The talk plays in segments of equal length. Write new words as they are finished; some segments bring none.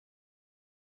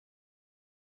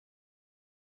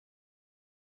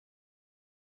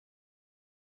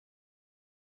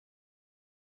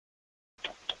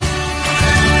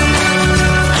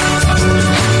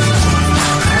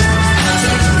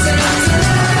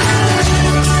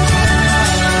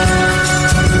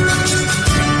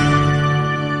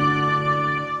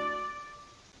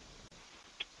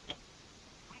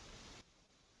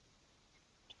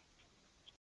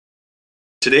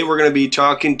Today we're going to be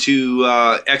talking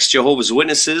to ex-Jehovah's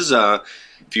Witnesses.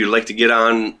 If you'd like to get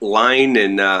online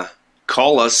and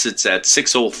call us, it's at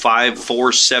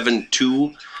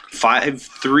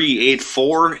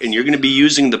 605-472-5384, and you're going to be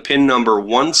using the PIN number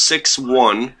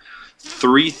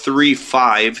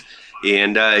 161335,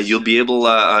 and you'll be able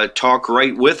to talk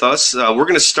right with us. We're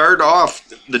going to start off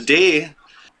the day.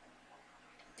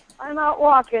 I'm out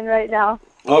walking right now.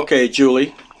 Okay,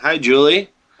 Julie. Hi, Julie.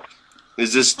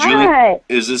 Is this Julie? Hi.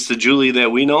 Is this the Julie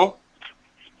that we know?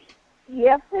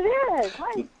 Yes, it is.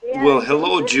 Hi, Dan. Well,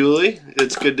 hello, Julie.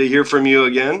 It's good to hear from you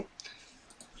again.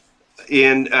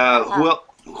 And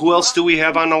who else do we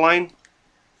have on the line?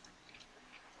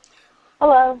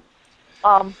 Hello.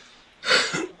 I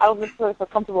wasn't sure so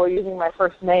comfortable using my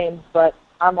first name, but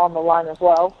I'm on the line as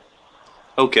well.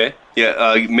 Okay.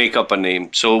 Yeah, make up a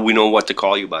name so we know what to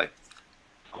call you by.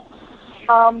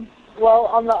 Well,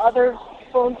 on the other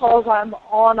phone calls I'm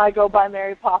on, I go by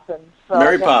Mary Poppins. So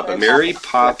Mary Poppins. Mary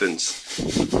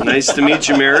Poppins. Nice to meet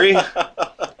you, Mary.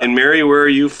 And Mary, where are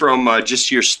you from? Just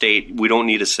your state. We don't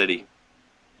need a city.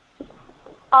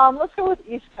 Let's go with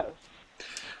East Coast.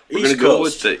 We're going to go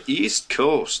with the East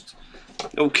Coast.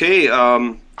 Okay.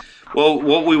 Well,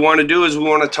 what we want to do is we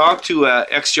want to talk to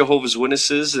ex-Jehovah's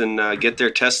Witnesses and get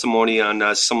their testimony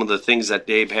on some of the things that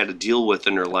they've had to deal with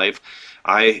in their life.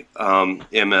 I am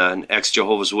an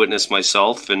ex-Jehovah's Witness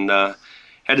myself, and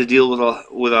had to deal with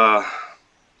a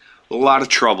lot of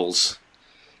troubles.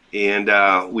 And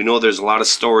we know there's a lot of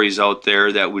stories out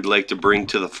there that we'd like to bring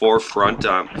to the forefront.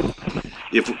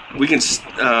 If we can,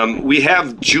 we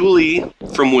have Julie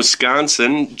from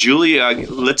Wisconsin. Julie,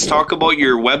 let's talk about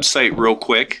your website real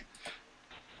quick.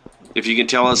 If you can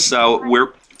tell us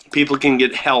where people can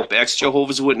get help,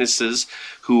 ex-Jehovah's Witnesses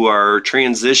who are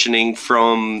transitioning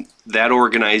from that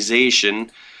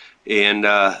organization and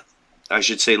I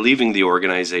should say leaving the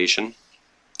organization,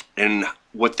 and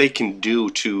what they can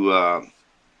do to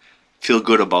feel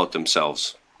good about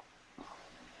themselves.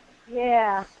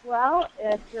 Yeah, well,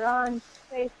 if you're on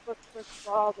Facebook, first of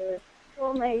all, there's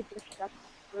so many discussion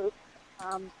groups,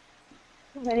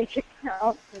 too many to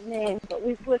count the names, but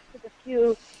we've listed a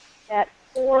few at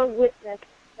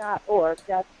 4witness.org.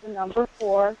 That's the number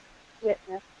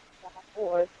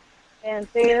 4witness.org. And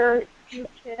there you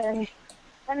can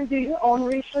kind of do your own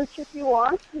research if you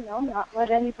want, not let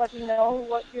anybody know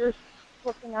what you're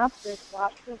looking up. There's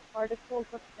lots of articles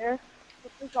up there.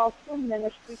 But there's also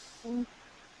ministry things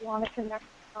you want to connect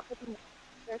up with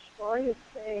their story and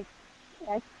say,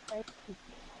 I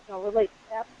relate to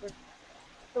that person.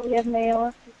 So we have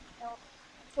mail.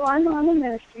 So I'm on the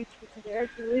ministry team there,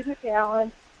 Julie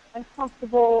McGowan. I'm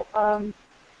comfortable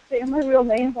saying my real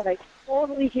name, but I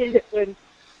totally hate it when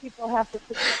people have to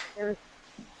protect their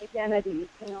identities,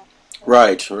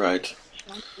 Right. all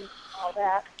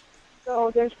that.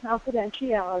 So there's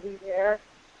confidentiality there.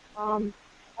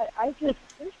 There's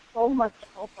so much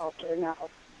help out there now.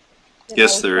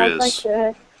 Yes, there is. Like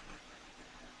that,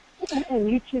 and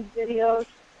YouTube videos,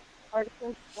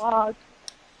 articles, blogs.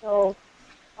 So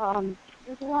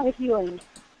there's a lot of healing.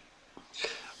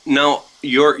 Now,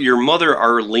 your mother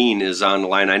Arlene is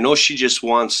online. I know she just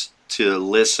wants to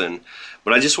listen,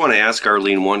 but I just want to ask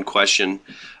Arlene one question.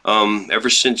 Ever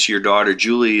since your daughter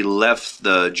Julie left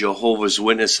the Jehovah's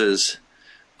Witnesses,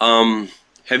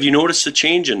 have you noticed a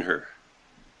change in her?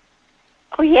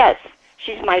 Oh, yes.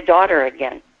 She's my daughter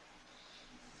again.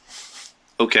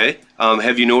 Okay.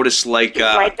 Have you noticed, like... She's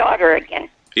my daughter again.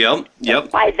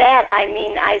 Yep. By that, I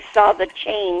mean I saw the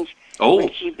change when Oh,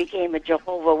 she became a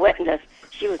Jehovah Witness.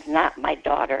 She was not my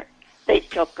daughter. They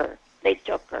took her.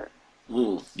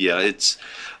 yeah, it's...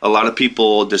 A lot of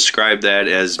people describe that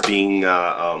as being...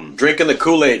 Drinking the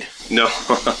Kool-Aid. no.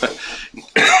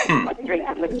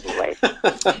 Drinking the Kool-Aid.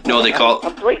 No, they call...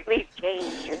 Completely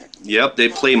changed her. Yep, they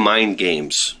play mind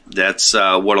games. That's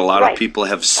what a lot of Right. people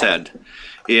have said.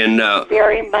 And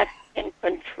Very much in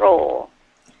control.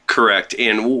 correct.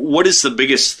 And what is the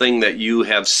biggest thing that you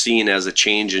have seen as a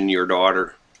change in your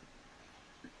daughter?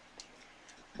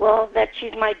 Well, that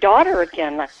she's my daughter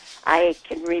again. I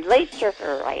can relate to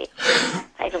her. I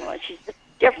don't know. She's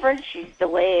different. She's the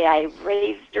way I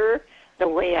raised her, the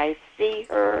way I see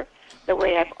her, the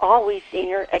way I've always seen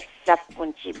her, except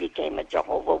when she became a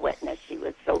Jehovah Witness. She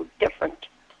was so different.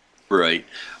 Right.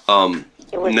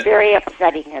 It was very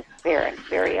upsetting as a parent,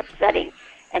 very upsetting.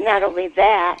 And not only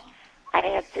that, I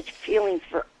had such feelings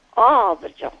for all the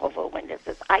Jehovah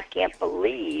Witnesses. I can't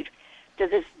believe to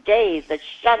this day the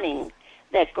shunning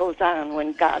that goes on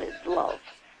when God is love.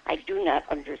 I do not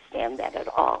understand that at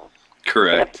all.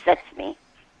 Correct. It upsets me.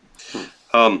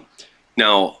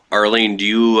 Now, Arlene, do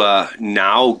you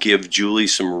now give Julie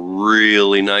some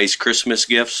really nice Christmas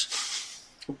gifts?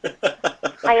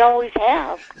 I always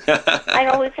have. I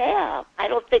always have. I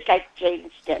don't think I've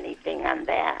changed anything on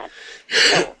that.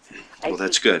 So Well,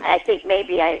 that's good. I think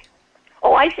maybe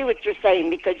Oh, I see what you're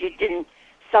saying, because you didn't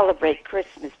celebrate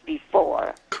Christmas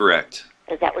before. Correct.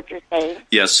 Is that what you're saying?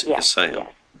 Yes, yes, I am. Yes.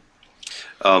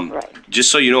 Right.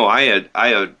 Just so you know, I had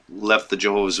left the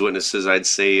Jehovah's Witnesses, I'd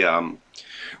say,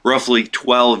 roughly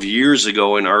 12 years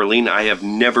ago. And Arlene, I have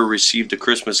never received a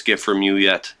Christmas gift from you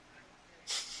yet.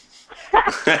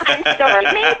 I'm sorry.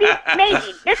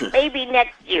 Maybe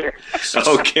next year.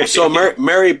 Okay. So,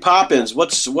 Mary Poppins,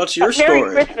 what's your story?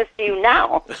 Merry Christmas to you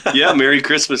now. Yeah, Merry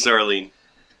Christmas, Arlene.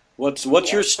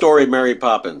 What's your story, Mary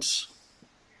Poppins?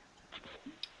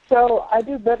 So I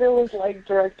do better with like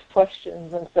direct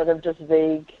questions instead of just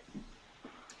vague,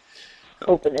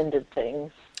 open-ended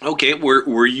things. Okay,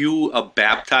 were you a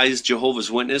baptized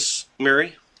Jehovah's Witness,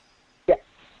 Mary? Yes,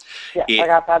 I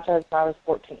got baptized when I was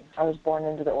 14. I was born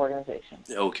into the organization.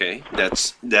 Okay,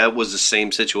 that was the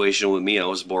same situation with me. I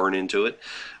was born into it.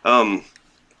 How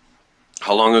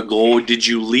long ago did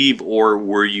you leave, or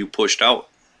were you pushed out,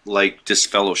 like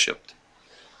disfellowshipped?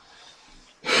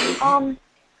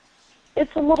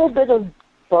 It's a little bit of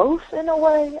both in a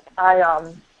way.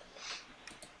 I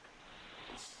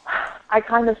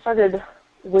kind of started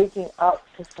waking up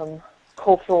to some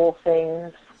cultural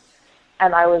things,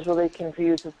 and I was really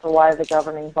confused as to why the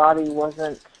governing body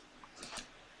wasn't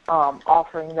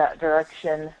offering that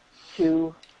direction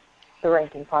to the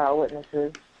rank and file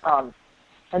witnesses, and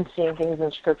seeing things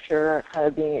in Scripture kind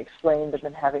of being explained, and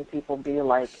then having people be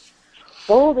like,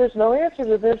 "Oh, there's no answer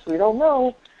to this. We don't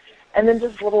know." And then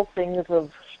just little things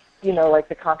of, like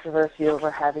the controversy over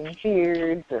having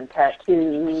beards and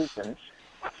tattoos, and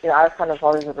I was kind of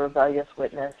always a rebellious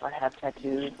witness. I had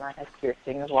tattoos, and I had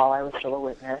piercings while I was still a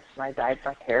witness, and I dyed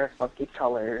my hair funky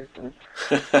colors, and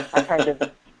I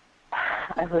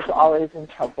was always in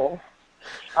trouble.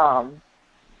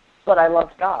 But I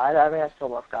loved God. I mean, I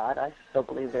still love God. I still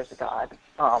believe there's a God.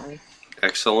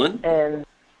 Excellent. And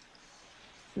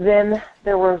then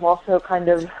there was also kind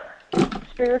of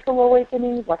spiritual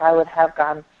awakenings, like I would have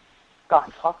God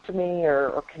talk to me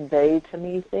or convey to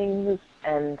me things,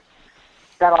 and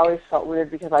that always felt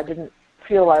weird because I didn't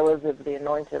feel I was of the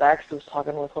anointed. I actually was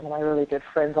talking with one of my really good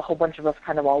friends. A whole bunch of us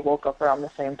kind of all woke up around the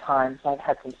same time, so I've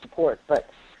had some support. But,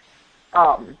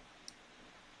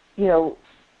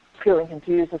 feeling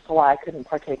confused as to why I couldn't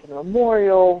partake in the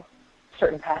memorial,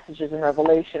 certain passages in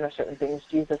Revelation or certain things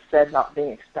Jesus said not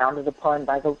being expounded upon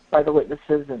by the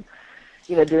witnesses, and,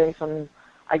 doing some,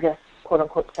 I guess,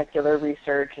 quote-unquote secular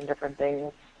research and different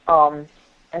things. And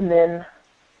then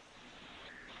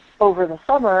over the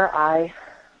summer, I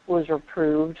was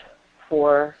reproved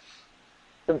for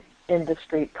some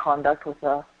indiscreet conduct with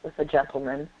a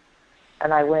gentleman,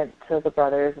 and I went to the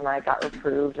brothers and I got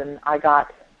reproved, and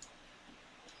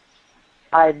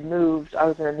I'd moved. I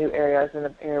was in a new area. I was in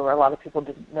an area where a lot of people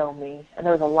didn't know me, and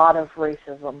there was a lot of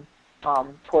racism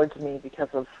towards me because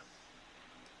of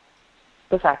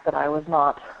the fact that I was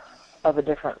not of a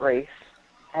different race.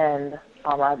 And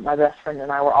my best friend and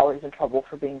I were always in trouble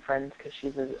for being friends because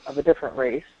she's of a different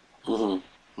race.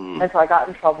 Mm-hmm. Mm-hmm. And so I got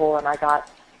in trouble, and I got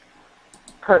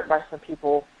hurt by some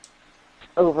people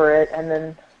over it. And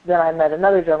then I met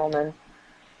another gentleman,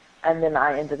 and then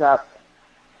I ended up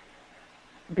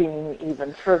being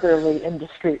even furtherly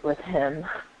indiscreet with him.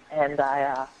 And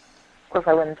of course,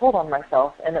 I went and told on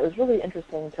myself. And it was really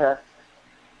interesting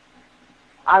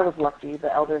I was lucky.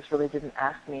 The elders really didn't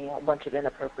ask me a bunch of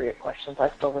inappropriate questions.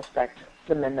 I still respect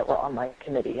the men that were on my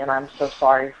committee, and I'm so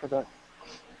sorry for the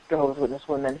Jehovah's Witness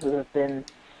women who have been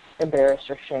embarrassed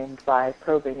or shamed by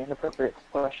probing inappropriate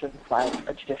questions by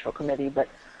a judicial committee, but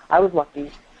I was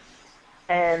lucky.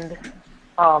 And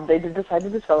they did decide to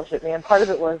disfellowship me, and part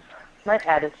of it was my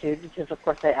attitude, because of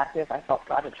course they asked me if I felt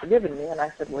God had forgiven me, and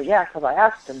I said, well, yeah, because I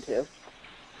asked him to.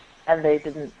 And they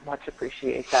didn't much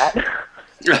appreciate that.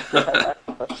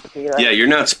 Yeah, you're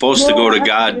not supposed to go to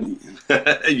God.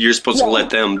 You're supposed to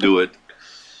let them do it.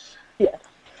 Yes.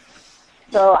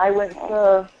 So I went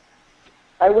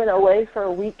away for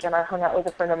a week, and I hung out with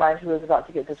a friend of mine who was about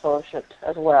to get disfellowshipped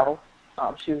as well.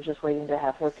 She was just waiting to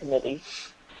have her committee.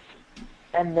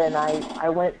 And then I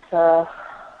went to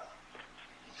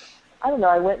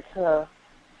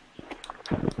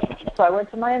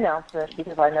my announcement,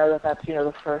 because I know that that's,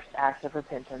 the first act of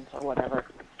repentance or whatever.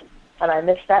 And I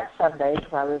missed that Sunday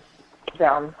because I was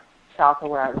down south of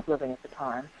where I was living at the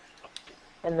time.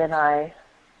 And then I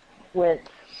went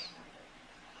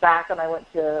back and I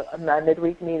went to my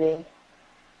midweek meeting.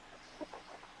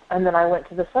 And then I went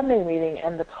to the Sunday meeting,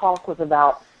 and the talk was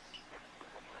about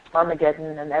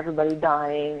Armageddon and everybody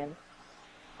dying. And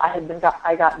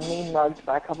I got mean mugged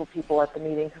by a couple people at the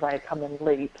meeting because I had come in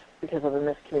late because of a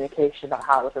miscommunication about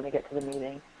how I was going to get to the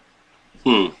meeting.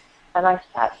 And I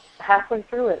sat halfway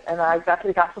through it, and I got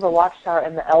to the Watchtower,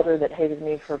 and the elder that hated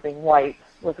me for being white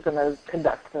was going to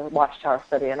conduct the Watchtower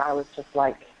study, and I was just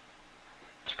like,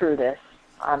 screw this.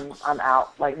 I'm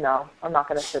out. Like, no, I'm not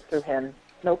going to sit through him.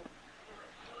 Nope.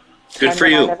 Good for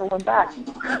you. I never went back.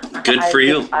 Good for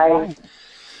you.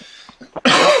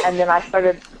 And then I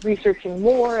started researching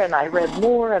more, and I read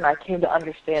more, and I came to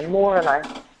understand more, and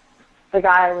the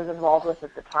guy I was involved with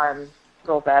at the time,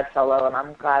 real bad fellow, and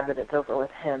I'm glad that it's over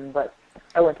with him, but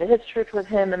I went to his church with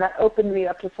him, and that opened me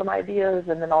up to some ideas,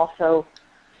 and then also,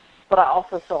 but I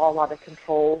also saw a lot of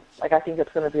control. Like, I think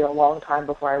it's going to be a long time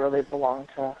before I really belong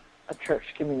to a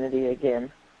church community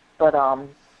again. But,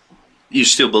 you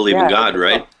still believe in God,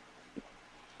 right?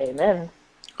 Amen.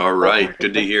 All right,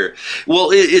 good to hear. Well,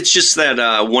 it's just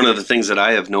that one of the things that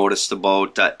I have noticed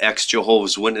about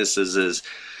ex-Jehovah's Witnesses is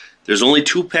there's only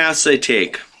two paths they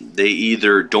take. They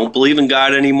either don't believe in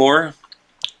God anymore,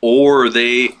 or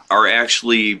they are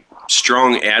actually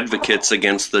strong advocates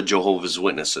against the Jehovah's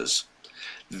Witnesses.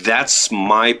 That's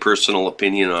my personal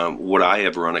opinion on what I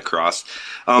have run across.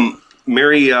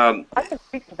 Mary... I can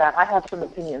speak to that. I have some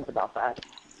opinions about that.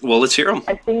 Well, let's hear them.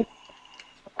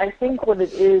 I think what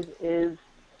it is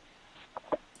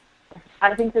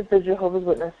I think that the Jehovah's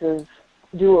Witnesses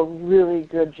do a really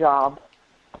good job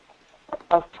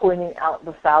of pointing out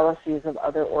the fallacies of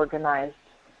other organized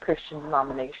Christian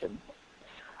denominations.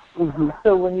 Mm-hmm.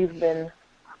 So when you've been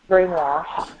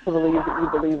brainwashed to believe that you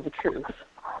believe the truth,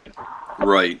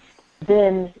 right,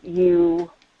 then you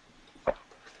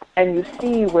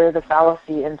see where the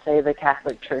fallacy in, say, the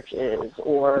Catholic Church is,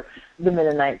 or the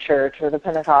Mennonite Church, or the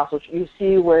Pentecostal Church. You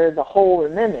see where the hole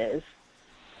in them is.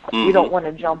 Mm-hmm. You don't want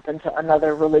to jump into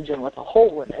another religion with a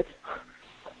hole in it.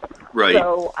 Right.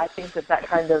 So I think that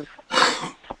kind of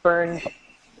spurned,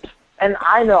 and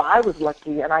I know I was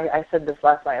lucky, and I said this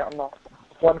last night on the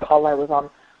one call I was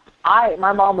on.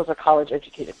 My mom was a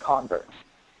college-educated convert.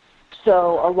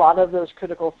 So a lot of those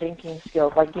critical thinking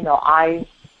skills, like, I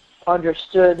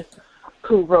understood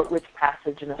who wrote which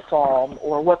passage in a psalm,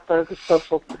 or what the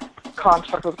social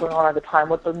construct was going on at the time,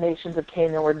 what the nations of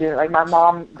Canaan were doing. Like, my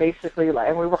mom basically,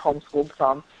 and we were homeschooled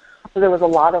some, so there was a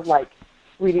lot of,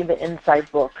 reading the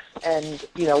inside books, and,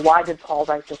 why did Paul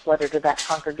write this letter to that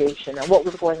congregation, and what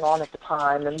was going on at the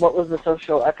time, and what was the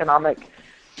socio-economic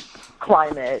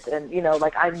climate, and,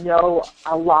 I know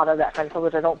a lot of that kind of stuff,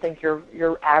 which I don't think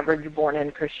your average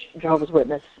born-in Jehovah's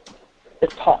Witness is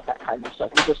taught that kind of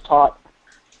stuff. You're just taught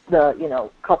the,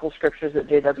 couple scriptures that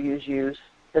JWs use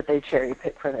that they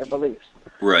cherry-pick for their beliefs.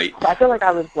 Right. So I feel like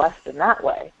I was blessed in that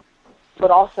way.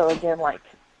 But also, again, like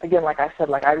I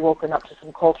said, I'd woken up to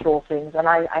some cultural things, and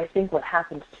I think what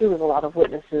happens, too, is a lot of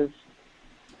witnesses,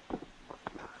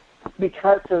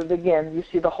 because of, again, you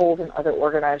see the holes in other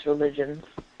organized religions,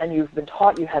 and you've been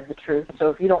taught you have the truth, so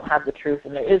if you don't have the truth,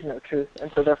 then there is no truth,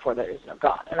 and so therefore there is no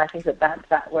God. And I think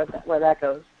that's where that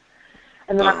goes.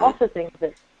 And then I also think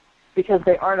that because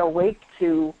they aren't awake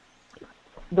to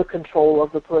the control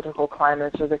of the political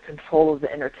climates or the control of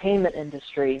the entertainment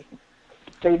industry,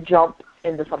 they jump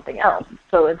into something else.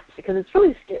 So because it's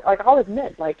really scary. I'll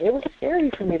admit, it was scary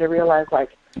for me to realize,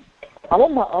 I'm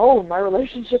on my own. My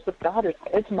relationship with God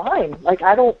it's mine.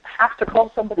 I don't have to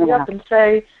call somebody up and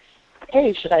say,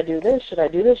 hey, should I do this? Should I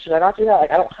do this? Should I not do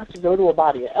that? I don't have to go to a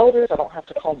body of elders. I don't have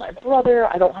to call my brother.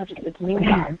 I don't have to. It's me.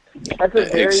 That's a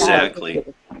very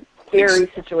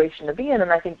scary situation to be in,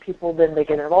 and I think people then they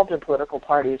get involved in political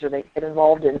parties, or they get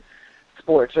involved in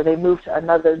sports, or they move to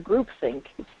another groupthink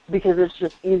because it's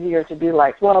just easier to be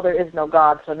like, well, there is no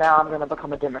God, so now I'm going to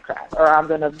become a Democrat, or I'm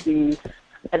going to be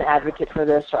an advocate for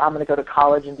this, or I'm going to go to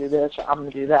college and do this, or I'm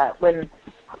going to do that. When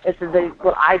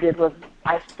what I did was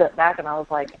I stepped back and I was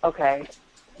like, okay,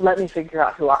 let me figure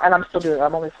out who I am. And I'm still doing it.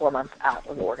 I'm only 4 months out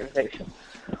of the organization.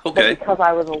 Okay. But because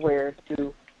I was aware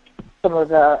to some of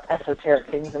the esoteric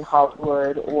things in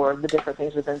Hollywood or the different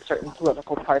things within certain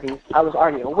political parties, I was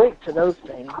already awake to those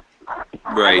things.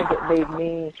 Right. I think it made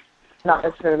me not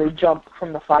necessarily jump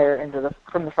from the frying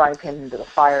pan into the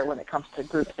fire when it comes to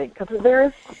groupthink, because there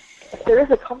is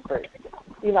a comfort.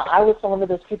 I was one of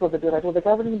those people that be like, well, the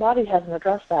governing body hasn't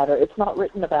addressed that, or it's not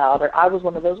written about, or I was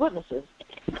one of those witnesses.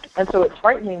 And so it's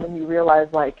frightening when you realize,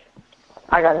 I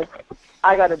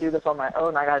gotta do this on my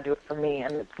own. I gotta do it for me,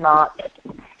 and it's not.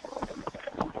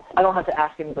 I don't have to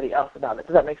ask anybody else about it.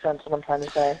 Does that make sense? What I'm trying to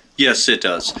say? Yes, it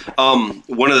does.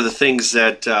 One of the things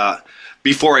that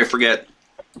before I forget,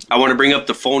 I want to bring up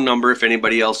the phone number if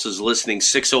anybody else is listening,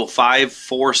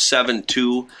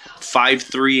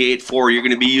 605-472-5384. You're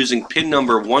going to be using PIN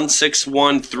number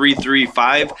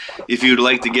 161335 if you'd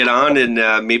like to get on and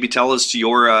maybe tell us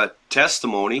your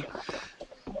testimony.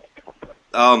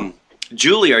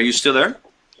 Julie, are you still there?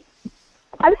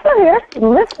 I'm still here. I'm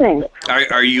listening.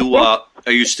 Are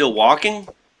you still walking?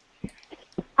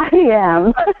 I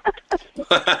am.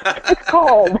 It's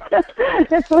cold.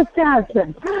 It's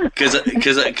Wisconsin.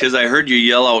 Because I heard you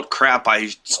yell out crap. I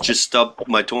just stubbed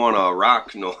my toe on a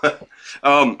rock. No.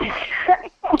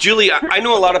 Julie, I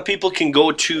know a lot of people can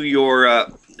go to your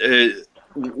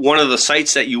one of the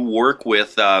sites that you work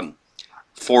with,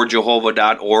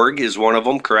 forjehovah.org is one of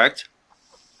them, correct?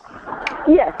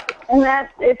 Yes, and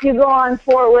that if you go on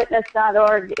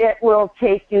forwitness.org, it will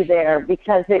take you there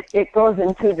because it goes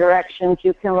in two directions.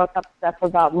 You can look up stuff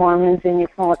about Mormons and you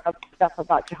can look up stuff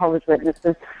about Jehovah's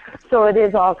Witnesses. So it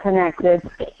is all connected.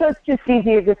 So it's just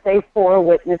easier to say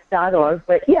forwitness.org.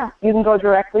 But yeah, you can go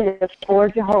directly to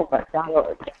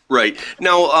forjehovah.org. Right.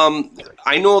 Now,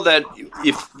 I know that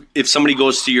if somebody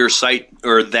goes to your site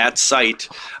or that site,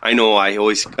 I know I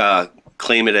always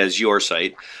claim it as your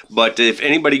site, but if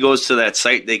anybody goes to that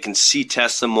site, they can see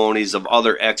testimonies of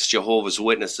other ex-Jehovah's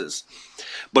Witnesses.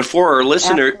 But for our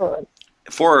listeners,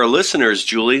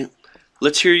 Julie,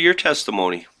 let's hear your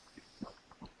testimony.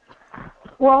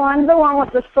 Well, I'm the one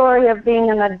with the story of being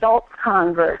an adult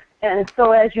convert. And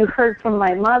so as you heard from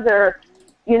my mother,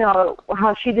 you know,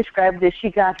 how she described it, she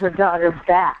got her daughter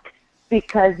back.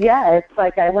 Because, yeah, it's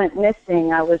like I went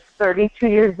missing. I was 32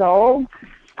 years old.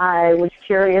 I was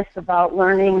curious about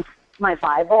learning my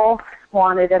Bible,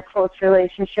 wanted a close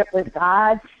relationship with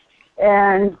God,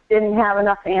 and didn't have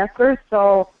enough answers.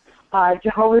 So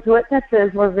Jehovah's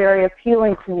Witnesses were very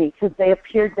appealing to me because they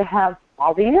appeared to have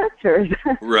all the answers.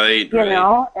 Right, you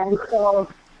know, and so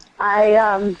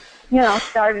I,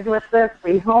 started with the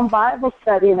free home Bible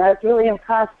study, and I was really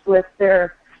impressed with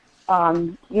their,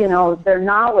 their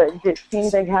knowledge. It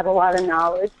seemed they had a lot of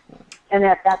knowledge. And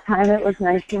at that time, it was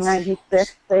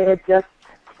 1996. They had just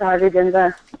started in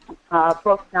the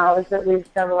book Knowledge That Leads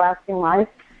to Everlasting Life.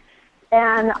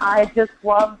 And I just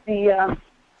loved the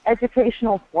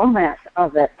educational format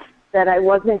of it, that I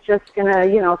wasn't just going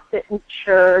to, sit in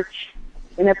church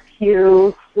in a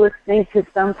pew listening to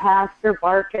some pastor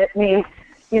bark at me.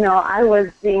 I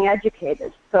was being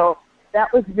educated. So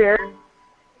that was very...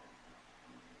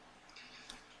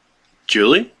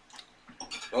 Julie?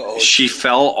 Uh-oh. She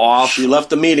fell off. She left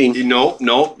the meeting.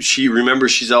 No.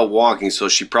 She's out walking, so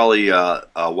she probably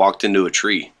walked into a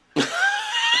tree.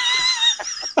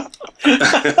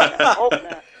 I hope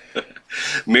not.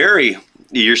 Mary,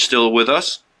 you're still with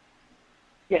us?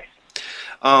 Yes.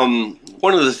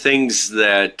 One of the things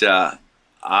that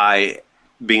I,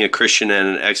 being a Christian and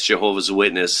an ex-Jehovah's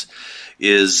Witness,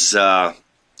 is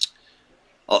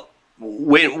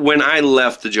when I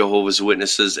left the Jehovah's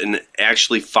Witnesses and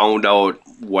actually found out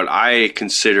what I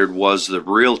considered was the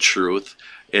real truth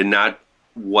and not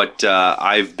what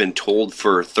I've been told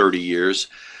for 30 years,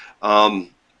 I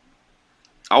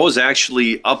was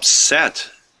actually upset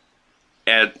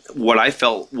at what I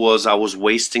felt was I was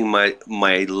wasting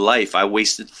my life. I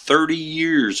wasted 30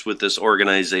 years with this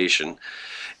organization,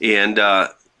 and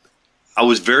I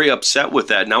was very upset with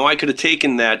that. Now, I could have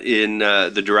taken that in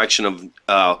the direction of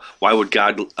why would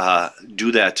God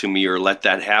do that to me or let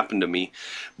that happen to me?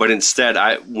 But instead,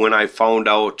 when I found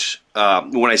out,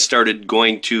 when I started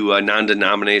going to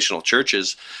non-denominational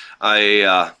churches,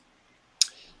 I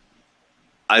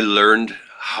learned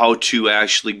how to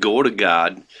actually go to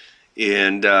God,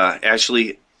 and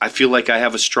actually, I feel like I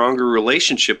have a stronger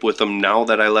relationship with Him now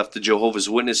that I left the Jehovah's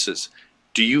Witnesses.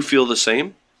 Do you feel the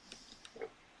same?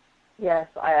 Yes,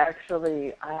 I have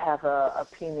a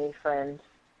PME friend,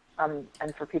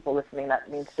 and for people listening,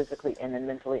 that means physically in and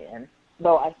mentally in.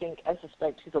 Though I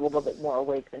suspect he's a little bit more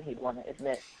awake than he'd want to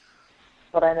admit.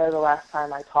 But I know the last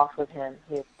time I talked with him,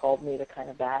 he had told me to kind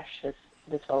of bash his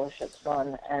disfellowship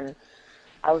son, and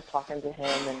I was talking to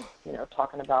him and,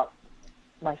 talking about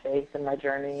my faith and my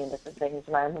journey and different things,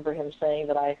 and I remember him saying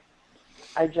that I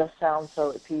just sound so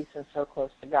at peace and so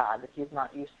close to God, that he's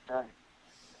not used to,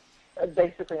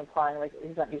 basically implying like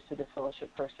he's not used to this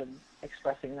fellowship person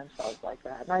expressing themselves like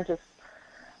that. And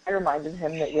I reminded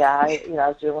him that I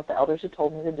was doing what the elders had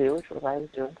told me to do, which was I was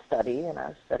doing study, and I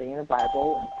was studying the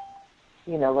Bible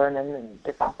and learning and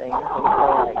different things. And so,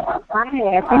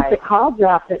 I think the call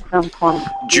dropped at some point.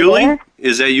 Julie, yeah.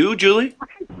 Is that you, Julie?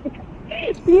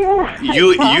 Yeah.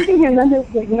 You and then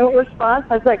there's like no response.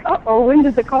 I was like, when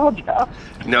did the call drop?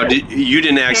 Now, you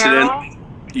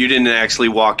didn't actually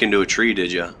walk into a tree,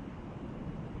 did you?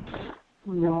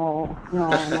 No,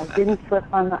 and I didn't slip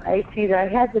on the ice either. I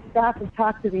had to stop and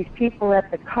talk to these people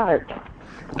at the cart.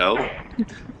 Oh.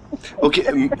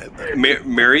 Okay,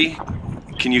 Mary,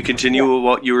 can you continue with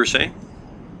what you were saying?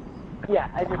 Yeah,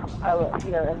 and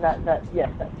that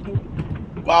yes, that's huge.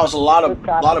 Wow, there's a lot of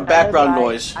background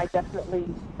noise. I definitely.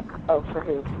 Oh, for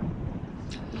who?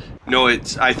 No,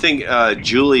 it's. I think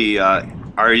Julie.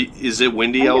 Is it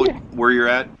windy out where you're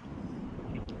at?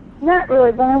 Not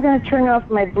really, but I'm going to turn off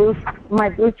my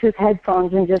Bluetooth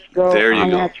headphones and just go on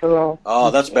natural.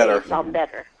 Oh, that's better. Sound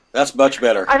better. That's much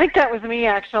better. I think that was me,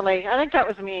 actually.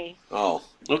 Oh,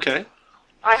 okay.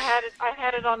 I had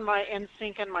it on my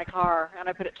NSYNC in my car, and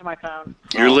I put it to my phone.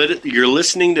 You're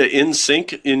listening to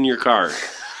NSYNC in your car.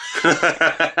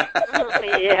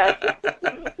 Yeah.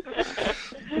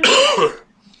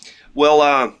 Well,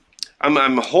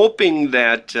 I'm hoping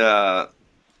that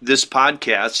this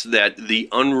podcast, that the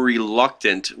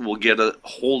Unreluctant will get a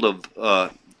hold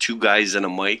of two guys and a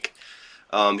mic.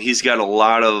 He's got a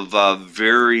lot of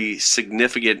very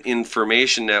significant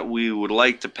information that we would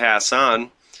like to pass on.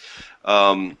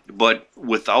 But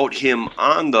without him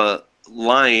on the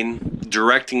line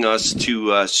directing us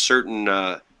to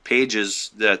certain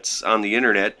pages that's on the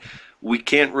internet, we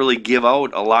can't really give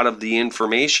out a lot of the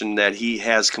information that he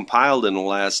has compiled in the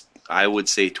last, I would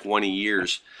say, 20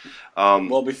 years.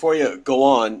 Well, before you go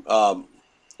on,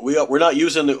 we're not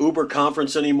using the Uber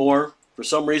conference anymore. For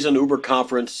some reason, Uber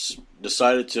conference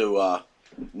decided to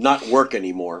not work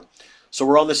anymore. So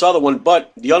we're on this other one,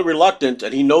 but the Unreluctant,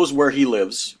 and he knows where he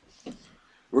lives.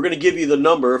 We're going to give you the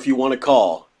number if you want to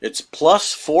call. It's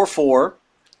 +44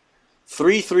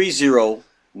 330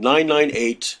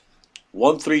 998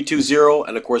 1320,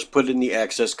 and of course put in the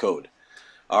access code.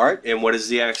 All right? And what is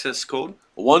the access code?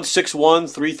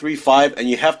 161335, and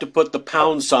you have to put the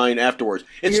pound sign afterwards.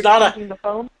 It's You're not changing the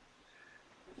phone?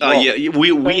 Yeah, we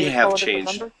you have call a different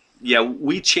changed. number? Yeah,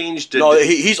 we changed it. No,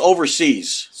 he's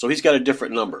overseas, so he's got a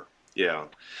different number. Yeah.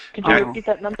 Could you repeat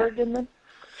that number again, then?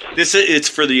 It's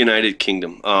for the United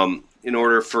Kingdom. In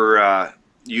order for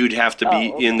you'd have to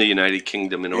be in the United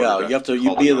Kingdom in order. Yeah, you have to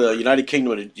be in the United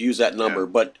Kingdom to use that number. Yeah.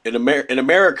 But in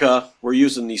America, we're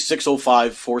using the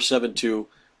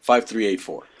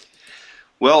 605-472-5384.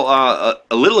 Well,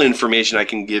 a little information I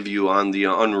can give you on the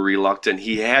Unreluctant.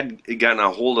 He had gotten a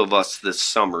hold of us this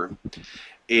summer,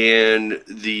 and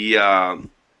the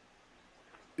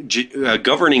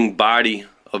governing body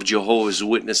of Jehovah's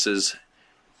Witnesses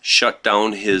shut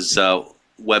down his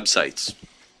websites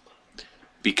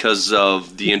because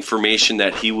of the information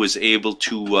that he was able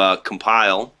to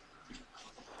compile.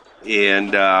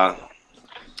 And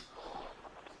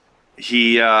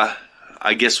he, I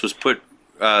guess, was put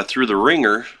through the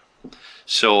ringer.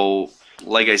 So,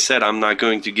 like I said, I'm not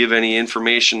going to give any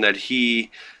information that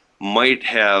he might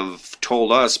have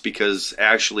told us because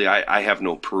actually I have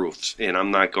no proofs, and I'm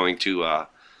not going to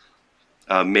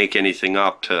make anything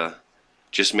up to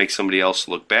just make somebody else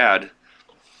look bad.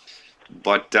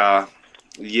 But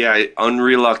yeah,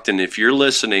 Unreluctant, if you're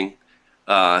listening,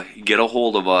 get a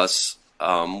hold of us.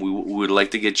 We would like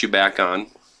to get you back on.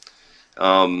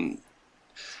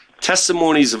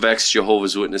 Testimonies of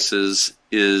Ex-Jehovah's Witnesses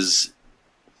is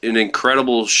an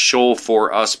incredible show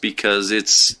for us because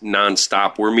it's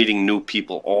nonstop. We're meeting new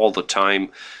people all the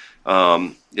time.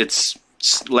 It's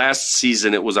last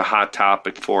season it was a hot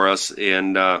topic for us,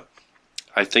 and I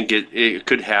think it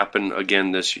could happen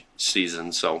again this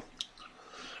season. So,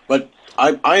 but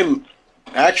I'm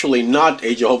actually not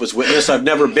a Jehovah's Witness. I've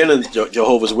never been in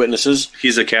Jehovah's Witnesses.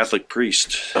 He's a Catholic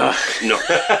priest. No.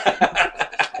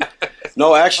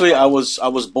 No, actually, I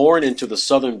was born into the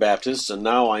Southern Baptists, and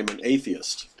now I'm an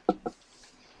atheist.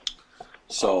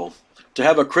 So, to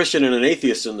have a Christian and an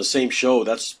atheist in the same show,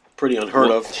 that's pretty unheard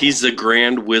of. He's the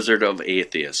grand wizard of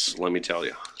atheists, let me tell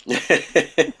you.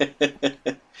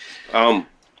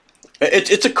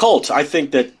 It's a cult. I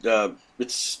think that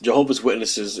it's Jehovah's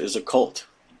Witnesses is a cult.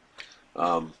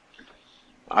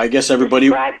 I guess everybody...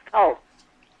 Describe cult.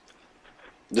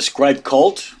 Describe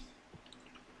cult?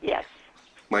 Yes.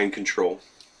 Mind control.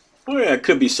 Oh yeah, it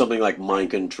could be something like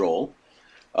mind control.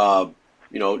 You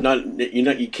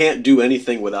can't do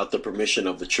anything without the permission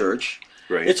of the church.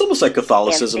 Right. It's almost like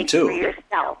Catholicism too. For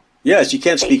yourself. Yes, you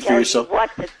can't speak for yourself.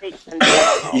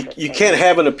 You can't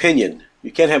have an opinion.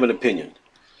 You can't have an opinion.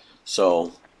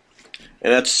 So,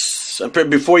 and that's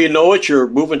before you know it, you're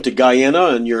moving to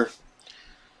Guyana and you're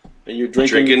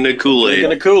drinking the Kool-Aid. Drinking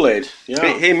the Kool-Aid.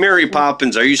 Yeah. Hey, Mary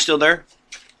Poppins, are you still there?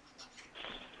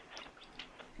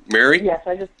 Mary? Yes,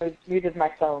 I just muted my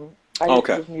phone. I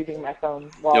was muting my phone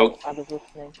while I was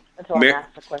listening until I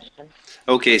asked the question.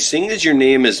 Okay, seeing as your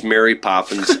name is Mary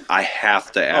Poppins, I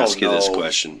have to ask you this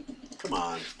question. Come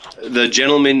on. The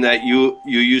gentleman that you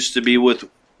used to be with,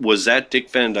 was that Dick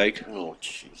Van Dyke? Oh,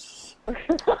 Jesus.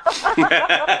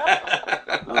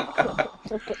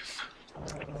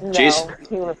 No, Jason?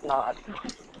 he was not.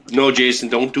 No, Jason,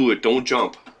 don't do it. Don't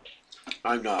jump.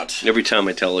 I'm not. Every time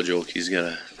I tell a joke, he's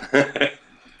gonna.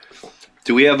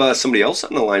 Do we have somebody else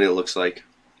on the line? It looks like.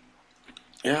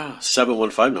 Yeah,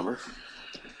 715 number.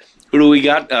 Who do we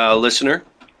got, listener?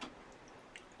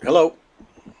 Hello.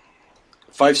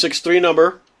 563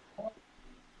 number.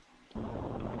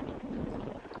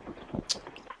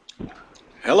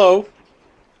 Hello.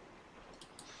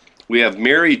 We have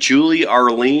Mary, Julie,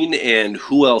 Arlene, and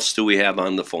who else do we have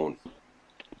on the phone?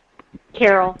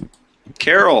 Carol.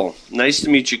 Carol. Nice to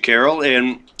meet you, Carol.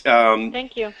 And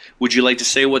Thank you. would you like to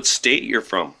say what state you're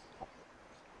from?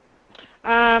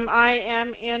 I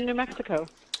am in New Mexico.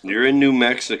 You're in New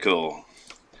Mexico.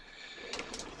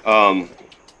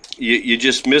 You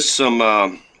just missed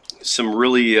some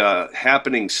really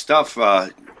happening stuff.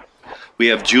 We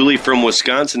have Julie from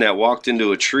Wisconsin that walked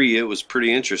into a tree. It was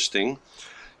pretty interesting.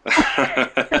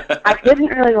 I didn't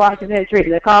really walk into a tree.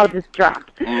 The call just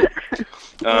dropped.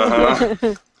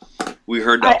 Uh-huh. We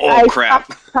heard the, I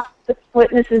crap. stopped the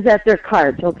witnesses at their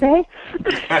cards, okay?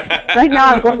 Right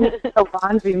now I'm going to the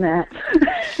laundromat.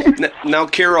 Now,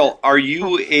 Carol, are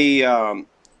you a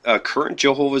current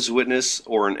Jehovah's Witness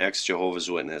or an ex-Jehovah's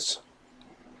Witness?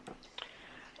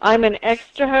 I'm an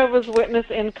ex-Jehovah's Witness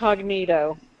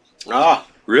incognito. Ah.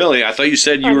 Really? I thought you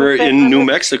said you I'm were a- in I'm New a-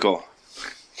 Mexico.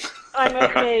 I'm a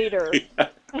fader.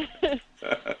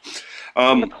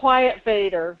 I'm a quiet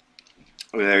fader.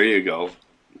 There you go.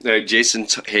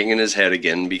 Jason's hanging his head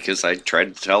again because I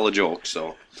tried to tell a joke.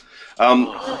 So,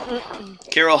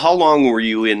 Carol, how long were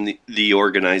you in the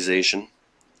organization?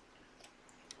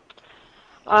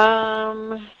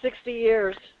 60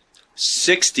 years.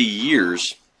 60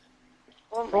 years.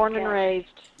 Born and raised.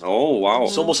 Oh, wow.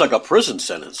 It's almost like a prison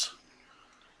sentence.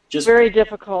 Just Very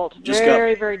difficult. just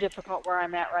Very difficult where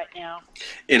I'm at right now.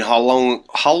 And how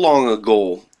long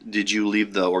ago did you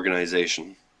leave the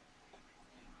organization?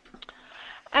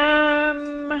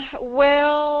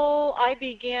 Well, I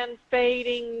began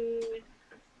fading.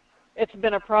 It's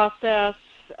been a process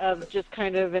of just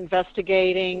kind of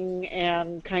investigating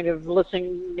and kind of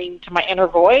listening to my inner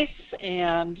voice.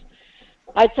 And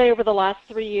I'd say over the last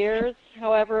 3 years,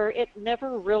 however, it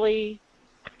never really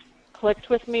clicked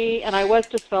with me. And I was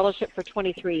disfellowshipped for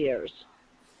 23 years.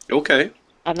 Okay.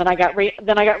 And then I got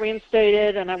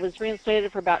reinstated, and I was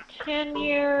reinstated for about 10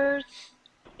 years.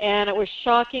 And it was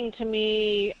shocking to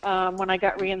me when I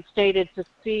got reinstated to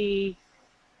see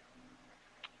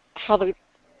how the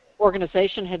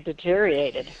organization had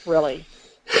deteriorated, really.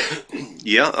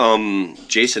 Yeah.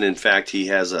 Jason, in fact, he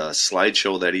has a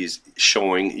slideshow that he's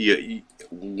showing.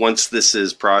 Once this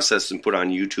is processed and put on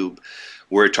YouTube,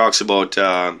 where it talks about,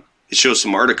 it shows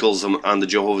some articles on the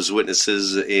Jehovah's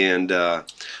Witnesses and a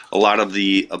lot of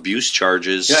the abuse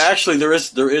charges. Yeah, actually, there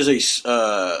is a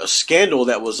scandal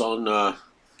that was on.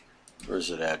 Where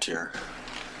is it at here?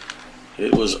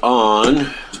 It was on.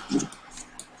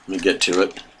 Let me get to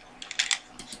it.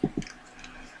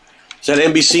 Is that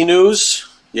NBC News?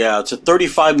 Yeah, it's a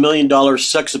 $35 million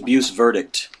sex abuse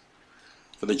verdict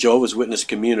for the Jehovah's Witness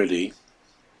community.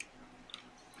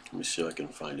 Let me see if I can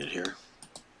find it here.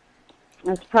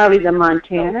 That's probably the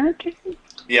Montana.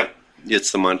 Yep.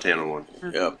 It's the Montana one.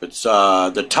 Yep, it's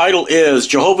the title is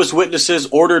Jehovah's Witnesses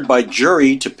ordered by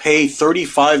jury to pay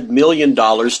 $35 million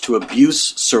to abuse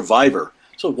survivor.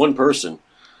 So one person.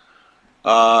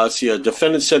 Let's see, a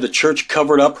defendant said the church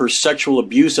covered up her sexual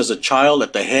abuse as a child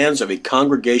at the hands of a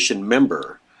congregation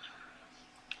member.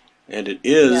 And it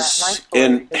is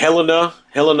in Helena,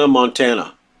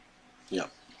 Montana. Yeah.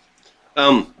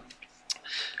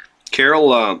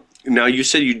 Carol, now you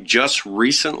said you just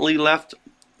recently left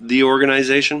the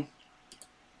organization?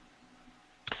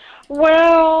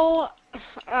 Well,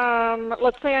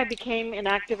 let's say I became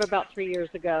inactive about 3 years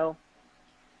ago.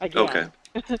 Again. Okay.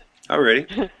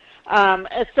 Alrighty.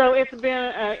 So it's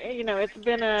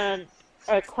been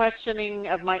a questioning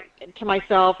of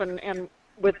myself and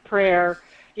with prayer.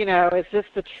 Is this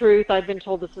the truth? I've been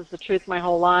told this is the truth my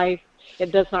whole life.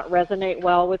 It does not resonate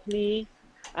well with me.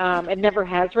 It never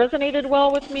has resonated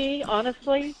well with me,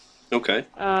 honestly. Okay.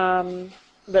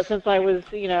 But since I was,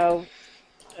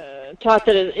 taught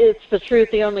that it's the truth,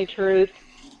 the only truth,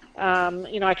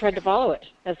 I tried to follow it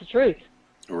as the truth.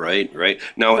 Right.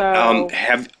 Now,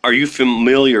 are you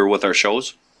familiar with our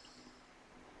shows?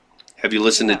 Have you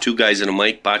listened to Two Guys in a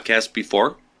Mic podcast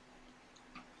before?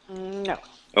 No.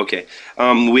 Okay.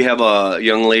 We have a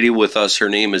young lady with us. Her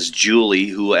name is Julie,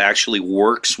 who actually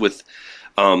works with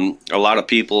a lot of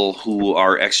people who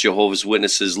are ex-Jehovah's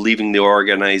Witnesses leaving the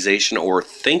organization or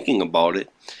thinking about it.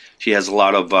 She has a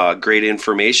lot of great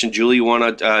information. Julie, you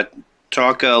want to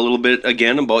talk a little bit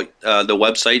again about the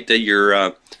website that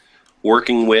you're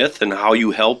working with and how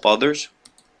you help others?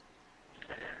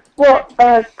 Well,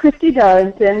 Christy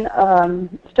Darlington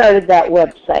started that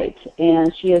website,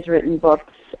 and she has written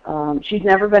books. She's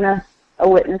never been a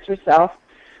witness herself,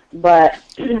 but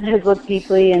has looked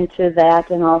deeply into that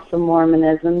and also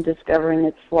Mormonism, discovering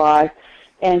its flaws.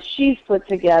 And she's put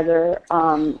together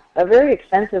a very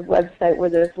extensive website where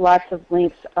there's lots of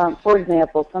links. For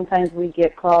example, sometimes we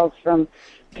get calls from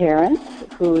parents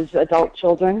whose adult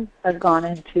children have gone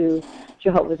into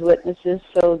Jehovah's Witnesses,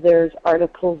 so there's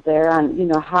articles there on,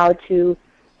 how to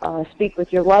speak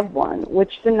with your loved one,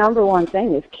 which the number one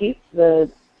thing is keep the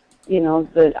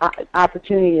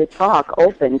opportunity to talk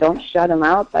open. Don't shut them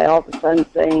out by all of a sudden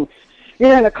saying,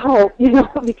 you're in a cult,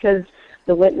 because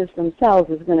the witness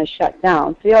themselves is going to shut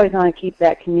down. So you always want to keep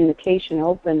that communication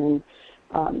open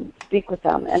and speak with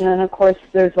them. And then, of course,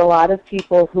 there's a lot of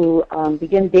people who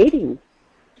begin dating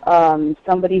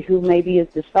somebody who maybe is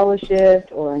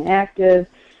disfellowshipped or inactive,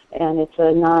 and it's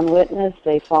a non-witness.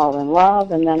 They fall in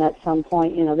love, and then at some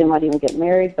point, they might even get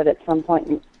married, but at some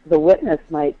point the witness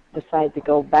might decide to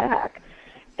go back.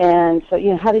 And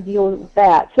so, how to deal with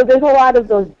that. So there's a lot of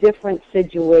those different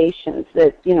situations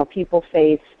that, people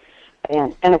face.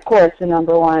 And of course, the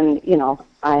number one,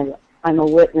 I'm a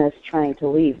witness trying to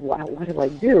leave. What do I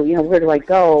do? Where do I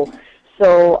go?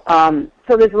 So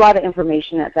so there's a lot of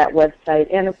information at that website.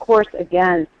 And of course,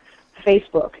 again,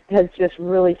 Facebook has just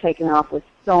really taken off with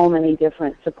so many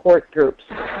different support groups.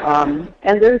 And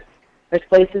there's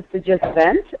places to just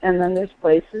vent, and then there's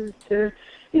places to,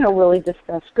 really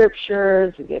discuss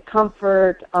scriptures, to get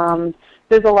comfort.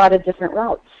 There's a lot of different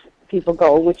routes people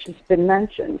go, which has been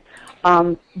mentioned.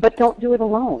 But don't do it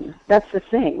alone. That's the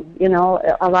thing.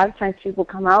 A lot of times people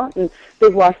come out and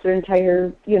they've lost their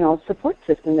entire, support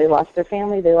system. They lost their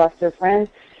family, they lost their friends,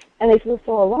 and they feel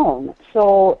so alone.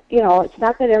 So, it's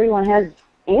not that everyone has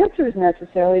answers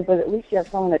necessarily, but at least you have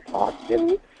someone to talk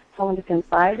to, someone to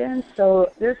confide in.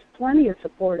 So there's plenty of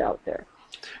support out there.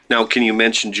 Now, can you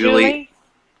mention Julie?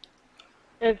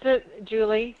 Is it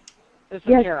Julie? This is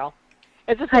Yes. Carol.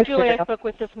 Is this Hi, the Julie Carol. I spoke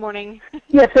with this morning?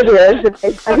 Yes, it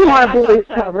is. I didn't want to believe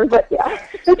cover, but yeah.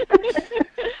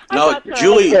 I No, thought so.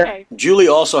 Julie. Okay. Julie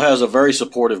also has a very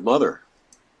supportive mother.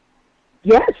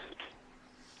 Yes.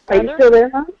 Are you Mother? still there,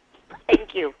 Mom?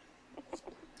 Thank you.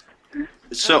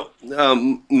 So,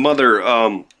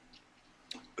 Mother,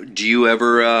 do you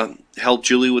ever help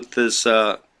Julie with this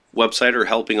website or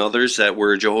helping others that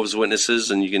were Jehovah's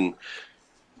Witnesses, and you can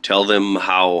tell them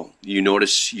how you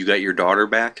notice you got your daughter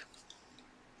back?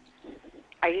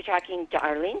 Are you talking to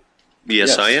Arlene? Yes,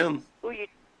 Yes. I am. Who you?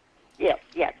 Yes,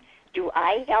 yes. Do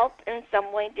I help in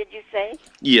some way, did you say?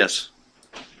 Yes.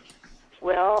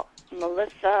 Well,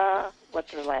 Melissa,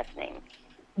 what's her last name?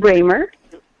 Raymer.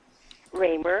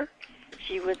 Raymer.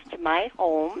 She was to my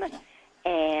home,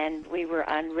 and we were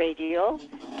on radio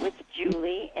with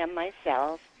Julie and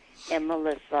myself and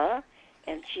Melissa,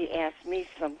 and she asked me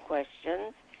some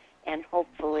questions, and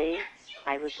hopefully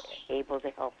I was able to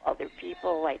help other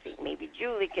people. I think maybe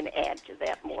Julie can add to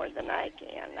that more than I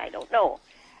can. I don't know.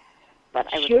 But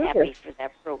I was Sure. happy for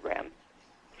that program.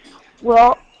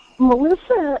 Well,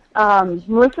 Melissa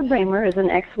Bramer is an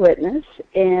ex-witness,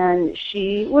 and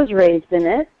she was raised in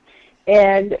it.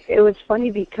 And it was funny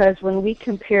because when we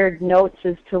compared notes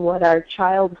as to what our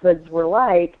childhoods were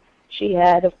like, she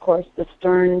had, of course, the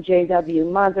stern J.W.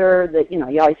 mother that, you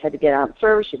always had to get out of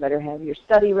service. You better have your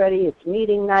study ready. It's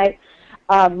meeting night.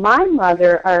 My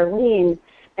mother, Arlene,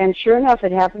 and sure enough,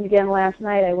 it happened again last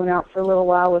night. I went out for a little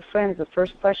while with friends. The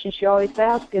first question she always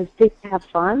asks is, did you have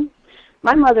fun?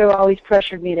 My mother always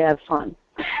pressured me to have fun.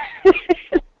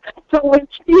 So when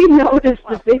she noticed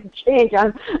the big change,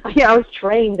 I was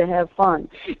trained to have fun.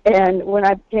 And when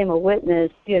I became a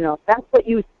witness, that's what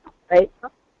you right?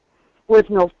 Was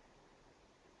no.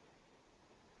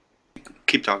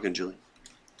 Keep talking, Julie.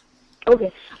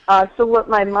 Okay. So what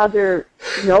my mother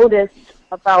noticed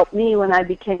about me when I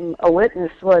became a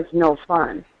witness was no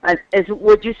fun.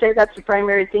 Would you say that's the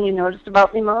primary thing you noticed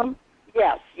about me, Mom?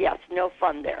 Yes, no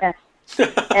fun there. Yeah.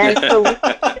 And so,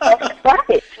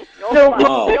 right. No So, fun.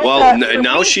 Oh. No Well, fun.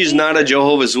 now she's not a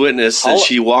Jehovah's Witness, and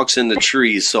she walks in the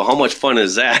trees. So how much fun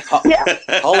is that?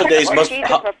 Holidays Or must she's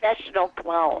a professional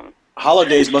clown.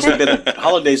 holidays must have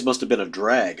been a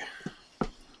drag.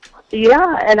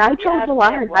 Yeah, and I chose Yes, the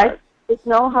line. it was. It's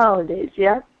no holidays.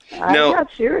 Yep. I No. got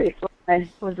serious when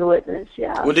I was a witness.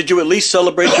 Yeah. Well, did you at least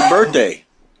celebrate your birthday?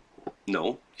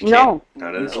 No. No.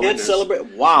 Not as a Can't witness. celebrate.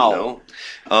 Wow.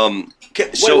 No.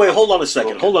 Wait, hold on a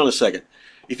second. Okay. Hold on a second.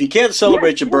 If you can't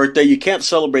celebrate your birthday, you can't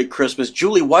celebrate Christmas.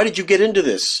 Julie, why did you get into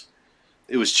this?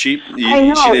 It was cheap. I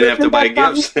know, She didn't have to isn't buy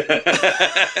that gifts.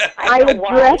 I know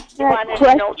why. addressed You that wanted to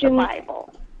know the question.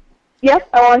 Bible. Yep,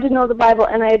 I wanted to know the Bible,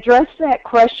 and I addressed that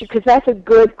question because that's a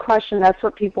good question. That's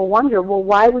what people wonder. Well,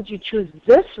 why would you choose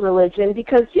this religion?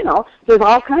 Because, there's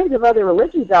all kinds of other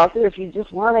religions out there. If you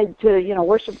just wanted to,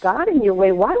 worship God in your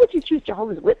way, why would you choose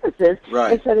Jehovah's Witnesses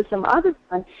instead of some other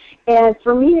one? And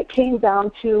for me, it came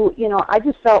down to, I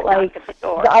just felt like the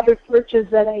other churches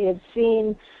that I had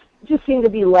seen just seemed to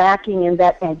be lacking in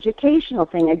that educational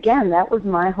thing. Again, that was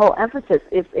my whole emphasis.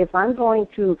 If I'm going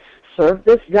to serve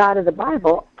this God of the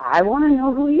Bible, I want to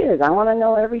know who he is. I want to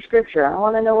know every scripture. I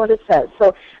want to know what it says.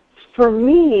 So for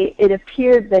me, it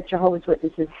appeared that Jehovah's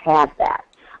Witnesses had that.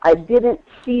 I didn't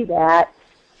see that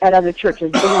at other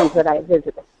churches, the ones that I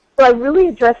visited. So I really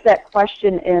addressed that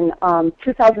question in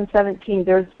 2017.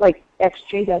 There's like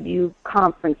XJW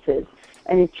conferences.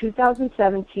 And in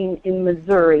 2017 in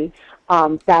Missouri,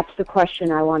 that's the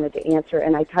question I wanted to answer.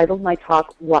 And I titled my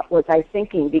talk, What Was I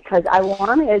Thinking? Because I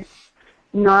wanted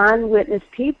non-witness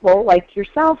people like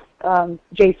yourself,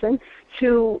 Jason,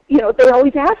 to, they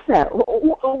always ask that.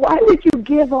 Why would you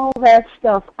give all that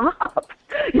stuff up?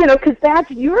 Because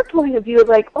that's your point of view,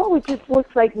 like, oh, it just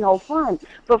looks like no fun.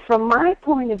 But from my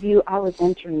point of view, I was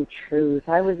entering truth.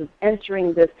 I was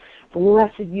entering this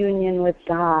blessed union with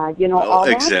God, all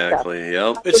that exactly,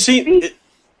 stuff. Yep.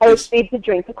 I was made to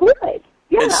drink the Kool-Aid.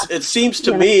 Yeah. It seems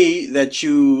to me that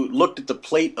you looked at the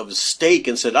plate of steak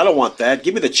and said, I don't want that.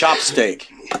 Give me the chopped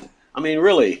steak. I mean,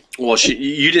 really. Well,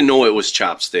 you didn't know it was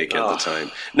chopped steak at the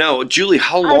time. Now, Julie,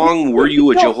 how long were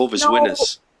you a Jehovah's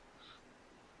Witness?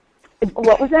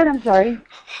 What was that? I'm sorry.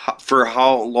 For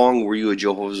how long were you a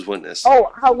Jehovah's Witness?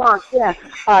 Oh, how long? Yeah.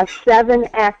 7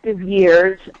 active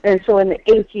years. And so in the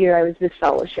 8th year, I was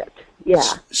disfellowshipped. Yeah.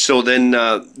 So then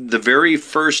the very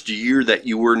first year that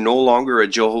you were no longer a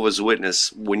Jehovah's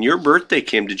Witness, when your birthday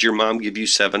came, did your mom give you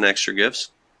 7 extra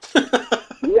gifts?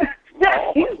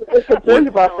 Yeah, he was concerned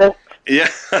about this. Yeah.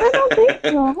 I don't think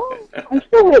so. I'm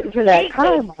still waiting for that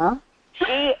karma.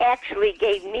 She actually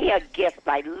gave me a gift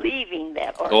by leaving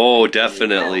that organization. Oh,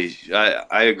 definitely.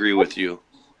 I agree with you.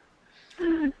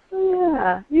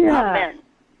 Yeah.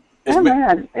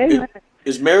 Amen. Amen.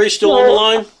 Is Mary still on the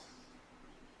line?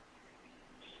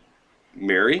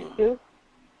 Mary?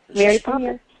 Mary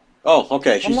Poppins. Oh,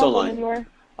 okay. She's still on the line.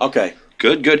 Okay.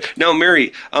 Good. Now,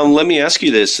 Mary, let me ask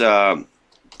you this.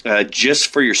 Just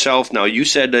for yourself, now, you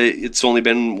said it's only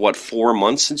been, 4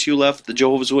 months since you left the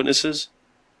Jehovah's Witnesses?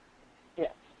 Yeah.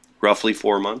 Roughly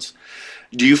 4 months.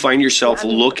 Do you find yourself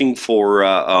looking for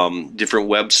different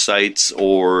websites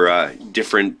or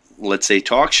different, let's say,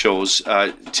 talk shows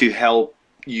to help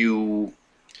you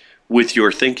with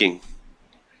your thinking?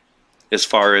 As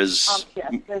far as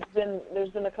yes,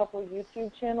 there's been a couple of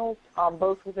YouTube channels,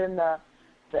 both within the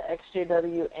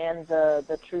XJW and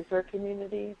the Truther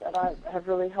community that have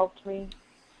really helped me.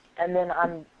 And then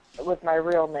I'm with my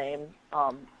real name,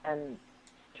 and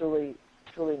Julie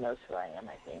knows who I am,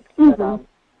 I think. Mm-hmm.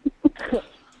 But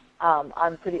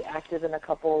I'm pretty active in a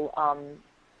couple.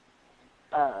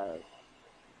 I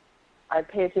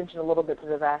pay attention a little bit to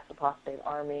the Vast Apostate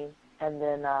Army, and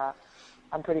then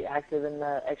I'm pretty active in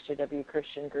the XJW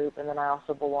Christian group, and then I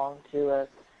also belong to a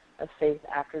Faith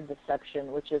After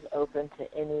Deception, which is open to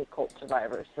any cult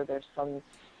survivors. So there's some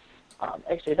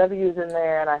XJWs in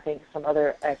there, and I think some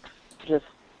other just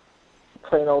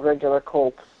plain old regular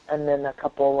cults, and then a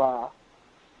couple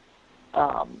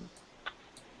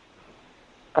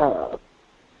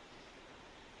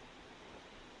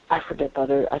I forget the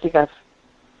other. I think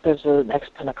there's an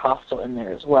ex-Pentecostal in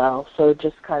there as well. So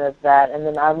just kind of that. And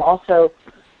then I'm also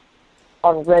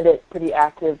on Reddit pretty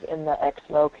active in the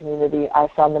XMO community. I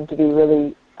found them to be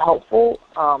really helpful.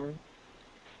 To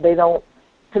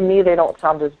me, they don't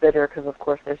sound as bitter because, of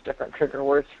course, there's different trigger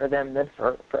words for them than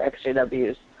for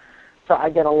XJWs. So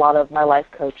I get a lot of my life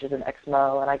coaches in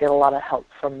XMO, and I get a lot of help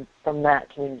from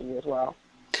that community as well.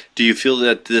 do you feel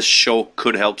that this show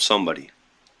could help somebody?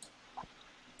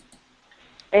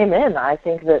 Amen. I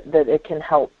think that it can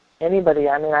help anybody.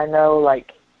 I mean, I know,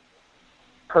 like,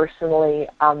 personally,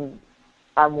 I'm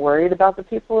worried about the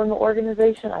people in the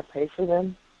organization. I pray for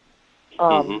them.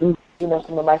 You know,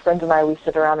 some of my friends and I, we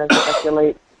sit around and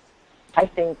speculate. I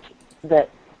think that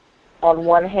on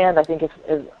one hand, I think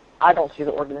I don't see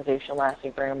the organization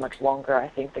lasting very much longer. I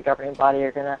think the governing body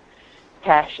are going to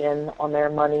cash in on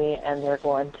their money and they're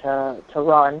going to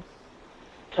run.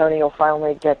 Tony will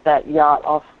finally get that yacht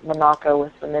off Monaco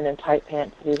with the men in tight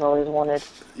pants that he's always wanted.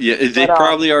 Yeah, they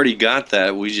probably already got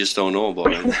that. We just don't know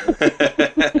about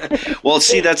it. Well,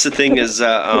 see, that's the thing is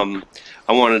I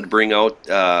wanted to bring out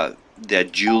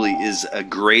that Julie is a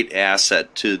great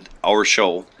asset to our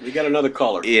show. We got another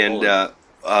caller. And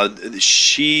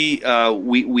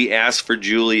we asked for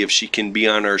Julie if she can be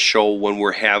on our show when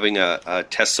we're having a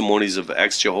testimonies of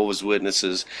ex-Jehovah's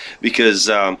Witnesses, because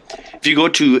if you go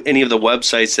to any of the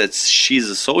websites that she's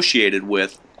associated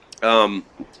with,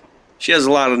 she has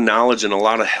a lot of knowledge and a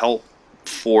lot of help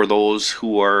for those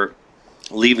who are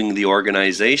leaving the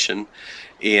organization.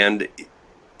 And,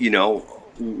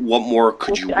 what more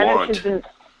could you want?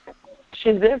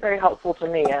 She's been very helpful to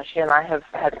me. She and I have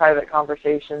had private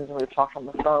conversations, and we've talked on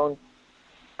the phone.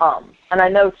 And I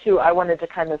know, too, I wanted to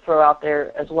kind of throw out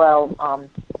there as well,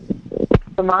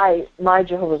 so my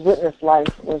Jehovah's Witness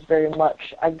life was very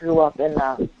much, I grew up in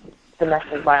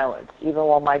domestic violence, even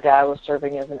while my dad was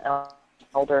serving as an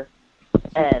elder.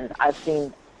 And I've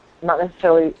seen, not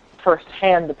necessarily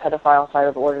firsthand, the pedophile side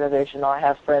of the organization. I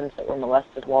have friends that were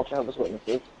molested while Jehovah's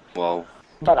Witnesses. Wow.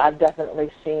 But I've definitely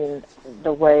seen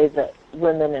the way that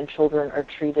women and children are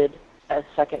treated as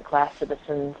second-class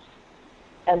citizens,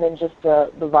 and then just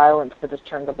the violence that is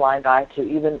turned a blind eye to.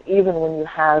 Even when you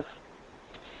have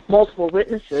multiple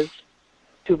witnesses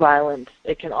to violence,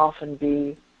 it can often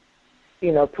be,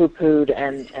 poo-pooed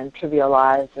and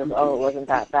trivialized as, oh, it wasn't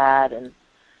that bad, and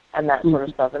that sort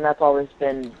of stuff. And that's always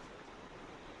been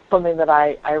something that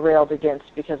I railed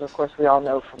against, because, of course, we all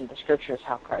know from the scriptures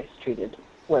how Christ treated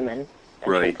women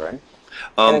and children.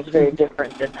 And it's very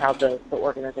different than how the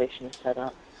organization is set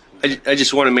up. I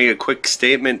just want to make a quick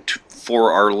statement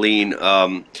for Arlene.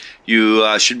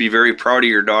 You should be very proud of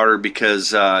your daughter,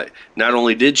 because not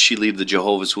only did she leave the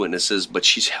Jehovah's Witnesses, but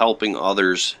she's helping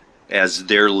others as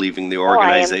they're leaving the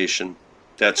organization.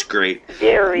 That's great.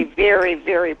 Very, very,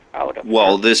 very proud of her.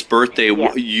 Well, this birthday,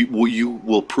 you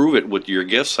will prove it with your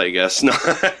gifts, I guess. We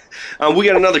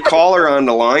got another caller on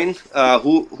the line.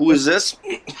 Who is this?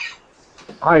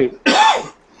 Hi.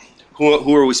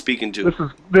 Who are we speaking to?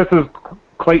 This is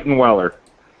Clayton Weller.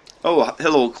 Oh,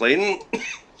 hello, Clayton.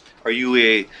 Are you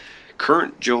a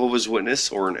current Jehovah's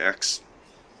Witness or an ex?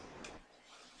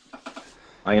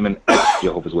 I am an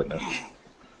ex-Jehovah's Witness.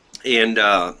 And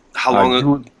how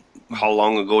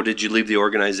long ago did you leave the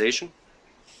organization?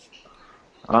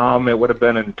 It would have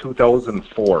been in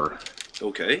 2004.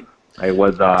 Okay. I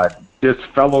was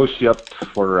disfellowshipped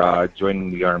for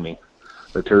joining the Army.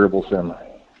 The terrible sin.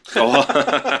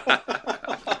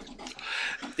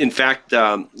 In fact,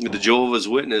 the Jehovah's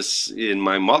Witness in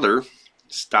my mother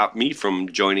stopped me from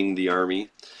joining the Army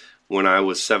when I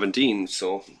was 17.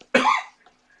 So.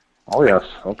 Oh yes.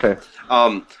 Okay.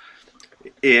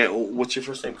 What's your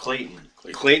first name? Clayton.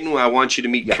 Clayton, I want you to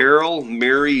meet Carol,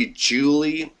 Mary,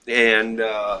 Julie, and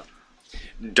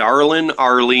Darlin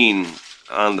Arlene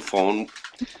on the phone.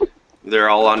 They're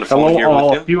all on the phone here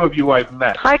with you. A few of you I've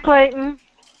met. Hi, Clayton.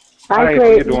 Hi, how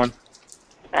you doing?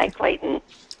 Hi, Clayton.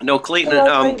 No, Clayton.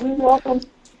 Hello, Clayton. Welcome.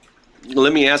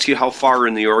 Let me ask you, how far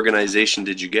in the organization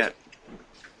did you get?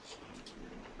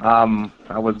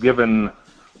 I was given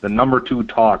the number 2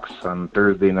 talks on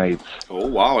Thursday nights. Oh,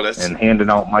 wow. And handing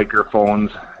out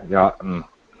microphones, and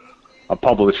a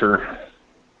publisher.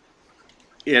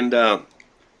 And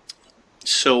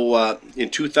so in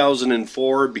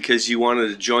 2004, because you wanted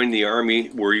to join the Army,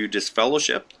 were you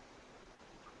disfellowshipped?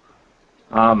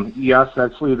 Yes,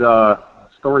 actually the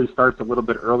story starts a little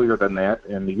bit earlier than that.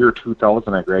 In the year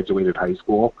 2000, I graduated high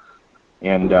school,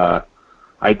 and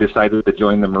I decided to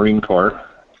join the Marine Corps,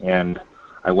 and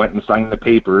I went and signed the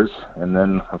papers, and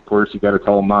then, of course, you got to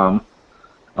tell Mom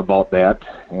about that,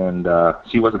 and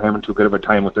she wasn't having too good of a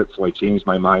time with it, so I changed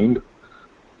my mind,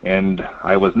 and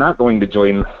I was not going to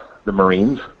join the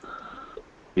Marines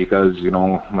because,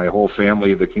 my whole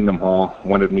family, the Kingdom Hall,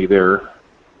 wanted me there,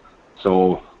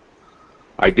 so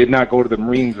I did not go to the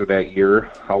Marines that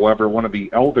year. However, one of the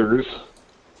elders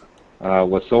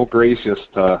was so gracious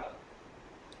to...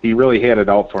 He really had it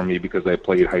out for me because I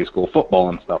played high school football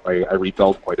and stuff. I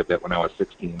rebelled quite a bit when I was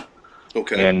 16.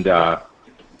 Okay. And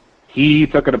he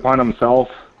took it upon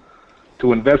himself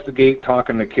to investigate,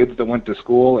 talking to kids that went to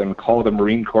school, and call the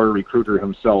Marine Corps recruiter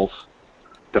himself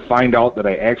to find out that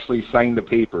I actually signed the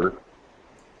paper.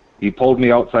 He pulled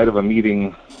me outside of a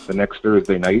meeting the next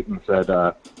Thursday night and said,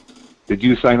 did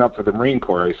you sign up for the Marine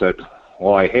Corps? I said,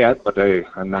 well, I had, but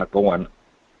I'm not going.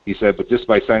 He said, but just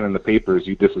by signing the papers,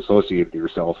 you disassociated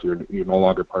yourself. You're no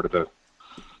longer part of the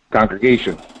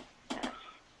congregation.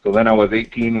 So then I was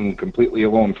 18 and completely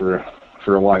alone for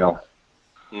a while.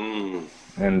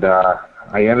 And I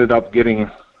ended up getting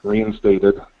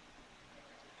reinstated.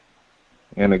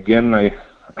 And again, I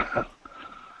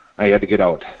had to get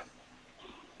out.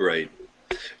 Right.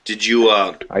 Did you?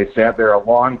 I sat there a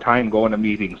long time going to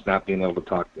meetings, not being able to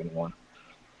talk to anyone.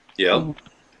 Yeah.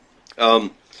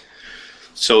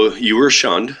 So you were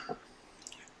shunned,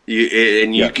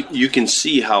 you can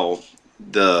see how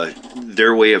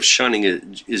their way of shunning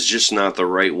is just not the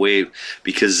right way,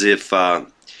 because if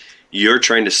you're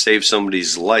trying to save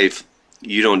somebody's life,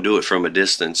 you don't do it from a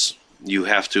distance. You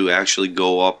have to actually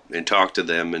go up and talk to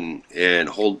them and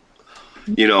hold,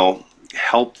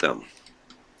 help them.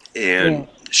 And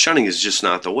shunning is just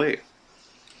not the way.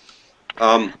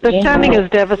 The shunning is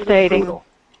devastating.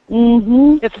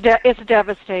 Mm-hmm. It's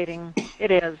devastating.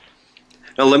 It is.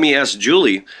 Now let me ask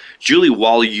Julie. Julie,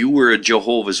 while you were a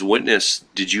Jehovah's Witness,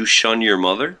 did you shun your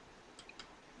mother?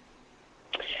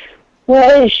 Well,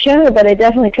 I didn't shun her, but I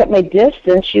definitely kept my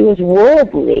distance. She was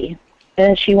worldly,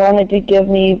 and she wanted to give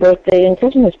me birthday and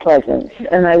Christmas presents,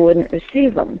 and I wouldn't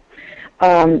receive them.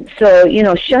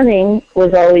 So, shunning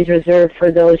was always reserved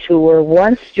for those who were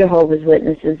once Jehovah's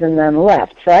Witnesses and then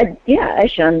left. So, I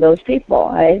shunned those people.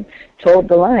 I told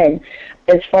the line.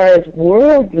 As far as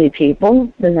worldly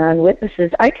people, the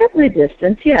non-witnesses, I kept my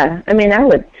distance, yeah. I mean, I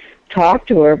would talk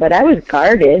to her, but I was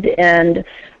guarded, and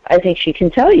I think she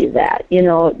can tell you that.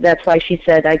 That's why she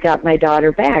said I got my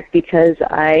daughter back, because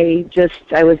I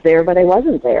was there, but I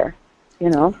wasn't there,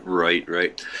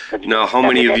 Right. Now, how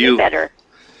many of you...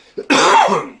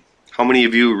 How many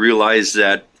of you realize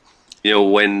that,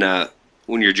 when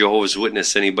you're Jehovah's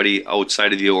Witness, anybody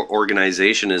outside of the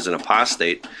organization is an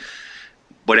apostate,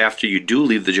 but after you do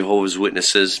leave the Jehovah's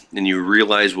Witnesses and you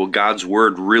realize what God's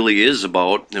Word really is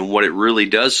about and what it really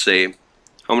does say,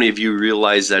 how many of you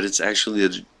realize that it's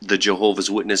actually the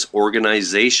Jehovah's Witness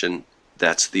organization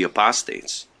that's the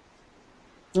apostates?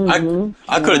 Mm-hmm.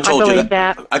 I could have told you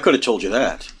that. I could have told you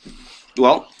that.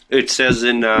 Well, it says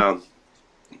in...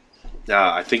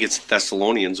 I think it's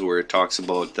Thessalonians where it talks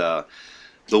about the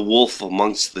wolf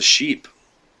amongst the sheep.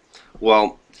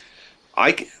 Well,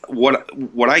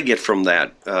 what I get from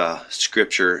that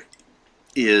scripture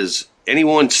is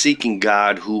anyone seeking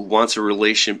God who wants a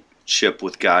relationship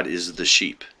with God is the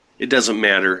sheep. It doesn't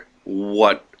matter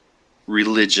what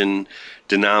religion,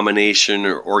 denomination,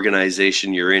 or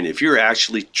organization you're in. If you're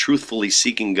actually truthfully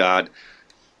seeking God,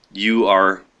 you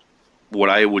are what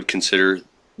I would consider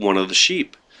one of the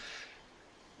sheep.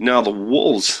 Now, the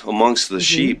wolves amongst the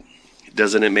sheep,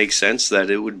 doesn't it make sense that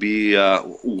it would be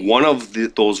one of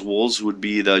those wolves would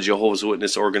be the Jehovah's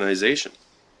Witness organization?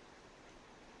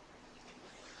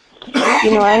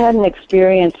 I had an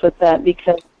experience with that,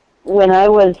 because when I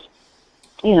was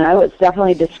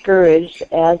definitely discouraged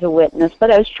as a witness,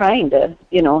 but I was trying to,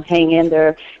 hang in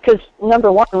there. Because,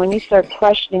 number one, when you start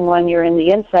questioning when you're in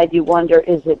the inside, you wonder,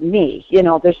 is it me?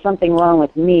 There's something wrong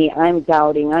with me. I'm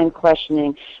doubting. I'm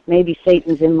questioning. Maybe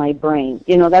Satan's in my brain.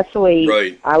 That's the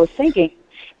way I was thinking.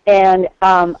 And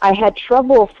I had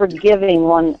trouble forgiving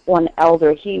one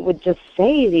elder. He would just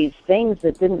say these things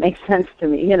that didn't make sense to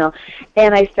me,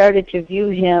 And I started to view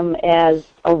him as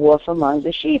a wolf among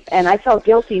the sheep. And I felt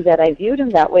guilty that I viewed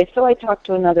him that way, so I talked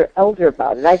to another elder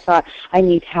about it. I thought, I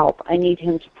need help. I need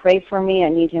him to pray for me. I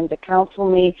need him to counsel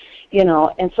me,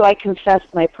 And so I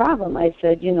confessed my problem. I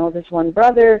said, this one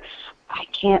brother, I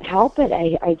can't help it.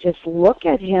 I just look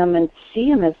at him and see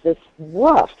him as this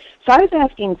wolf. So I was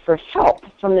asking for help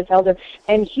from this elder,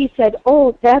 and he said,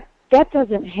 oh, that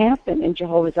doesn't happen in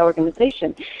Jehovah's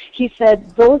organization. He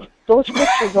said, those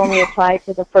scriptures only apply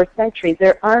to the first century.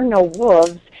 There are no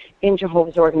wolves in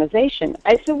Jehovah's organization.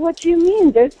 I said, what do you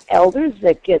mean? There's elders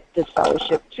that get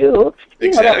disfellowship too.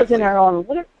 Exactly. That was in our own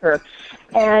literature.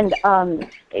 And I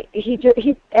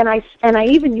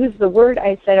even used the word.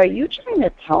 I said, are you trying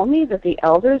to tell me that the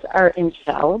elders are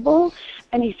infallible?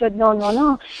 And he said,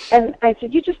 no. And I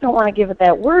said, you just don't want to give it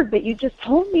that word, but you just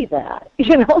told me that,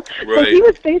 Right. So he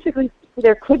was basically,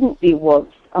 there couldn't be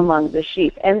wolves among the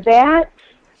sheep. And that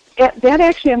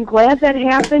actually, I'm glad that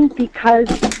happened, because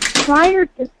prior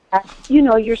to that,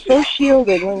 you're so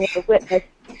shielded when you're a witness,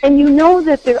 and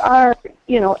that there are,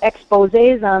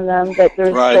 exposés on them, that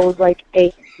there's those like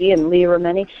A.C. and Leah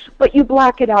Remini, but you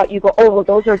block it out. You go, oh, well,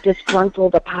 those are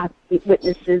disgruntled apostate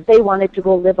witnesses. They wanted to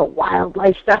go live a wild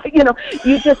lifestyle.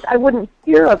 I wouldn't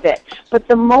hear of it. But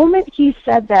the moment he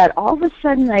said that, all of a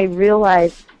sudden I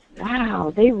realized,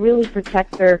 wow, they really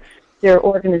protect their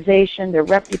organization, their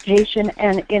reputation,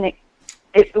 and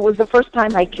it was the first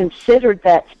time I considered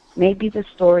that maybe the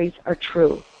stories are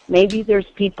true. maybe there's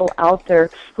people out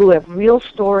there who have real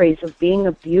stories of being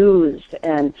abused,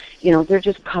 and, you know, they're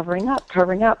just covering up.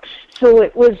 So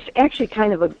it was actually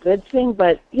kind of a good thing,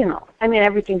 but, you know, I mean,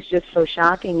 everything's just so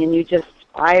shocking, and you just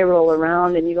spiral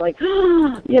around, and you're like,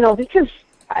 you know, because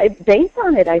based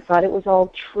on it, I thought it was all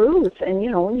truth, and, you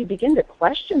know, when you begin to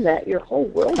question that, your whole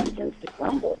world begins to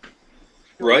crumble.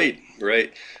 Right.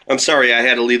 I'm sorry, I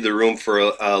had to leave the room for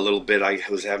a little bit. I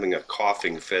was having a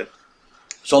coughing fit.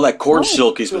 It's all that corn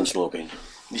silk he's been smoking.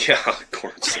 Yeah,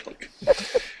 corn silk.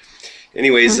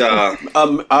 Anyways, I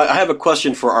have a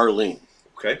question for Arlene.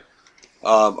 Okay.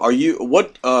 Are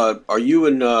you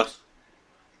in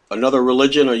another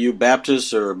religion? Are you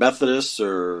Baptist or Methodist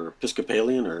or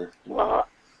Episcopalian or? Well,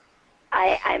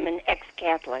 I'm an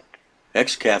ex-Catholic.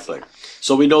 Ex-Catholic.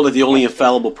 So we know that the only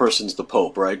infallible person's the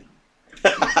Pope, right?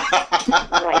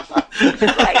 Right.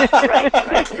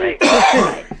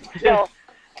 So,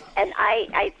 and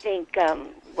I think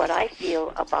what I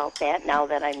feel about that, now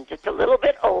that I'm just a little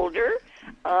bit older,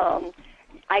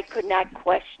 I could not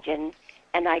question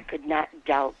and I could not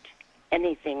doubt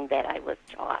anything that I was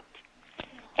taught.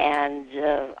 And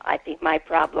I think my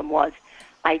problem was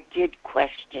I did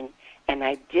question and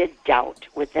I did doubt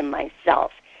within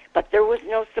myself. But there was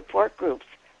no support groups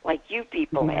like you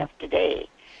people have today.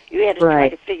 You had to try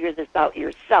to figure this out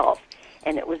yourself.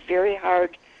 And it was very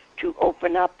hard to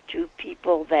open up to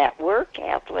people that were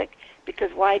Catholic,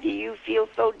 because why do you feel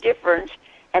so different?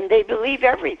 And they believe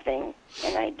everything,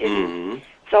 and I didn't. Mm-hmm.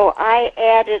 So I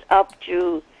added up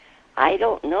to, I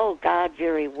don't know God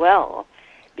very well,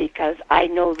 because I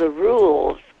know the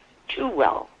rules too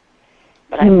well.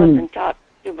 But I wasn't taught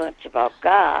too much about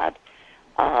God.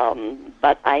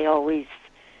 But I always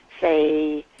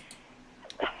say,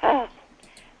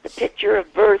 the picture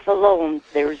of birth alone,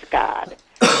 there's God.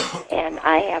 And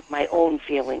I have my own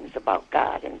feelings about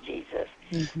God and Jesus.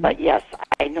 Mm-hmm. But yes,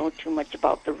 I know too much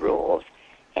about the rules,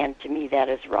 and to me that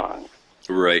is wrong.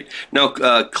 Right. Now,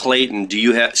 Clayton, do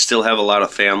you still have a lot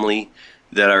of family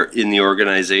that are in the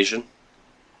organization?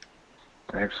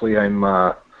 Actually,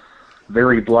 I'm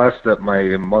very blessed that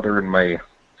my mother and my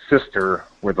sister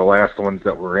were the last ones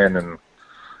that were in, and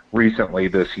recently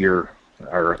this year,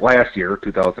 or last year,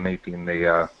 2018,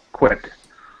 they quit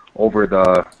over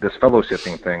this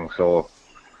fellowshipping thing, so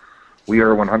we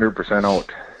are 100% out.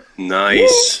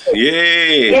 Nice.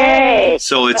 Yay. Yay.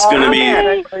 So it's going to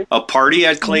be a party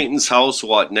at Clayton's house,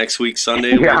 what, next week,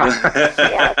 Sunday? Yeah.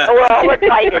 Yeah, so we're all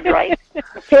excited, right?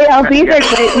 Hey, I'll be there,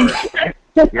 Clayton.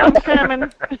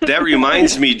 That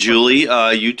reminds me, Julie,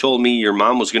 you told me your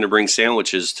mom was going to bring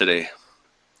sandwiches today.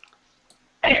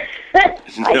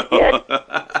 No.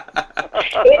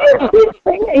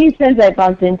 He says I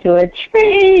bumped into a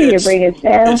tree. You bring it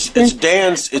down. It's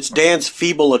Dan's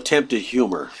feeble attempt at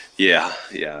humor. Yeah,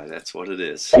 that's what it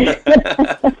is.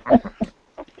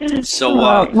 So,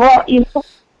 well, you know,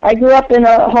 I grew up in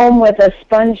a home with a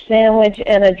sponge sandwich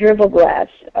and a dribble glass.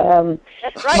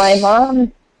 That's right.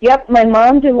 My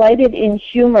mom delighted in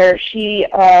humor. She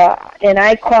and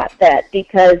I caught that,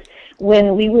 because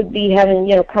when we would be having,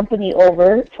 you know, company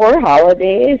over for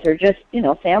holidays, or just, you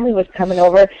know, family was coming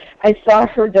over, I saw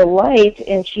her delight,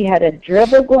 and she had a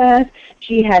dribble glass,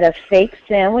 she had a fake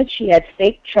sandwich, she had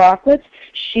fake chocolates,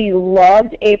 she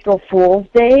loved April Fool's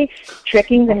Day,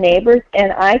 tricking the neighbors,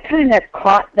 and I kind of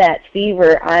caught that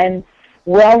fever. I'm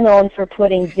well known for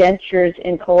putting dentures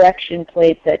in collection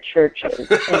plates at churches,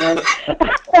 and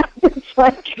it's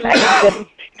like,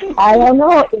 I don't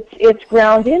know, it's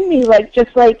ground in me, like,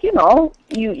 just like, you know,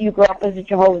 you grow up as a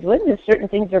Jehovah's Witness, certain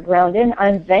things are ground in.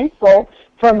 I'm thankful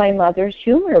for my mother's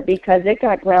humor, because it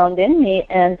got ground in me,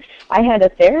 and I had a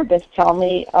therapist tell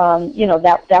me, you know,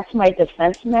 that's my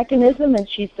defense mechanism, and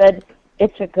she said,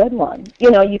 it's a good one. You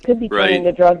know, you could be turning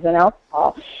to drugs and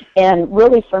alcohol. And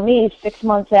really, for me, 6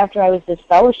 months after I was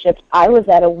disfellowshipped, I was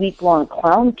at a week-long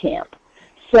clown camp.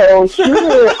 So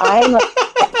humor,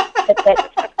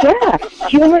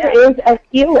 humor is a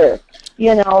healer.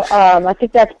 You know, I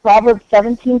think that's Proverbs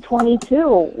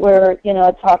 17:22, where, you know,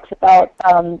 it talks about,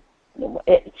 I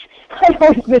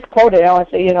always misquote it. I want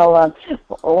to say, you know,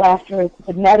 laughter is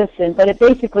good medicine, but it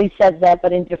basically says that,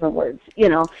 but in different words, you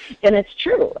know, and it's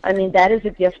true. I mean, that is a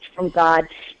gift from God.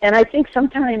 And I think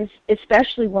sometimes,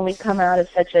 especially when we come out of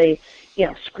such a, you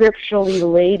know, scripturally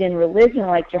laden religion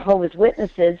like Jehovah's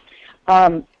Witnesses,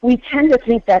 we tend to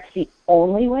think that's the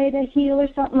only way to heal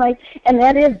or something like, and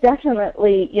that is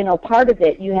definitely, you know, part of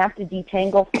it. You have to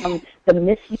detangle from the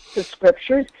misuse of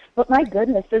scriptures, but my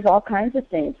goodness, there's all kinds of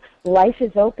things. Life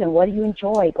is open. What do you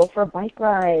enjoy? Go for a bike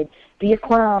ride. Be a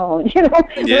clown. You know,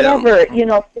 whatever. You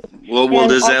know. Well,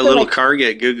 does that little car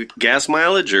get good gas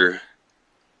mileage, or?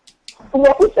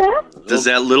 What was that? Does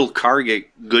that little car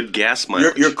get good gas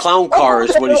mileage? Your clown car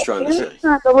is what he's trying to say.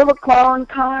 The little clown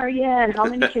car, yeah, and how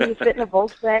many can you fit in a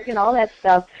Volkswagen, all that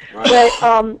stuff. Right.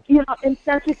 But, and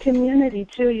sense of community,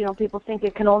 too, people think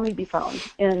it can only be found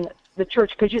in the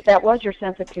church, because that was your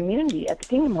sense of community at the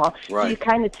Kingdom Hall. Right. So you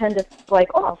kind of tend to,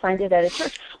 I'll find it at a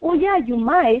church. Well, yeah, you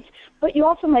might, but you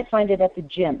also might find it at the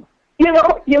gym.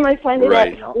 You might find it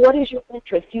at, what is your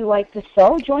interest? Do you like to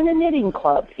sew? Join a knitting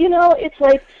club. It's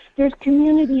like there's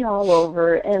community all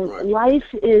over, and life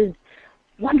is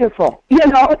wonderful. So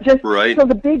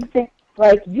the big thing,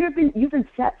 you've been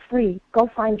set free. Go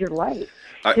find your life,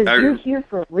 because you're here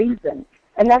for a reason,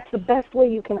 and that's the best way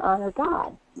you can honor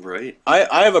God. Right.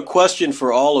 I have a question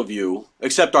for all of you,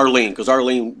 except Arlene, because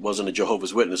Arlene wasn't a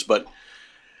Jehovah's Witness. But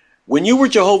when you were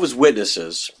Jehovah's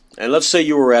Witnesses, and let's say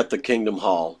you were at the Kingdom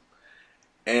Hall,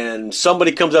 and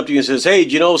somebody comes up to you and says, "Hey,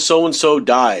 do you know so-and-so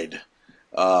died?"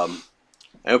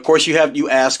 And of course you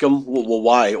ask them, well,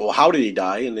 why? Well, how did he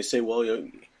die? And they say, well,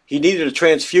 he needed a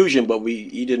transfusion, but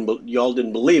y'all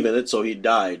didn't believe in it, so he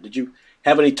died. Did you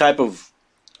have any type of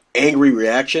angry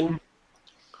reaction?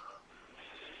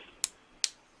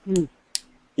 You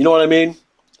know what I mean?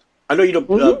 I know you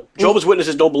don't. Jehovah's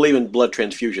Witnesses don't believe in blood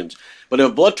transfusions, but if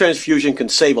a blood transfusion can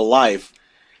save a life,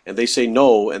 and they say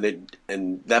no,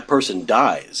 and that person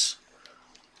dies,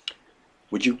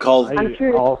 would you call? I'm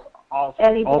curious.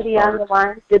 Anybody on the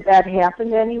line? Did that happen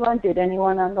to anyone? Did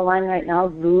anyone on the line right now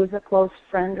lose a close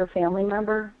friend or family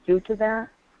member due to that?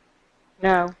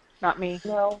 No, not me.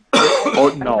 No.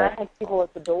 No. I had people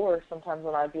at the door sometimes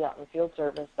when I'd be out in the field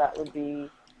service. That would be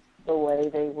the way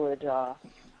they would.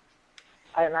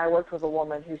 And I worked with a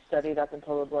woman who studied up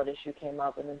until the blood issue came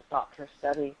up and then stopped her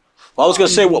study. Well, I was going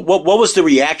to say, what was the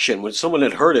reaction when someone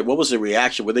had heard it? What was the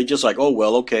reaction? Were they just like, "Oh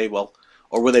well, okay, well,"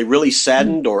 or were they really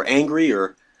saddened or angry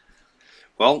or?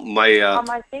 Well,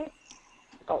 I think.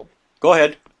 Oh. Go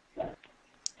ahead.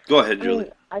 Go ahead,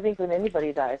 Julie. I think when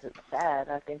anybody dies, it's sad.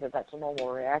 I think that's a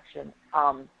normal reaction.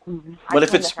 But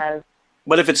if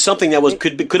it's something that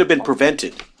could have been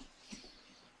prevented.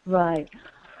 Right.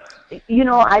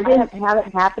 I didn't have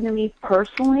it happen to me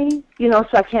personally, so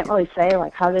I can't really say,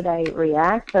 how did I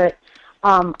react, but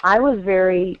I was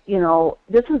very,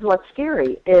 this is what's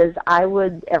scary, is I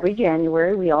would, every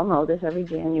January, we all know this, every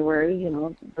January,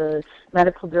 the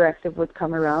medical directive would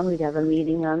come around, we'd have a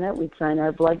meeting on it, we'd sign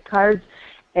our blood cards,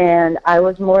 and I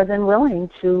was more than willing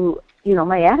to,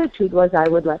 my attitude was I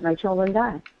would let my children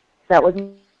die. That was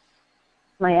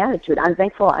my attitude. I'm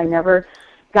thankful I never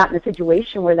got in a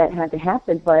situation where that had to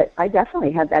happen, but I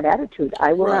definitely had that attitude.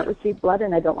 I will not receive blood,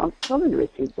 and I don't want children to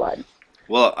receive blood.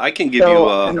 Well, I can give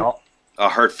you a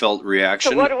heartfelt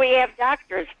reaction. So what do we have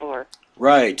doctors for?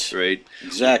 Right.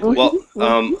 Exactly. Well,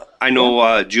 I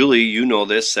know, Julie, you know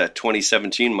this, at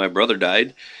 2017, my brother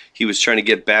died. He was trying to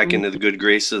get back into the good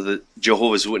grace of the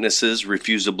Jehovah's Witnesses,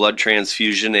 refused a blood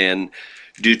transfusion, and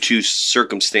due to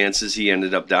circumstances, he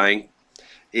ended up dying.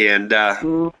 And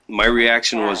my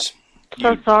reaction was...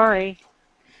 So sorry.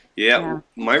 Yeah,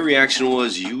 my reaction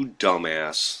was, "You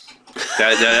dumbass."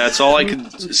 That's all I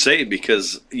could say,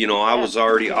 because I was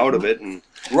already out of it. And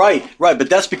right. But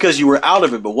that's because you were out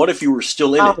of it. But what if you were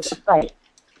still in it? Right.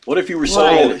 What if you were still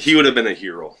in it? He would have been a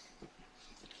hero.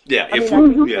 Yeah.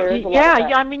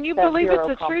 I mean, you believe it's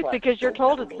the truth because you're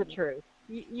told it's the truth.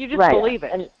 You just believe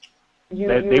it. And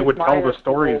they would tell the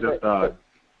stories at the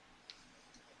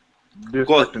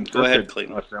district and circuit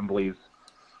assemblies.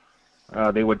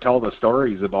 They would tell the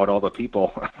stories about all the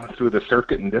people through the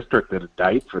circuit and district that had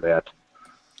died for that,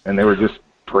 and they were just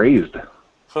praised.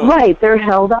 Right, they're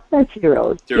held up as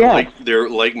heroes. They're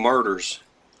like martyrs.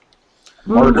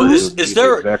 Martyrs is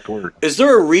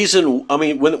there a reason? I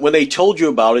mean, when they told you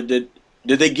about it,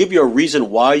 did they give you a reason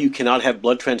why you cannot have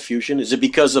blood transfusion? Is it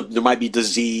because there might be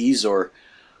disease or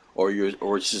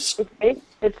it's just?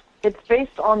 It's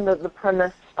based on the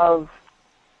premise of.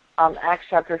 Acts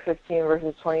chapter 15,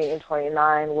 verses 20 and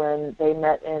 29, when they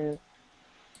met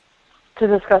to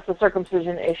discuss the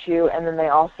circumcision issue, and then they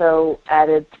also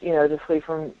added, to flee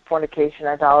from fornication,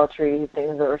 idolatry,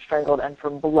 things that were strangled, and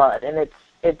from blood. And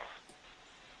it's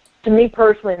to me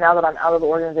personally, now that I'm out of the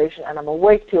organization and I'm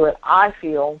awake to it, I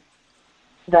feel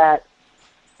that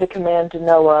the command to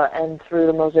Noah and through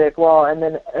the Mosaic Law, and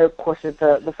then, of course, at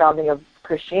the founding of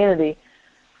Christianity,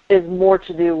 is more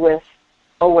to do with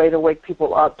a way to wake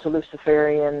people up to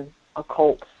Luciferian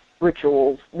occult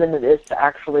rituals than it is to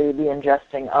actually the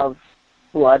ingesting of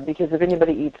blood, because if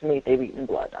anybody eats meat, they've eaten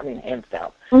blood. I mean, hands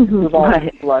down. We've all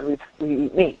eaten blood, we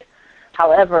eat meat.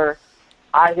 However,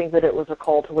 I think that it was a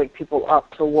call to wake people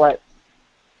up to what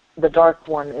the Dark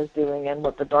One is doing and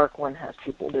what the Dark One has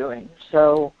people doing.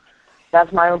 So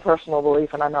That's my own personal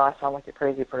belief, and I know I sound like a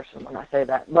crazy person when I say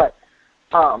that. But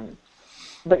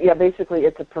yeah, basically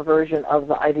it's a perversion of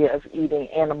the idea of eating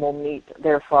animal meat,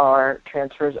 therefore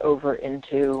transfers over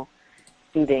into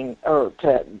eating or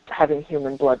to having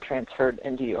human blood transferred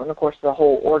into you. And of course the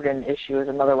whole organ issue is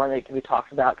another one that can be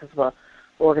talked about, because the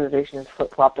organization has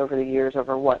flip-flopped over the years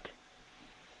over what,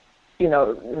 in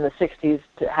the 60s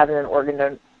to having an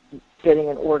organ, getting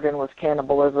an organ was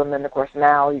cannibalism, and of course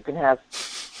now you can have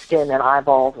skin and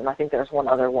eyeballs, and I think there's one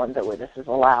other one that witnesses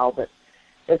allow, but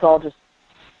it's all just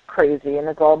crazy, and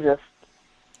it's all just,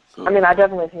 I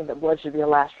definitely think that blood should be a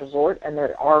last resort, and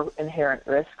there are inherent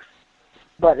risks.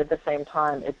 But at the same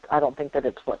time, I don't think that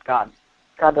it's what God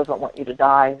doesn't want you to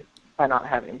die by not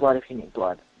having blood if you need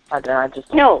blood. I just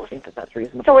don't think that that's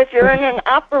reasonable. So if you're in an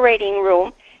operating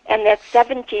room and that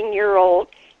 17-year-old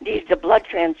needs a blood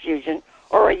transfusion,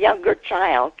 or a younger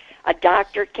child, a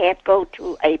doctor can't go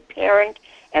to a parent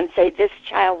and say this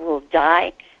child will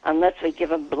die unless we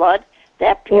give him blood.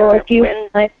 That parent wins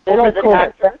over the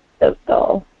doctor.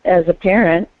 Though, as a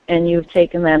parent, and you've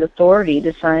taken that authority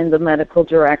to sign the medical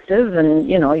directive, and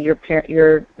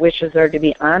your wishes are to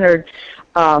be honored.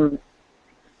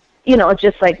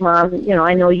 Just like Mom,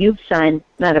 I know you've signed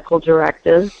medical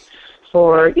directives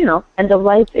for end of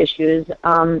life issues.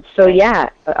 So yeah,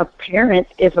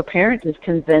 if a parent is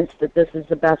convinced that this is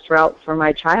the best route for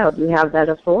my child, you have that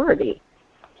authority.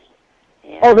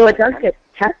 Yeah. Although it does get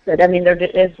tested. There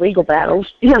is legal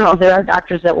battles. There are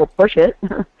doctors that will push it.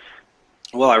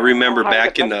 Well, I remember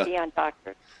back in the late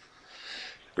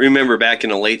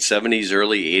 70s,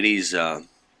 early 80s,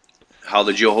 how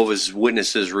the Jehovah's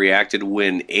Witnesses reacted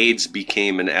when AIDS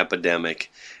became an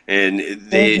epidemic, and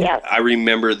I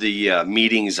remember the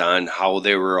meetings on how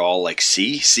they were all like,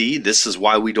 see, this is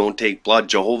why we don't take blood.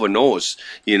 Jehovah knows,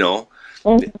 and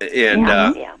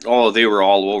they were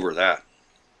all over that.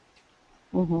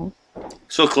 Mm-hmm.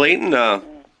 So Clayton,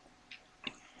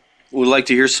 would like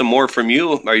to hear some more from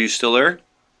you. Are you still there?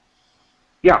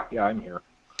 Yeah, I'm here.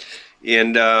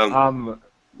 And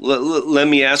let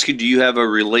me ask you, do you have a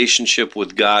relationship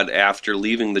with God after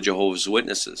leaving the Jehovah's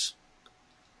Witnesses?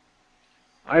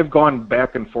 I've gone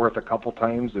back and forth a couple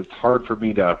times. It's hard for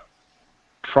me to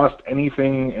trust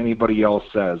anything anybody else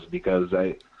says, because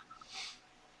I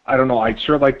don't know, I'd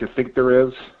sure like to think there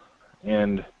is.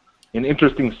 And an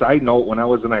interesting side note, when I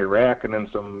was in Iraq and in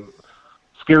some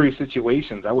scary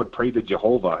situations, I would pray to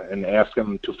Jehovah and ask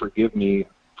him to forgive me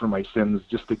for my sins,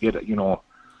 just to get it,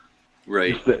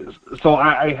 Right. So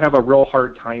I have a real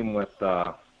hard time with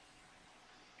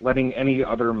letting any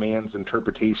other man's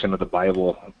interpretation of the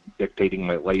Bible dictating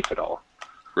my life at all.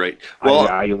 Right. Well,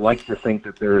 I like to think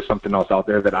that there is something else out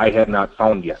there that I have not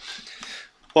found yet.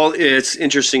 Well, it's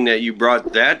interesting that you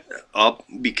brought that up,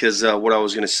 because what I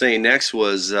was going to say next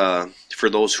was, for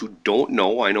those who don't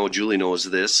know, I know Julie knows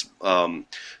this, the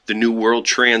New World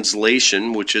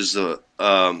Translation, which is the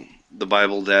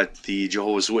Bible that the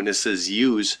Jehovah's Witnesses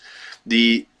use,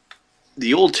 the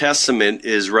Old Testament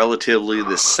is relatively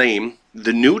the same.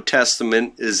 The New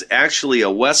Testament is actually a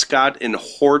Westcott and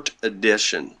Hort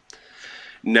edition.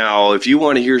 Now, if you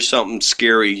want to hear something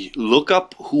scary, look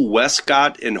up who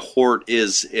Westcott and Hort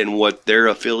is and what their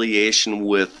affiliation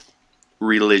with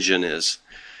religion is.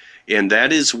 And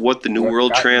that is what the New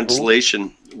World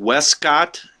Translation,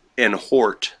 Westcott and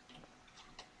Hort.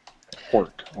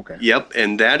 Hort, okay. Yep,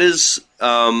 and that is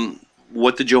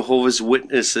what the Jehovah's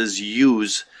Witnesses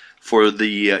use for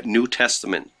the New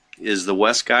Testament, is the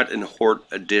Westcott and Hort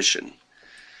edition.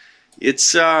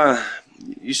 It's,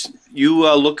 you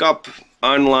look up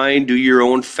online, do your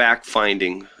own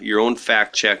fact-finding, your own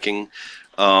fact-checking.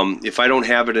 If I don't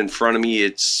have it in front of me,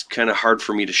 it's kind of hard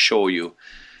for me to show you.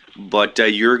 But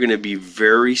you're going to be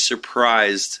very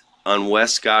surprised on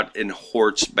Westcott and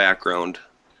Hort's background.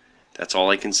 That's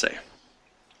all I can say.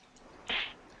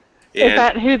 Is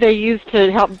that who they use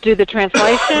to help do the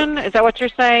translation? Is that what you're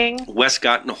saying?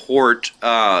 Westcott and Hort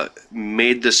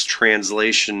made this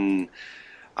translation,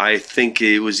 I think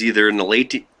it was either in the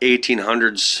late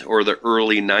 1800s or the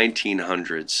early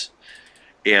 1900s.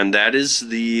 And that is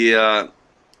the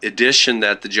edition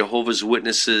that the Jehovah's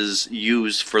Witnesses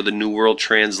use for the New World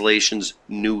Translation's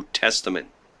New Testament.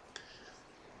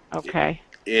 Okay.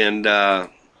 And I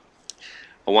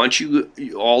want you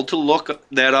all to look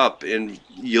that up, and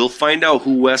you'll find out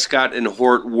who Westcott and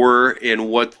Hort were and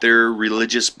what their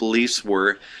religious beliefs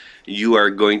were. You are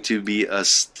going to be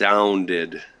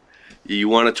astounded. You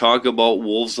want to talk about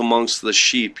wolves amongst the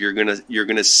sheep? You're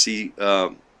gonna see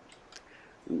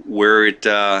where it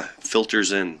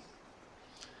filters in.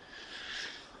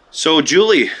 So,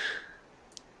 Julie,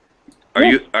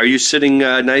 are you sitting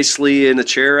nicely in a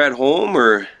chair at home,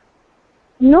 or?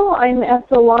 No, I'm at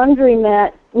the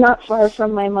laundromat not far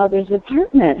from my mother's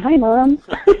apartment. Hi, Mom.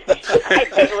 I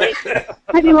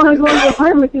didn't want to go to the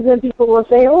apartment because then people will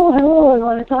say, oh, hello, and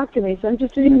want to talk to me. So I'm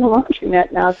just sitting in the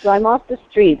laundromat now, so I'm off the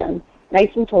street. I'm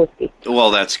nice and toasty. Well,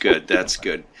 that's good. That's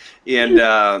good.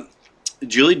 And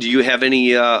Julie, do you have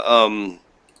any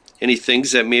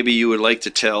things that maybe you would like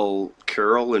to tell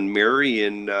Carol and Mary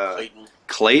and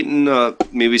Clayton?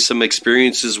 Maybe some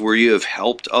experiences where you have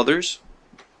helped others?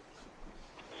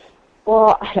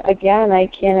 Well, again, I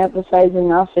can't emphasize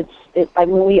enough. I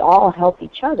mean, we all help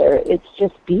each other. It's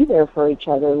just be there for each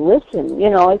other. Listen.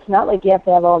 It's not like you have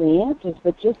to have all the answers,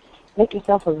 but just make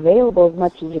yourself available as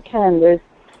much as you can. There's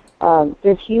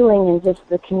healing in just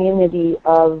the community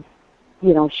of,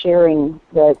 sharing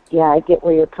that. Yeah, I get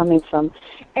where you're coming from.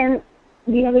 And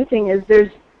the other thing is,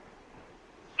 there's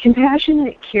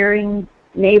compassionate, caring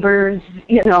neighbors.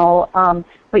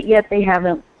 But yet they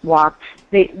haven't walked.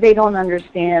 They don't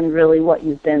understand really what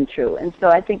you've been through. And so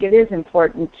I think it is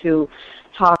important to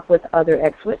talk with other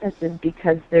ex-witnesses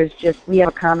because we have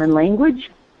a common language.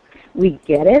 We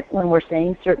get it when we're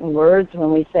saying certain words,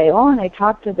 when we say, oh, and I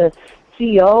talked to the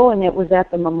CEO and it was at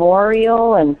the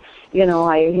memorial and,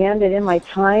 I handed in my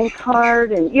time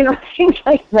card and, things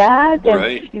like that. And,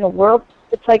 right.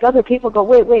 It's like other people go,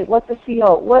 wait, what's the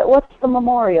CO? What's the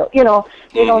memorial? They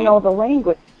don't know the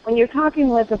language. When you're talking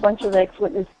with a bunch of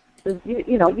ex-witnesses,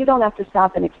 you don't have to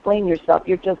stop and explain yourself.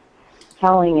 You're just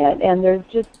telling it, and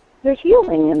there's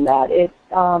healing in that.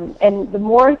 And the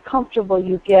more comfortable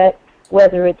you get,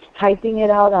 whether it's typing it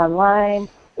out online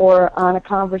or on a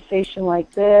conversation like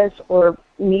this, or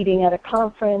meeting at a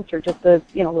conference, or just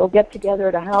we'll get together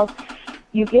at a house.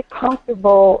 You get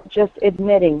comfortable just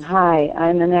admitting, hi,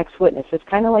 I'm an ex-witness. It's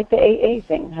kind of like the AA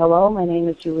thing. Hello, my name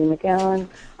is Julie McGowan.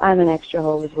 I'm an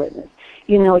ex-Jehovah's Witness.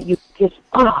 You just,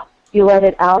 you let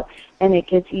it out, and it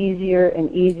gets easier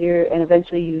and easier, and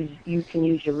eventually you can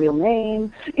use your real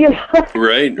name,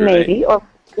 right, maybe, or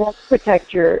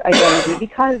protect your identity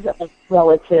because of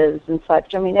relatives and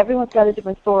such. I mean, everyone's got a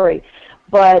different story.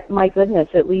 But my goodness,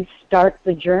 at least start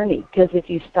the journey, because if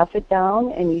you stuff it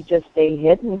down and you just stay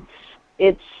hidden,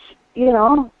 it's,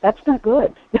 that's not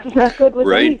good. That's not good with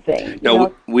anything.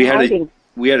 No, we had a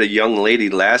young lady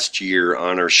last year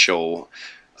on our show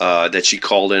that she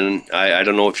called in. I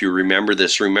don't know if you remember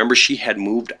this. Remember, she had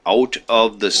moved out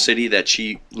of the city that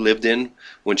she lived in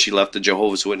when she left the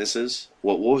Jehovah's Witnesses?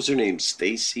 What was her name?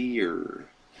 Stacy or?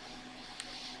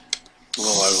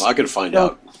 Well, I could find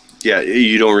out. Yeah,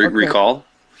 you don't recall?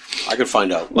 I could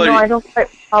find out. No, I don't.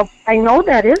 I know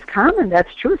that is common.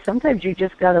 That's true. Sometimes you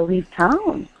just got to leave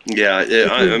town. Yeah,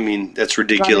 I mean, that's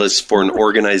ridiculous for an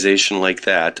organization like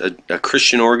that. A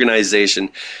Christian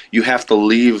organization, you have to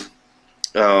leave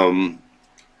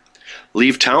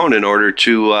town in order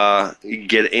to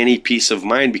get any peace of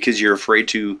mind because you're afraid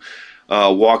to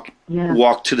walk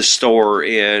to the store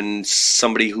and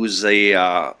somebody who's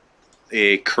a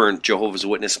current Jehovah's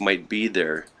Witness might be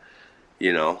there,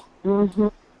 Mm-hmm.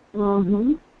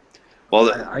 Mm-hmm.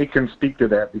 Well, I can speak to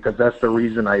that because that's the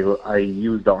reason I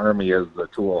used the Army as the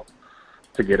tool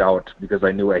to get out, because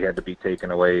I knew I had to be taken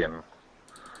away and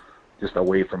just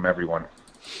away from everyone.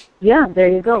 Yeah, there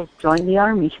you go. Join the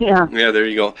Army. Yeah. Yeah, there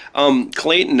you go.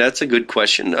 Clayton, that's a good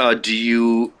question.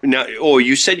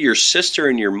 You said your sister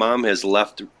and your mom has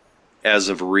left as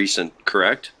of recent,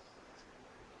 correct?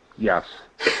 Yes.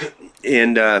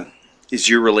 And is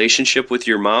your relationship with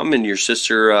your mom and your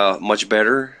sister much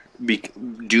better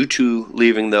due to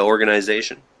leaving the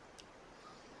organization?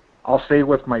 I'll say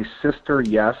with my sister,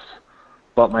 yes,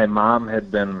 but my mom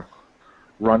had been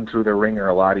run through the ringer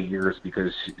a lot of years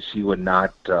because she would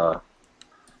not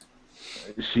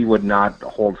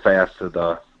hold fast to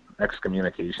the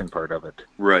excommunication part of it.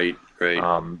 Right.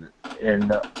 And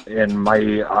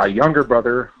my younger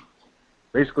brother,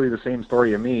 basically the same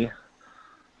story of me,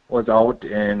 was out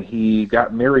and he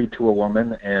got married to a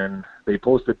woman, and they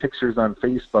posted pictures on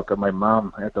Facebook of my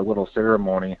mom at the little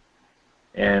ceremony,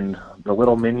 and the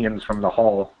little minions from the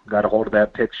hall got a hold of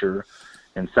that picture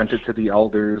and sent it to the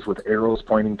elders with arrows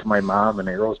pointing to my mom and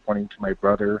arrows pointing to my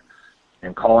brother,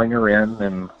 and calling her in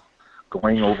and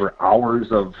going over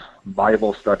hours of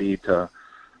Bible study to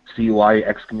see why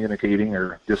excommunicating,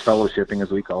 or disfellowshipping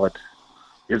as we call it,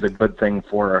 is a good thing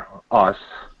for us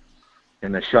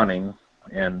in the shunning.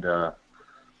 And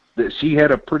she had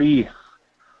a pretty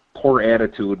poor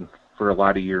attitude for a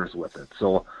lot of years with it.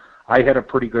 So I had a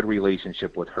pretty good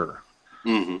relationship with her.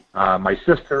 Mm-hmm. My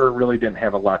sister really didn't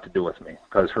have a lot to do with me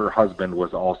because her husband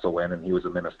was also in, and he was a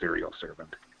ministerial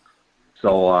servant.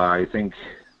 So I think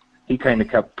he kind of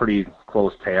kept pretty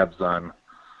close tabs on,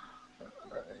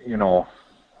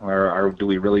 Or do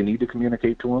we really need to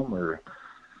communicate to them? Or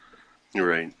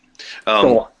Right.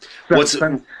 so,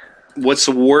 What's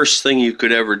the worst thing you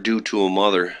could ever do to a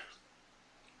mother?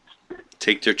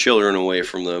 Take their children away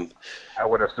from them. I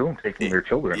would assume taking their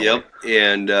children away. Yep,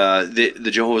 and the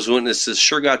Jehovah's Witnesses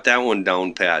sure got that one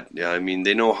down pat. Yeah, I mean,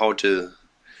 they know how to,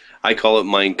 I call it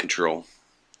mind control.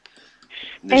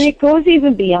 And it goes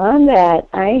even beyond that.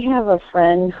 I have a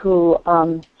friend who,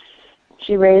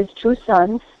 she raised 2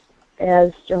 sons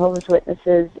as Jehovah's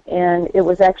Witnesses, and it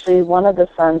was actually one of the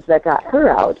sons that got her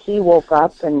out. He woke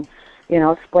up and,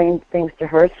 explained things to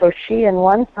her. So she and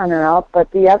one son are out,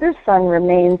 but the other son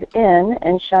remains in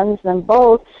and shuns them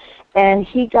both. And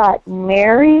he got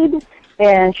married,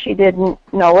 and she didn't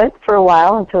know it for a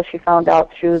while until she found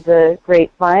out through the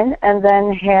grapevine, and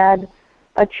then had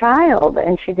a child,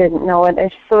 and she didn't know it.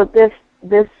 And so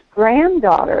this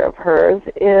granddaughter of hers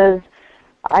is,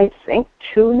 I think,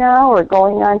 2 now, or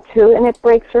going on 2, and it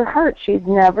breaks her heart. She's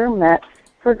never met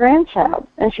her grandchild,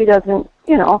 and she doesn't,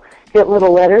 get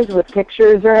little letters with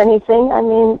pictures or anything. I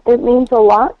mean, it means a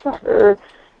lot to her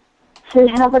to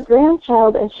have a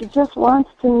grandchild, and she just wants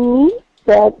to meet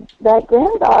that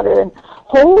granddaughter and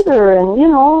hold her and,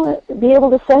 be able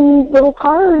to send little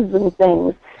cards and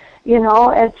things.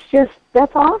 It's just,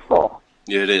 that's awful.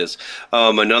 It is.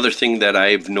 Another thing that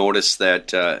I've noticed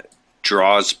that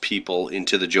draws people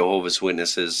into the Jehovah's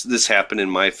Witnesses, this happened in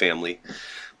my family.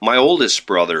 My oldest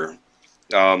brother,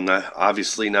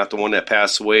 obviously not the one that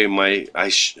passed away, I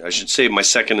should say my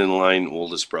second-in-line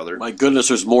oldest brother. My goodness,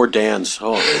 there's more Dans.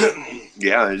 Oh.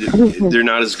 Yeah, they're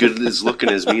not as good as looking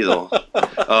as me, though.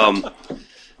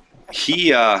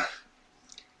 He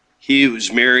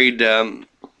was married,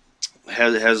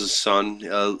 has a son,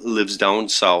 lives down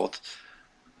south,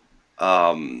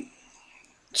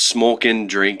 smoking,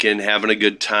 drinking, having a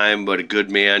good time, but a good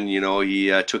man.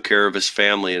 He took care of his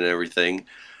family and everything.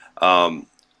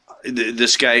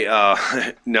 This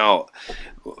guy, now,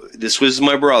 this was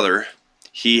my brother.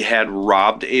 He had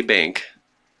robbed a bank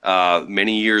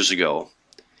many years ago.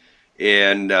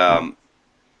 And,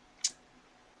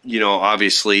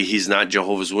 obviously he's not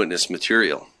Jehovah's Witness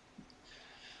material.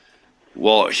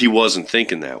 Well, he wasn't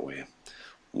thinking that way.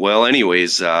 Well,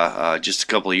 anyways, just a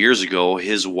couple of years ago,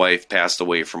 his wife passed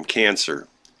away from cancer.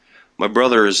 My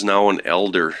brother is now an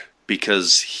elder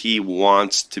because he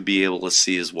wants to be able to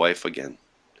see his wife again.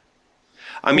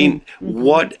 I mean,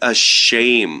 what a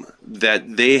shame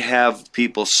that they have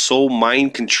people so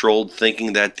mind-controlled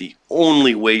thinking that the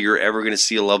only way you're ever going to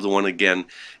see a loved one again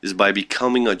is by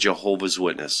becoming a Jehovah's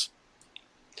Witness.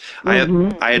 I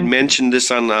had mentioned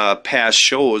this on past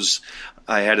shows.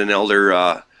 I had an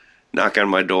elder knock on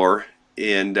my door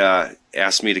and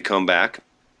asked me to come back.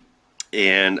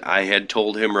 And I had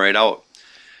told him right out,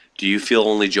 do you feel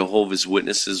only Jehovah's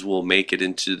Witnesses will make it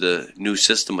into the new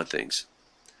system of things?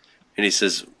 And he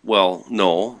says, well,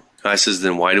 no. I says,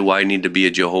 then why do I need to be a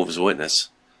Jehovah's Witness?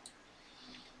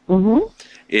 And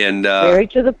very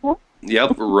to the point.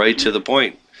 Yep, right to the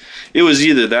point. It was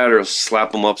either that or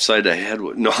slap them upside the head.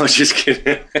 No, I'm just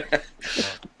kidding.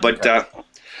 But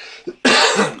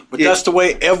that's the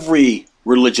way every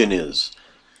religion is.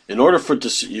 In order for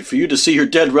you to see your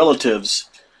dead relatives,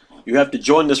 you have to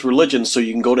join this religion so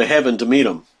you can go to heaven to meet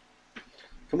them.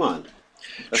 Come on.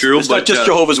 True, it's not just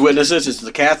Jehovah's Witnesses. It's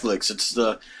the Catholics. It's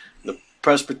the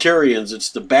Presbyterians. It's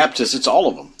the Baptists. It's all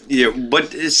of them. Yeah,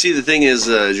 but see, the thing is,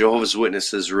 Jehovah's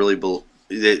Witnesses really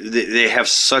they have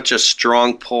such a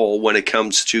strong pull when it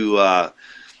comes to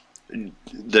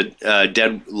the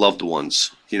dead loved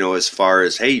ones. As far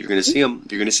as, hey, you're going to see them.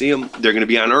 You're going to see them. They're going to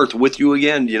be on earth with you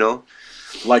again.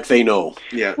 Like they know.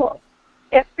 Yeah. Well,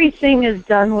 everything is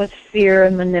done with fear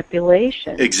and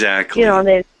manipulation. Exactly.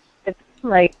 It's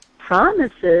like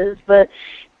promises, but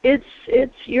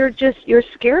you're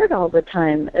scared all the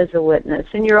time as a witness,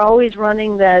 and you're always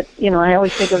running that. I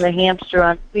always think of the hamster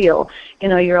on wheel.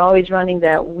 You're always running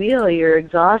that wheel. You're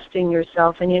exhausting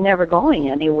yourself, and you're never going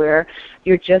anywhere.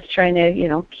 You're just trying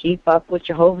to keep up with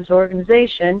Jehovah's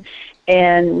organization,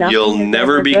 and you'll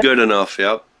never be good enough.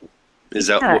 Yep. Is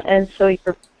that? Yeah, and so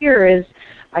your fear is,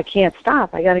 I can't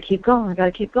stop. I got to keep going. I got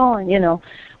to keep going. And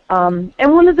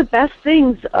one of the best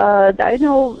things, I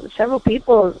know several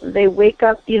people, they wake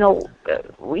up,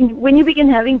 when you begin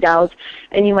having doubts,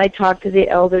 and you might talk to the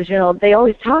elders, they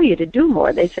always tell you to do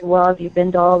more. They say, well, have you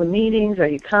been to all the meetings? Are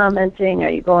you commenting? Are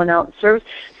you going out in service?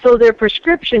 So their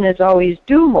prescription is always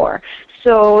do more.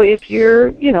 So if you're,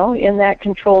 in that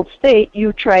controlled state,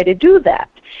 you try to do that.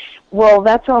 Well,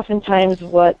 that's oftentimes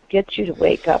what gets you to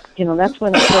wake up. That's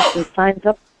when the person signs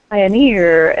up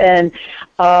Pioneer, and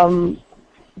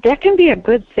that can be a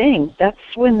good thing. That's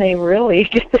when they really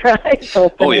get their eyes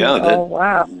open. Oh, yeah. Oh,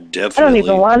 wow. Definitely. I don't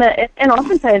even want to, and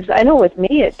oftentimes, I know with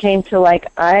me, it came to like,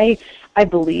 I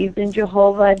believed in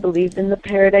Jehovah, I believed in the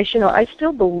paradise, I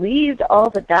still believed all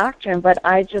the doctrine, but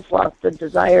I just lost the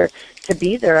desire to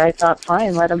be there. I thought,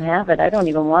 fine, let them have it. I don't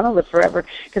even want to live forever,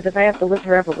 because if I have to live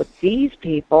forever with these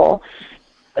people,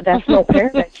 that's no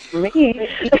paradise for me.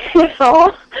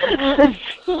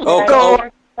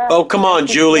 Oh, come on,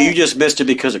 Julie, you just missed it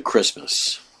because of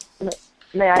Christmas.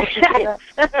 May I say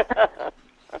that?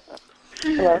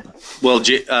 Hello? Well,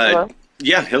 Hello?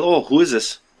 yeah, hello, who is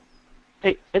this?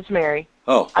 Hey, it's Mary.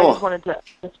 Oh. I just wanted to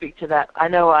speak to that. I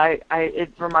know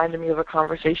it reminded me of a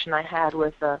conversation I had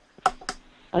with a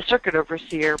circuit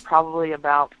overseer probably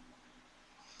about,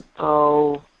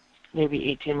 maybe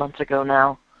 18 months ago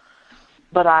now.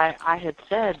 But I had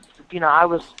said, I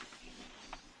was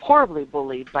horribly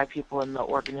bullied by people in the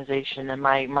organization and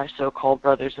my so-called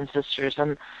brothers and sisters.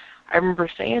 And I remember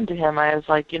saying to him, I was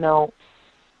like,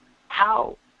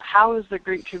 how is the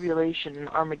Great Tribulation and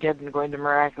Armageddon going to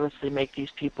miraculously make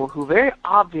these people who very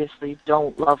obviously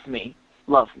don't love me,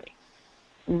 love me?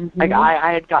 Mm-hmm. Like,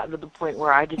 I had gotten to the point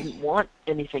where I didn't want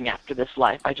anything after this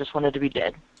life. I just wanted to be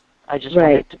dead. I just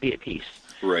wanted to be at peace.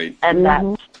 Right. And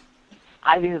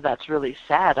I think that's really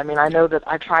sad. I mean, I know that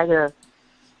I try to,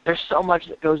 there's so much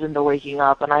that goes into waking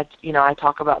up, and I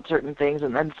talk about certain things,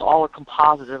 and then it's all a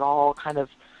composite. It all kind of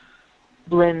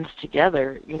blends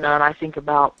together, and I think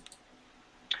about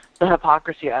the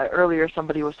hypocrisy. Earlier,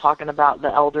 somebody was talking about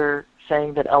the elder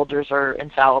saying that elders are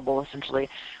infallible, essentially.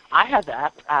 I had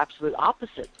the absolute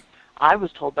opposite. I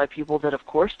was told by people that, of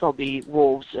course, there'll be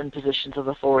wolves in positions of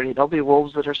authority. There'll be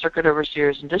wolves that are circuit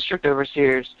overseers and district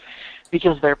overseers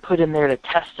because they're put in there to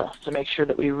test us, to make sure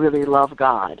that we really love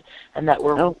God and that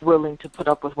we're willing to put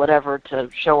up with whatever to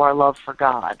show our love for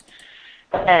God.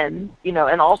 And,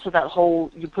 and also that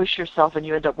whole, you push yourself and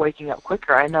you end up waking up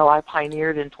quicker. I know I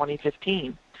pioneered in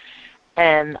 2015.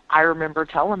 And I remember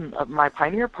telling my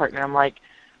pioneer partner, I'm like,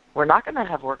 we're not going to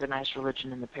have organized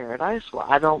religion in the paradise. Well,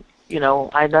 I don't,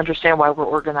 I understand why we're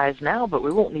organized now, but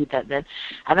we won't need that then.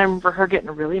 And I remember her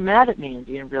getting really mad at me and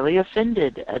being really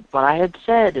offended at what I had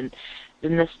said. And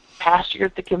in this past year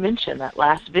at the convention, that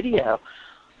last video,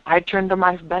 I turned to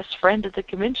my best friend at the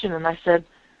convention and I said,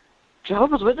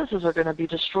 Jehovah's Witnesses are going to be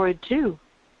destroyed too.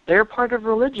 They're part of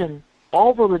religion.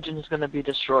 All religion is going to be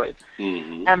destroyed.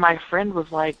 Mm-hmm. And my friend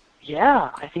was like,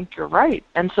 yeah, I think you're right.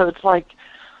 And so it's like,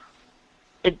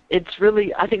 it's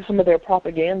really, I think some of their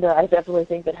propaganda, I definitely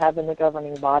think that having the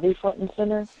governing body front and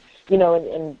center,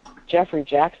 in Jeffrey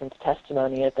Jackson's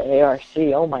testimony at the ARC,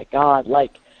 oh my God,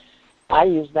 like, I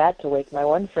used that to wake my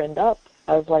one friend up.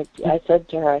 I was like, I said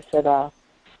to her, I said,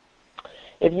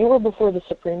 if you were before the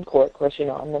Supreme Court, of course,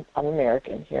 I'm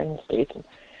American here in the States, and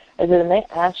I said, and they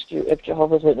asked you if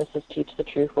Jehovah's Witnesses teach the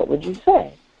truth, what would you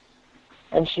say?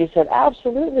 And she said,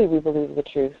 absolutely, we believe the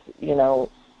truth.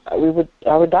 I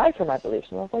would die for my beliefs.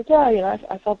 And I was like, yeah,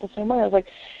 I felt the same way. I was like,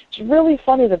 it's really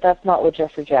funny that that's not what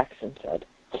Jeffrey Jackson said.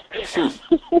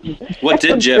 What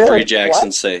did Jeffrey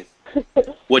Jackson say?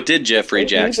 What did Jeffrey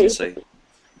Jackson say?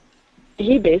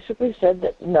 He basically said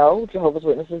that, no, Jehovah's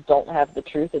Witnesses don't have the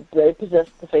truth, that they possess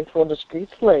the faithful and discreet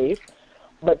slave,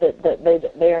 but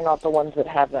that they are not the ones that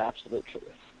have the absolute truth.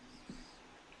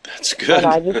 That's good. And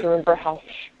I just remember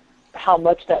how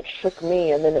much that shook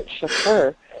me, and then it shook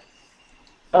her.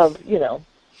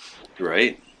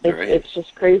 Right. It's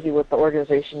just crazy what the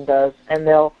organization does, and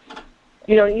they'll,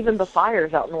 even the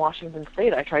fires out in Washington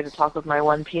State. I tried to talk with my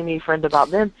one PME friend about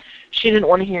them. She didn't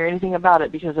want to hear anything about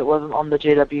it because it wasn't on the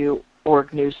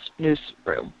JW.org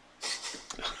newsroom.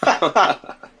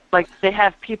 Like, they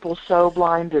have people so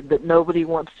blinded that nobody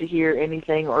wants to hear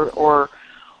anything,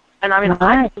 and I mean,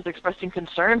 I was expressing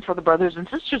concern for the brothers and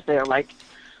sisters there. Like,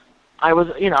 I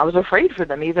was afraid for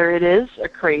them. Either it is a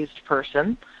crazed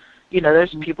person.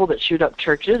 There's people that shoot up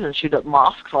churches and shoot up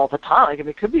mosques all the time. Like,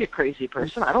 it could be a crazy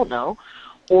person. I don't know.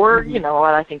 Or,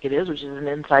 what I think it is, which is an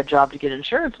inside job to get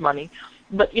insurance money.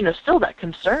 But, still that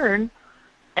concern.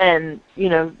 And,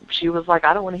 she was like,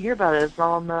 I don't want to hear about it. It's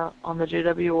not on the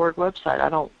JW.org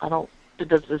website.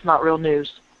 It's not real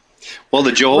news. Well,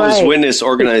 the Jehovah's Witness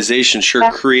organization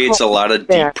sure creates a lot of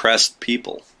depressed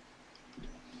people.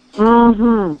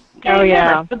 Mm-hmm. Oh,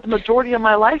 yeah. I spent the majority of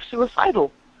my life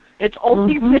suicidal. It's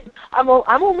only I'm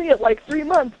only at like 3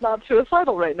 months not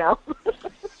suicidal right now.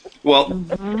 Well,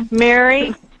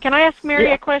 Mary, can I ask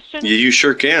Mary a question? You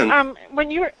sure can.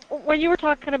 When you were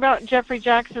talking about Jeffrey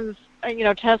Jackson's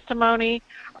testimony,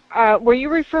 were you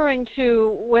referring to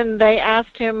when they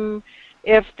asked him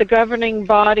if the governing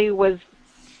body was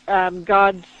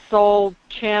God's sole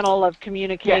channel of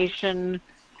communication?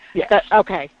 Yes.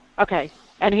 Okay.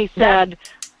 And he said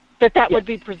that would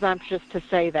be presumptuous to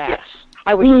say that. Yes.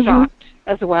 I was shocked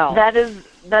as well. That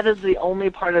is the only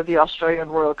part of the Australian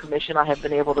Royal Commission I have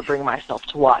been able to bring myself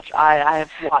to watch. I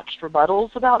have watched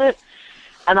rebuttals about it,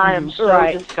 and I am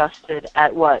so disgusted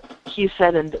at what he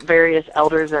said and various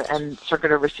elders and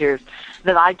circuit overseers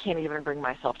that I can't even bring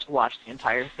myself to watch the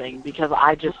entire thing because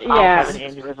I'll have an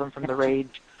aneurysm from the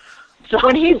rage. So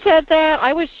when he said that,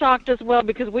 I was shocked as well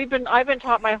because I've been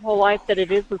taught my whole life that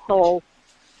it is the sole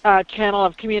channel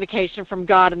of communication from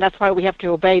God, and that's why we have to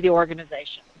obey the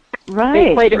organization. Right.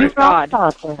 They played it with God.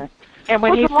 That. And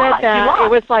when he said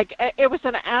that, it was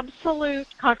an absolute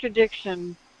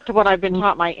contradiction to what I've been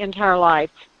taught my entire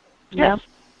life. Yes.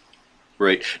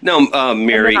 Right. Now,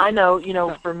 Mary. And I know,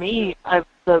 for me,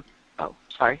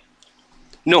 sorry.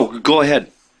 No, go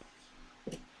ahead.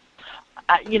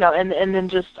 And then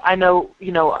just, I know,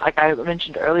 like I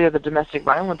mentioned earlier, the domestic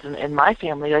violence in my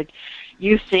family, like,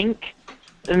 you think,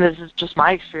 and this is just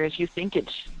my experience, you think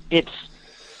it's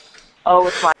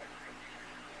my...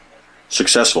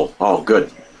 Successful. Oh,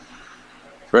 good.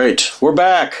 Great. We're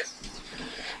back.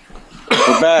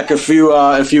 We're back. If you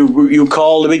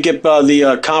called, let me get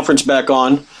the conference back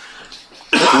on.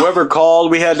 Whoever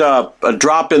called, we had a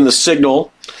drop in the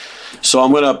signal, so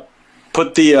I'm going to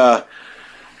put it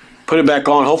back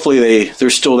on. Hopefully they're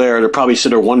still there. They're probably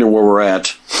sitting there wondering where we're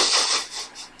at.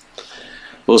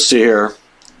 We'll see here.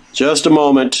 Just a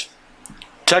moment.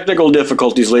 Technical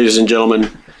difficulties, ladies and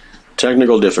gentlemen.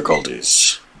 Technical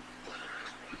difficulties.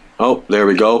 Oh, there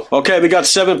we go. Okay, we got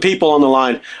 7 people on the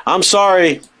line. I'm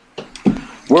sorry.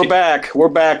 We're back. We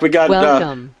got...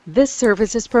 Welcome. This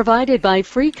service is provided by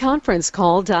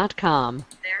freeconferencecall.com.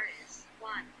 There is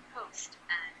 1 host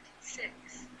and 6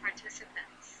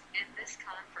 participants in this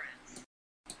conference.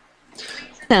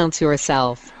 Announce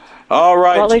yourself. All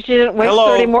right. Well, at least you didn't waste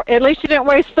 30 more. At least you didn't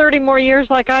waste 30 more years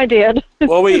like I did.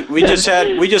 Well, we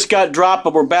just got dropped,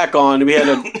 but we're back on. We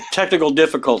had technical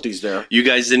difficulties there. You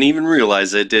guys didn't even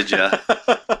realize it, did you?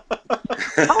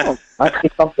 Oh, I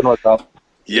think something was up.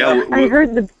 Yeah, I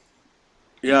heard the...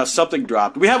 Yeah, something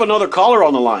dropped. We have another caller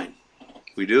on the line.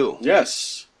 We do.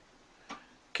 Yes.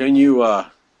 Can you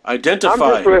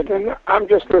identify? I'm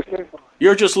just listening.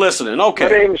 You're just listening. Okay.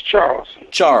 My name is Charles.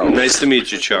 Charles. Nice to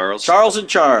meet you, Charles. Charles in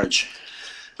charge.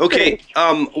 Okay.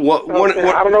 I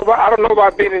don't know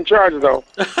about being in charge though.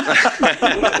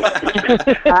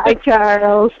 Hi,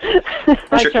 Charles.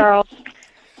 Hi, Charles.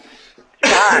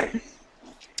 Hi.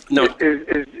 No.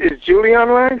 Is Julie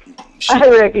online? I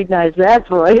recognize that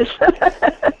voice.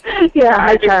 Yeah,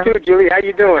 hi, I do Charles. too, Julie. How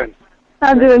you doing?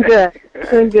 I'm doing good.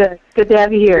 Good to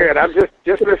have you here. Good. I'm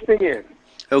just listening in.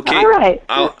 Okay. All right.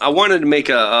 I wanted to make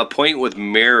a point with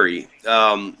Mary.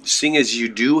 Seeing as you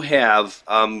do have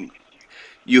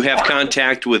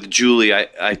contact with Julie,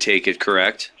 I take it,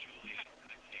 correct?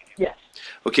 Yes.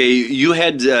 Okay. You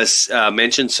had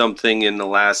mentioned something in the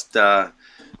last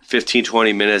 15,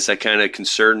 20 minutes that kind of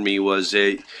concerned me. Was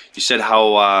you said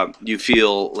how you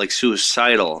feel like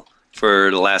suicidal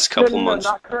for the last couple months?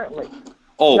 No, not currently.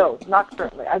 Oh. No, not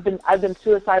currently. I've been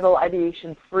suicidal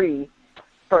ideation free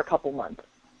for a couple months.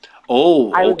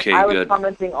 Oh, I was good.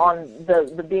 commenting on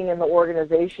the being in the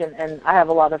organization, and I have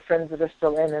a lot of friends that are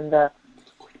still in the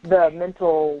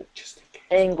mental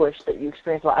anguish that you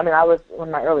experience. I mean, I was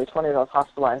in my early 20s. I was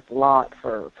hospitalized a lot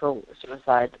for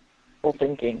suicidal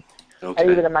thinking. Okay.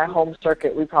 And even in my home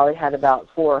circuit, we probably had about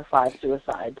 4 or 5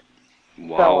 suicides.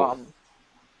 Wow.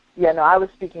 So, I was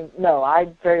speaking. No, I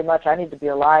need to be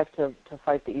alive to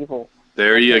fight the evil.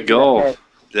 There you go.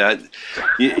 That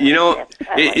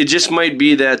it just might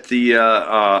be that the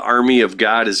army of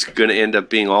God is going to end up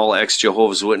being all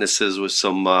ex-Jehovah's Witnesses with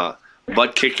some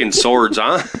butt-kicking swords,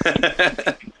 huh?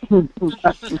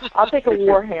 I'll take a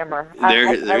war hammer.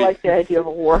 I like the idea of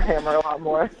a war hammer a lot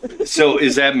more. So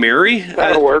is that Mary?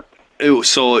 That'll work.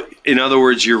 So in other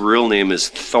words, your real name is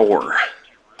Thor.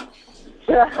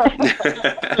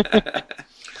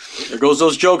 There goes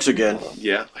those jokes again.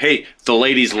 Yeah. Hey, the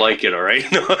ladies like it, all right?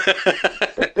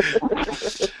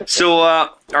 So,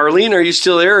 Arlene, are you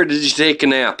still there, or did you take a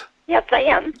nap? Yes, I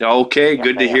am. Okay,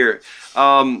 good to hear.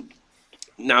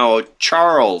 Now,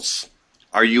 Charles,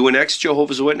 are you an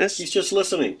ex-Jehovah's Witness? He's just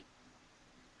listening.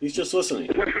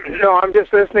 No, I'm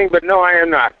just listening, but no, I am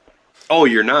not. Oh,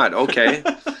 you're not? Okay.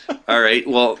 All right.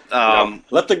 Well,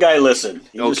 let the guy listen.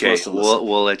 He just okay. wants to listen.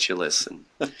 We'll let you listen.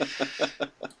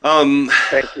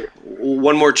 Thank you.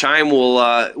 One more time,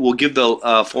 we'll give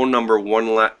the phone number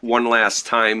one last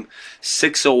time: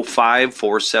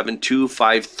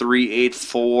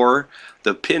 605-472-5384.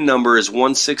 The PIN number is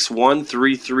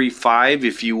 161335.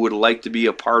 If you would like to be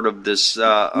a part of this,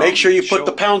 make sure you show. put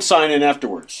the pound sign in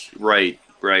afterwards. Right.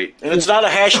 And it's not a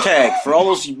hashtag for all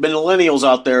those millennials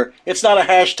out there. It's not a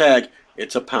hashtag.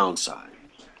 It's a pound sign.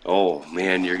 Oh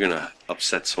man, you're gonna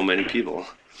upset so many people.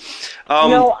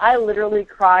 I literally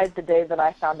cried the day that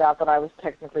I found out that I was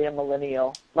technically a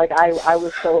millennial. Like, I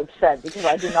was so upset because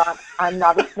I'm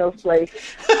not a snowflake.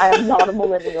 I am not a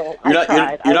millennial. You're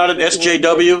not an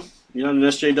SJW? You're not an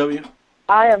SJW?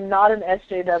 I am not an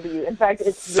SJW. In fact,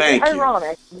 it's very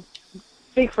ironic.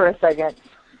 Speak for a second.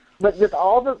 But with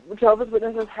all the Jehovah's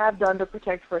Witnesses have done to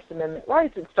protect First Amendment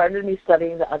rights, it started me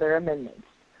studying the other amendments.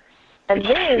 And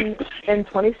then in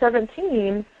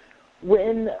 2017,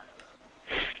 when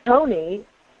Tony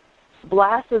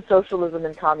blasted socialism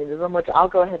and communism, which I'll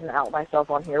go ahead and out myself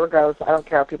on here, regardless. I don't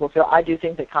care how people feel. I do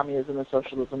think that communism and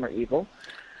socialism are evil.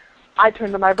 I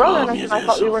turned to my brother and I said, I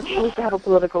thought we weren't supposed to have a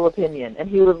political opinion. And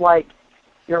he was like,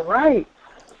 you're right.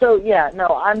 So, I'm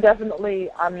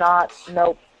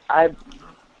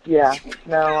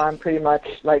pretty much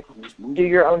like, do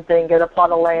your own thing, get a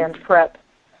plot of land, prep,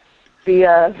 be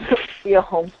a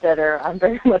homesteader. I'm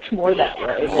very much more that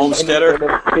way. Homesteader?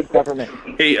 Sort of big government.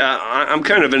 Hey, I'm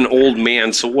kind of an old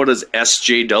man, so what does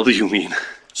SJW mean?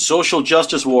 Social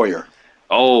justice warrior.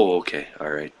 Oh, okay. All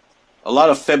right. A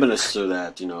lot of feminists are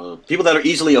that, people that are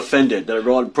easily offended, that are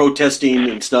going protesting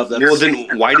and stuff. Well,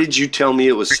 then why did you tell me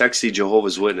it was sexy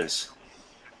Jehovah's Witness?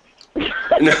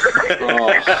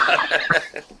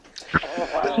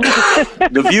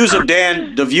 The views of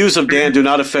Dan do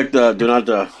not affect the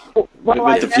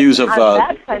views of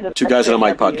Two Guys on a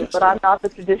Mic podcast. But I'm not the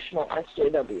traditional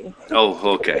SJW.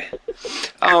 Oh, okay.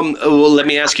 Well, let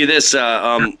me ask you this: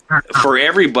 for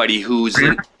everybody who's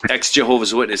an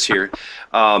ex-Jehovah's Witness here,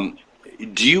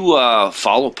 do you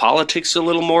follow politics a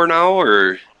little more now,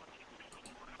 or?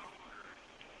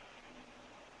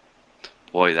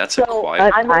 Boy, that's a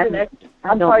quiet.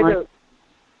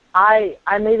 I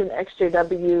made an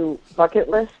XJW bucket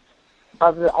list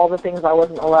of all the things I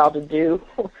wasn't allowed to do.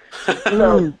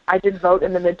 So I did vote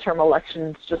in the midterm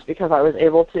elections just because I was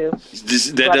able to.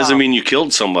 That doesn't mean you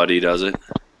killed somebody, does it?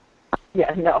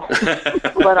 Yeah, no.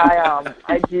 But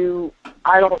I do.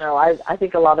 I don't know. I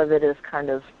think a lot of it is kind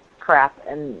of crap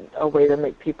and a way to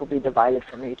make people be divided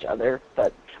from each other.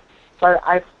 But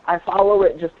I follow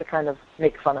it just to kind of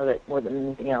make fun of it more than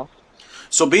anything else.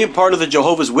 So being part of the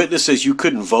Jehovah's Witnesses, you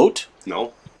couldn't vote?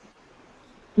 No.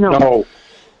 Wow.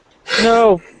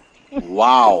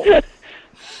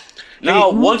 Now,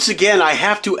 once again, I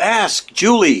have to ask,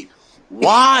 Julie,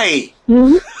 why?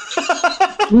 Why?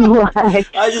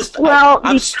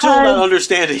 I'm still not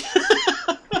understanding.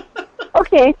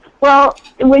 Okay. Well,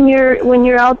 when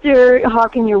you're out there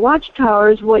hawking your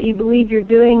watchtowers, what you believe you're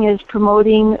doing is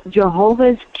promoting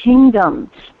Jehovah's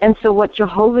kingdom. And so what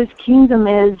Jehovah's kingdom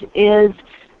is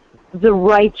the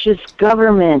righteous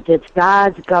government. It's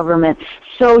God's government.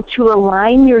 So to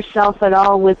align yourself at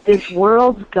all with this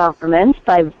world's government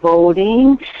by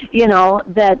voting,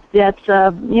 that's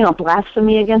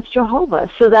blasphemy against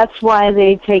Jehovah. So that's why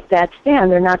they take that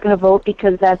stand. They're not going to vote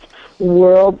because that's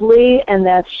worldly, and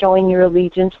that's showing your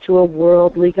allegiance to a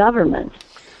worldly government.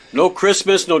 No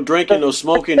Christmas, no drinking, no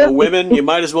smoking, no women. You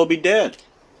might as well be dead.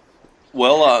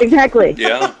 Well, exactly.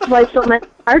 Yeah. That's why so many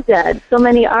are dead. So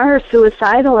many are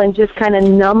suicidal and just kind of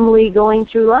numbly going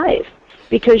through life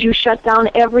because you shut down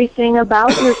everything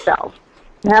about yourself.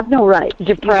 You have no right.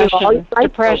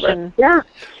 Depression. Yeah.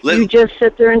 You just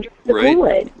sit there and drink the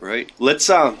Kool-Aid. Right. Let's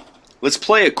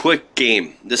play a quick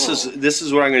game. This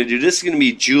is what I'm going to do. This is going to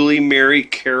be Julie, Mary,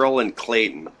 Carol, and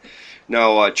Clayton.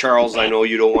 Now, Charles, I know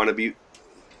you don't want to be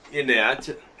in that.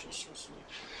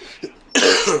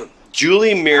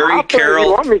 Julie, Mary, Carol.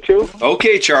 You want me to?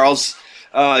 Okay, Charles.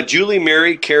 Julie,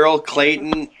 Mary, Carol,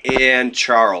 Clayton, and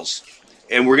Charles.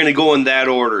 And we're going to go in that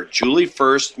order. Julie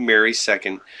first, Mary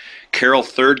second, Carol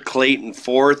third, Clayton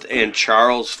fourth, and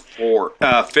Charles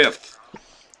fifth.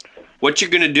 What you're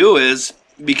going to do is,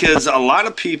 because a lot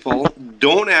of people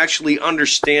don't actually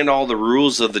understand all the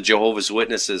rules of the Jehovah's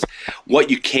Witnesses, what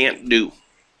you can't do.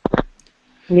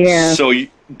 Yeah. So,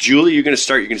 Julie, you're going to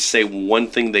start. You're going to say one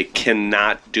thing they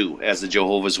cannot do as a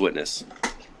Jehovah's Witness.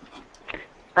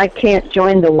 I can't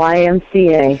join the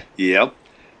YMCA. Yep.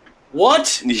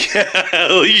 What?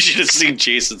 Yeah, you should have seen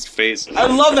Jason's face. I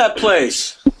love that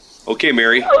place. Okay,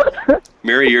 Mary.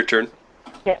 Mary, your turn.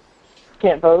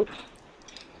 Can't vote.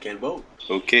 Can't vote.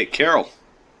 Okay, Carol.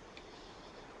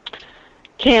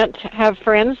 Can't have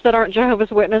friends that aren't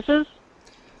Jehovah's Witnesses.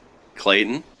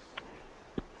 Clayton.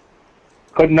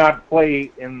 Could not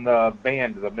play in the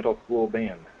band, the middle school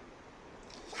band.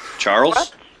 Charles.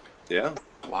 What? Yeah.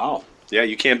 Wow. Yeah,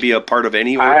 you can't be a part of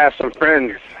any. I have some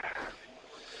friends.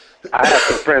 I have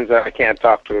some friends that I can't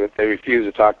talk to. They refuse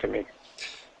to talk to me.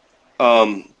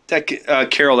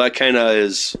 Carol, that kind of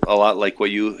is a lot like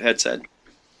what you had said.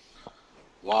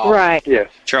 Wow. Right. Yes.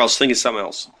 Charles, think of something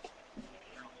else.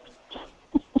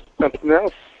 Something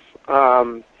else.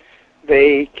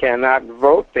 They cannot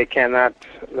vote. They cannot.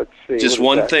 Let's see. Just what is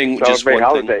one that? thing. Celebrate Just one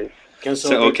holidays. thing.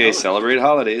 Celebrate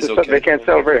holidays. Okay. They can't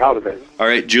celebrate holidays. All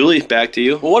right, Julie, back to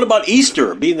you. Well, what about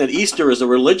Easter? Being that Easter is a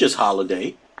religious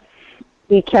holiday.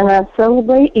 We cannot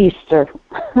celebrate Easter.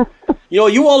 You know,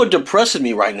 you all are depressing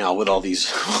me right now with all these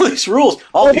rules.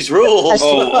 All these rules.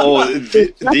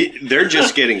 They're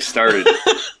just getting started.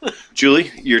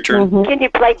 Julie, your turn. Mm-hmm. Can you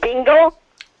play bingo?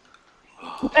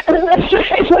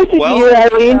 Well, you,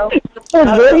 Eileen.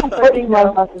 Very funny,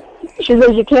 Mama. She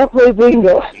says you can't play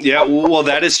bingo. Yeah, well,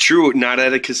 that is true. Not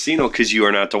at a casino because you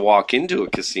are not to walk into a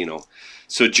casino.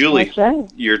 So, Julie, That's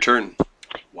right. your turn.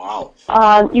 Wow.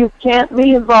 You can't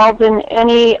be involved in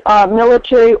any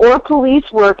military or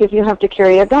police work if you have to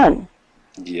carry a gun.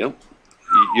 Yep.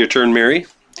 Your turn, Mary.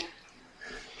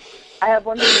 I have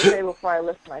one thing to say before I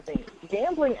list my thing.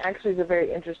 Gambling actually is a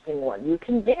very interesting one. You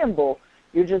can gamble,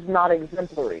 you're just not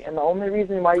exemplary. And the only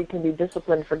reason why you can be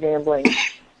disciplined for gambling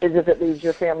is if it leaves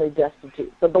your family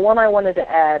destitute. But the one I wanted to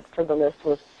add for the list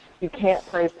was you can't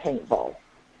play paintball.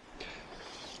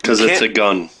 Because it's a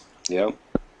gun. Yep.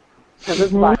 Because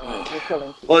it's violent. You're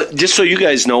killing people. Well, just so you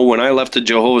guys know, when I left the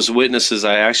Jehovah's Witnesses,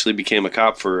 I actually became a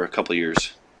cop for a couple of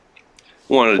years.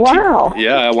 Wow.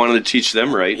 I wanted to teach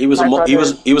them right. He was a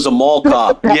mall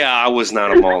cop. Yeah, I was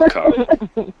not a mall cop.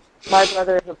 My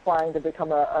brother is applying to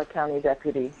become a county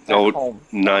deputy at home.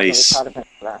 Nice. I'm really proud of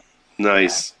him for that.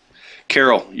 Nice.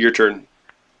 Carol, your turn.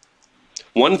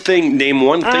 Name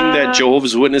one thing that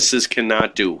Jehovah's Witnesses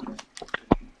cannot do.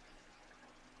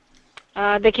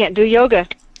 They can't do yoga.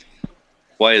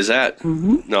 Why is that?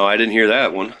 Mm-hmm. No, I didn't hear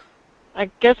that one. I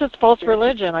guess it's false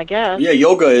religion, I guess. Yeah,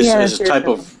 yoga is a type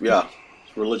of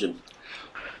religion.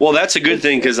 Well, that's a good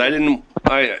thing because even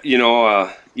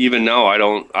now I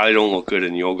don't look good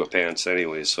in yoga pants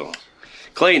anyway. So,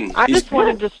 Clayton, I just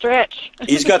wanted to stretch.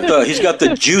 He's got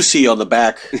the juicy on the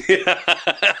back.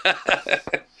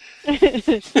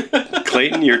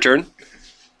 Clayton, your turn.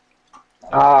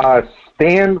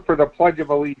 Stand for the Pledge of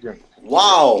Allegiance.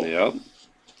 Wow. Yep.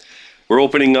 We're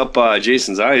opening up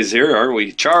Jason's eyes here, aren't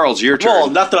we? Charles, your turn. Well,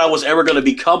 not that I was ever going to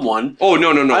become one. Oh,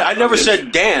 no. I never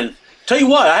said Dan. Tell you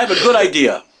what, I have a good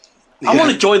idea. I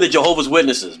want to join the Jehovah's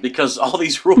Witnesses because all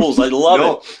these rules, I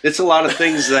love it. It's a lot of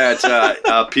things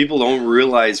that people don't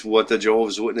realize what the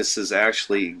Jehovah's Witnesses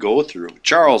actually go through.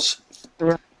 Charles,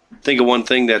 think of one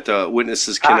thing that the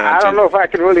witnesses cannot do. I don't know if I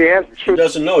can really answer. He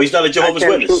doesn't know. He's not a Jehovah's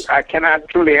Witness. I cannot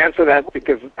truly answer that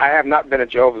because I have not been a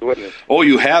Jehovah's Witness. Oh,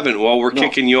 you haven't? Well, we're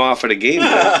kicking you off of the game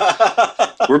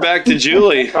now. We're back to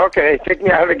Julie. Okay, kick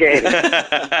me out of the game.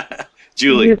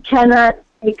 Julie. You cannot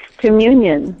take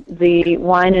communion, the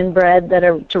wine and bread that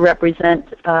are to represent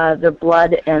the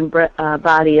blood and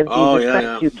body of Jesus Christ.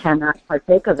 Yeah. You cannot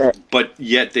partake of it. But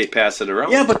yet they pass it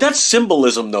around. Yeah, but that's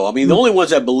symbolism, though. I mean, the only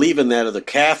ones that believe in that are the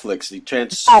Catholics.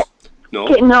 No.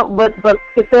 Okay, no, but look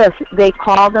at this. They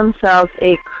call themselves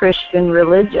a Christian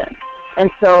religion.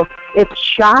 And so it's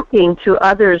shocking to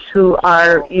others who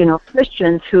are,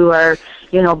 Christians, who are,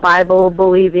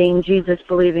 Bible-believing,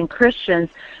 Jesus-believing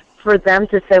Christians, for them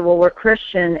to say, well, we're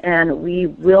Christian and we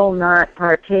will not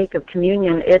partake of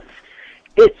communion. It's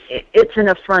an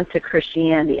affront to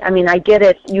Christianity. I mean, I get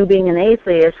it. You being an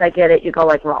atheist, I get it. You go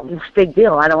like, well, it's a big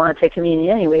deal. I don't want to take communion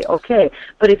anyway. Okay.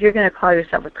 But if you're going to call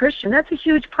yourself a Christian, that's a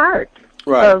huge part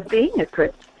of being a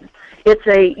Christian. It's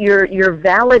you're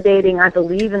validating, I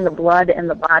believe in the blood and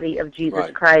the body of Jesus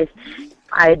Christ.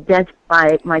 I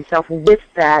identify myself with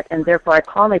that, and therefore I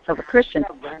call myself a Christian.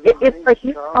 It's like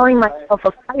me calling myself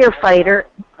a firefighter,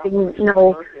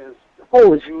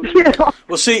 hose.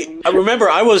 Well, see, I remember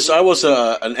I was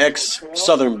an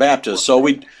ex-Southern Baptist, so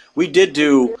we did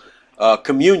do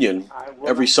communion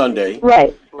every Sunday.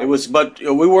 Right. But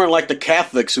we weren't like the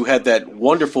Catholics who had that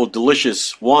wonderful,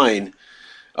 delicious wine.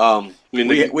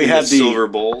 We had the silver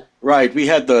bowl. Right. We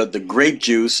had the grape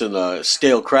juice and the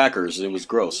stale crackers. It was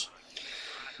gross.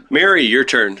 Mary, your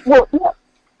turn. Well,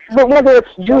 but whether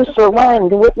it's juice or wine,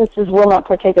 the witnesses will not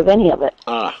partake of any of it.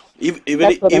 Even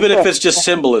if it's just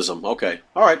symbolism. Okay.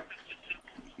 All right.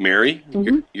 Mary,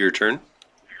 your turn.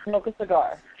 Smoke a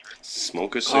cigar.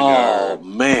 Smoke a cigar. Oh,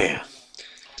 man.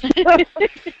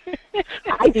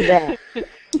 I do that.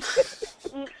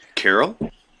 Carol?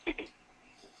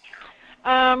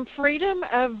 Freedom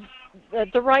of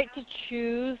the right to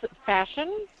choose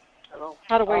fashion,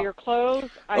 how to wear your clothes.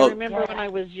 I remember when I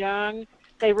was young,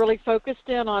 they really focused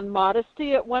in on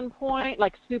modesty at one point,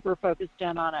 like super focused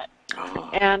in on it.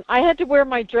 And I had to wear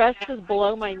my dresses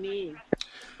below my knees,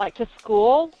 like to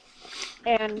school,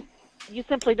 and you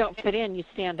simply don't fit in. You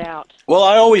stand out. Well,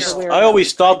 I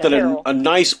always thought that a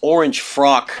nice orange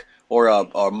frock or a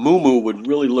muumuu would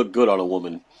really look good on a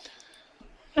woman.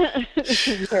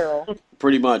 Carol.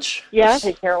 Pretty much. Yes.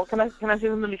 Hey, Carol, can I say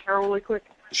something to Carol really quick?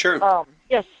 Sure.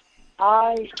 Yes.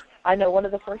 I know one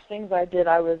of the first things I did,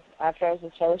 after I was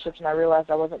with fellowships and I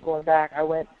realized I wasn't going back, I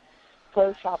went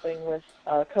clothes shopping with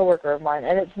a coworker of mine,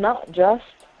 and it's not just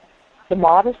the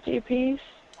modesty piece.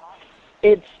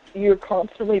 It's you're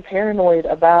constantly paranoid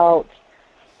about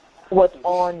what's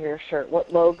on your shirt,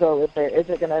 what logo is there, is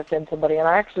it going to offend somebody? And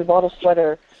I actually bought a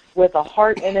sweater with a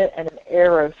heart in it and an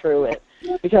arrow through it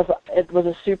because it was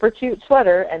a super cute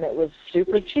sweater and it was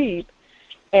super cheap.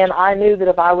 And I knew that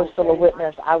if I was still a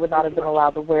witness, I would not have been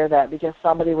allowed to wear that because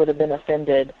somebody would have been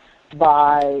offended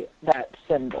by that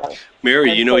symbol.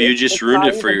 Mary, And you know, so you it's just not ruined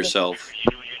it for even yourself.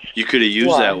 You could have used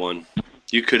What? that one.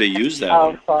 You could have used that Oh,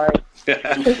 one. sorry.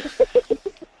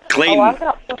 Clayton. Oh, I've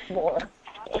got one more.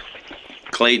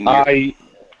 Clayton.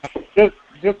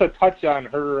 Just a touch on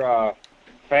her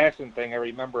fashion thing. I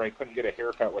remember I couldn't get a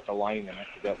haircut with a line in it.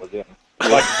 That was it.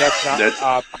 But that's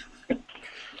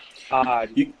not.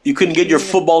 You couldn't get your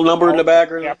football number in the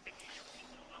background? Yep.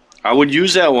 I would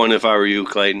use that one if I were you,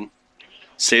 Clayton.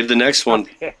 Save the next one.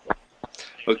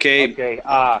 Okay. Okay.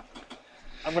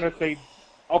 I'm gonna say.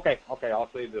 Okay. I'll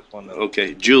save this one. Then.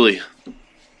 Okay, Julie.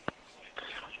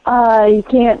 You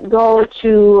can't go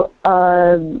to,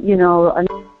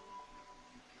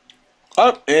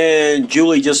 And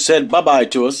Julie just said bye-bye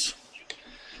to us.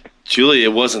 Julie,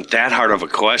 it wasn't that hard of a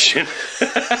question.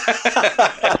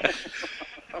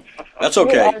 That's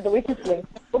okay. You are the weakest link.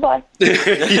 Goodbye. You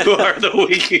are the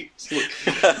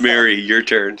weakest. Mary, your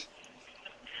turn.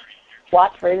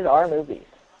 Watch rated R movies.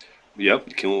 Yep,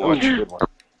 you can watch.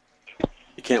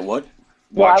 You can't what?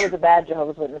 Well, Watch. I was a bad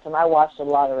Jehovah's Witness, and I watched a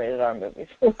lot of rated R movies.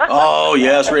 Oh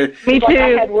yes, Me Like, I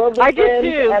too. had worldly I did friends,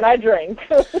 too. and I drank.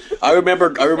 I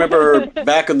remember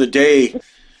back in the day,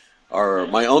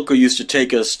 my uncle used to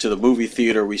take us to the movie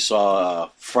theater. We saw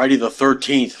Friday the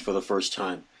 13th for the first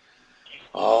time.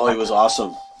 Oh, it was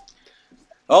awesome.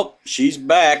 Oh, she's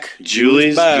back.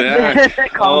 Julie's back.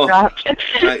 Call Oh, dropped.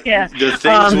 Yeah. The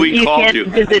things we you called can't you.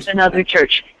 visit another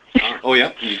church. Oh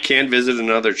yeah, you can't visit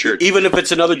another church. Even if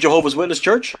it's another Jehovah's Witness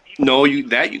church? No, you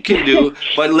can do.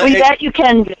 But Well, that you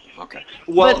can do. Okay.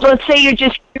 well, But let's say you're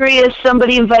just curious,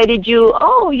 somebody invited you,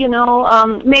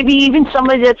 maybe even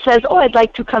somebody that says, oh, I'd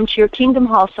like to come to your Kingdom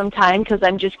Hall sometime because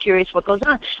I'm just curious what goes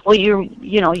on. Well, you're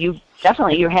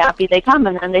happy they come,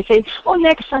 and then they say, oh,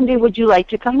 next Sunday would you like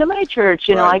to come to my church?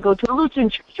 Right. I go to a Lutheran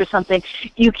church or something.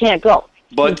 You can't go.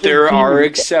 but there are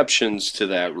exceptions to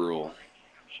that rule.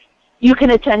 You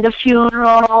can attend a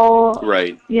funeral.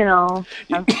 Right.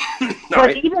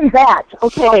 But even that,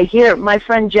 okay, here, my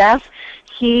friend Jeff,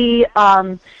 he,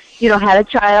 had a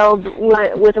child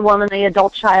with a woman, the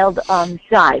adult child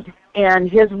died, and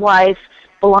his wife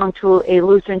belonged to a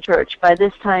Lutheran church. By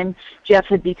this time, Jeff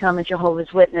had become a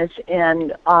Jehovah's Witness,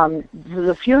 and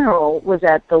the funeral was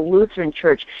at the Lutheran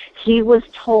church. He was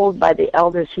told by the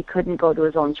elders he couldn't go to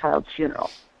his own child's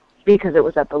funeral because it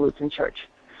was at the Lutheran church.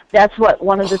 That's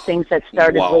one of the things that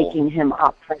started Wow. waking him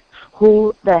up. Like,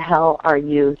 who the hell are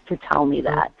you to tell me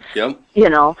that? Yep.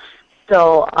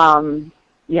 So,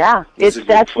 That's a good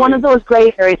that's one point. of those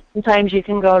gray areas. Sometimes you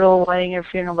can go to a wedding or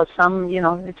funeral, but some,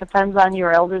 it depends on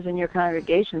your elders in your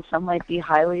congregation. Some might be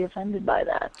highly offended by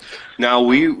that. Now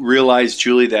we realize,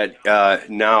 Julie, that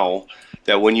now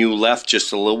that when you left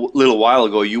just a little while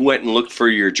ago, you went and looked for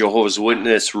your Jehovah's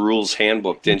Witness rules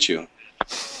handbook, didn't you?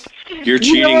 You're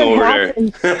cheating over there.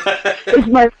 Is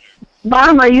my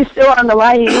mom? Are you still on the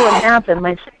line? You know what happened?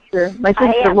 My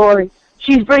sister, Lori.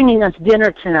 She's bringing us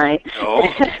dinner tonight. Oh.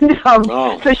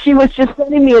 And, so she was just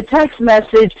sending me a text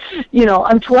message.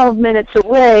 I'm 12 minutes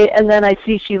away, and then I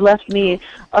see she left me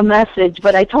a message.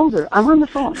 But I told her I'm on the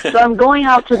phone, so I'm going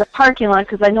out to the parking lot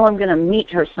because I know I'm going to meet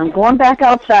her. So I'm going back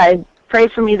outside. Pray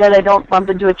for me that I don't bump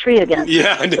into a tree again.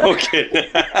 Yeah, no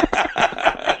kidding.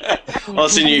 All of a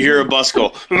sudden you hear a bus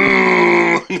go.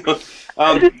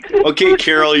 Okay,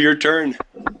 Carol, your turn.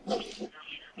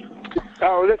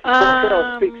 Oh, this is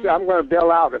Carol speaks. I'm going to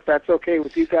bail out if that's okay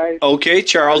with you guys. Okay,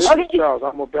 Charles. This is Charles.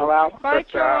 I'm going to bail out. Bye,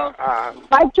 Charles.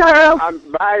 Bye, Charles.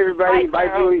 Bye, everybody. Bye,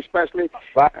 Julie, especially.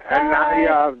 Bye.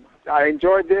 And I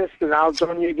enjoyed this, and I'll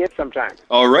join you again sometime.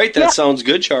 All right, that sounds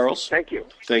good, Charles. Thank you.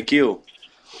 Thank you.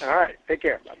 All right, take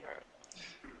care.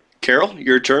 Carol,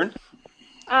 your turn.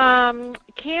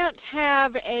 Can't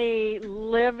have a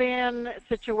live-in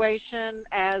situation,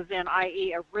 as in,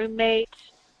 i.e., a roommate,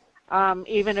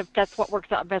 even if that's what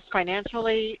works out best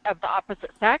financially, of the opposite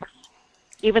sex,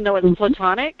 even though it's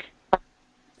platonic.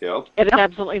 Yep. It is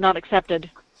absolutely not accepted.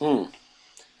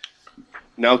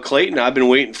 Now, Clayton, I've been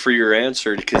waiting for your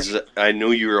answer because I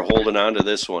knew you were holding on to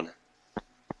this one.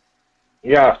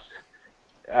 Yes.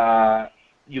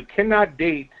 You cannot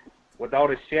date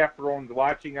without a chaperone's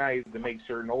watching eyes to make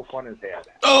sure no fun is had.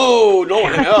 Oh, no.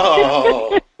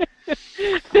 Oh.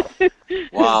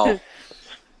 Wow.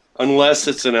 Unless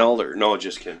it's an elder. No,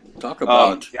 just kidding. Talk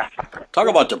about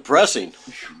depressing.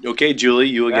 Okay, Julie,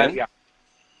 you again? Yeah.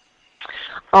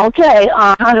 Okay,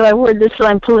 how do I word this so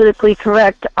I'm politically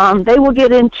correct? They will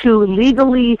get into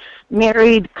legally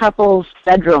married couples'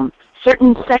 bedroom.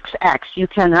 Certain sex acts you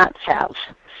cannot have.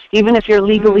 Even if you're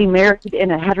legally married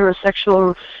in a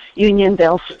heterosexual union,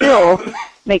 they'll still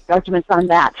make judgments on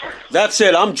that. That's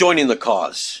it. I'm joining the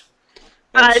cause.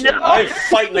 I know. I'm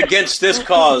fighting against this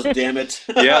cause, damn it.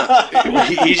 Yeah.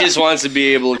 He just wants to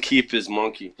be able to keep his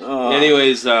monkey.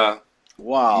 Anyways,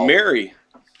 wow. Mary.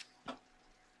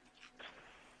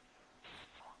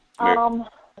 Let's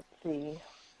see.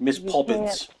 Miss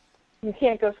Poppins. You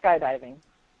can't go skydiving.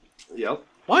 Yep.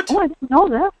 What? Oh, I didn't know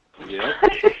that. Yep.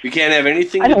 You can't have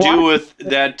anything to do with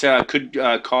that could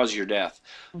cause your death.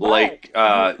 Like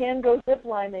you can go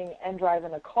ziplining and drive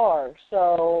in a car.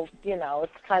 So,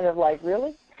 it's kind of like,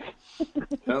 really?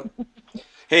 Yep.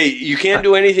 Hey, you can't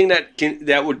do anything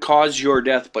that would cause your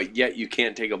death, but yet you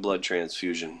can't take a blood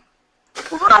transfusion.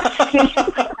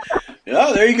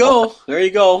 Yeah, there you go. There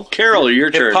you go. Carol, your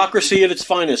turn. Hypocrisy at its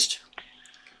finest.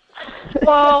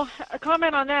 Well, a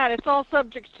comment on that, it's all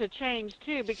subject to change,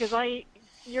 too, because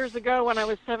years ago when I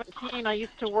was 17, I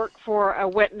used to work for a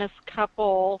witness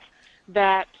couple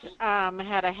that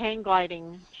had a hang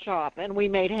gliding shop, and we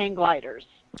made hang gliders.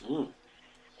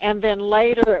 And then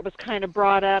later it was kind of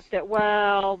brought up that,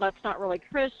 well, that's not really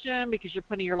Christian because you're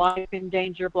putting your life in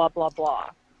danger, blah, blah,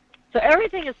 blah. So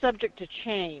everything is subject to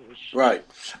change. Right.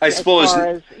 I suppose. As far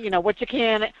as, what you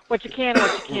can and what you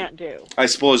can't do. I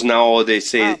suppose now they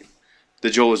say, the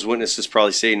Jehovah's Witnesses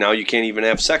probably say now you can't even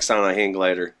have sex on a hang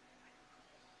glider.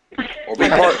 Or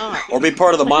be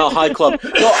part of the Mile High Club. No,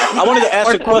 I wanted to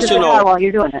ask a question though. While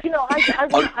you're doing it.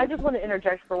 I just want to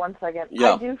interject for 1 second.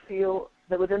 Yeah. I do feel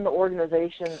that within the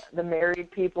organization, the married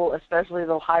people, especially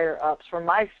the higher ups, from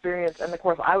my experience, and of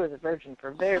course I was a virgin for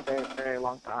a very, very, very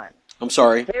long time. I'm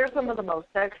sorry. They're some of the most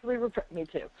sexually repressed. Me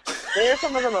too. They're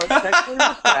some of the most sexually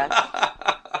repressed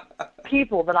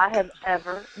people that I have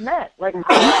ever met. Like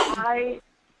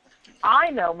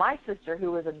I know my sister,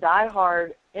 who was a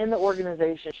diehard in the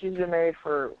organization. She's been married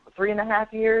for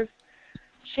 3.5 years.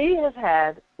 She has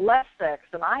had less sex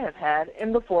than I have had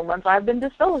in the 4 months I've been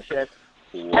disfellowshipped.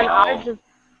 Wow.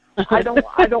 And I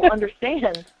don't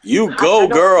understand. You go,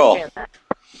 girl.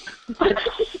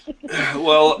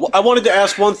 Well, I wanted to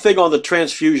ask one thing on the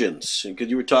transfusions because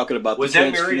you were talking about was the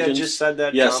that transfusions. Mary that just said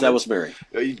that? Yes, comment? that was Mary.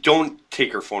 Don't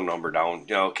take her phone number down,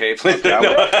 okay?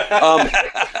 The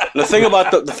thing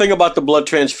about the blood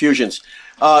transfusions.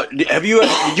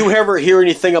 Did you ever hear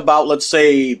anything about, let's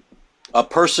say, a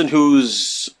person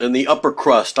who's in the upper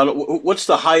crust? What's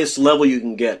the highest level you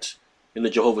can get in the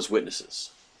Jehovah's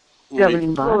Witnesses?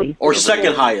 Governing body. Or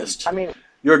second highest? I mean,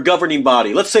 your governing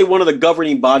body. Let's say one of the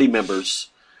governing body members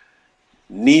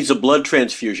needs a blood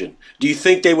transfusion. Do you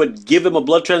think they would give him a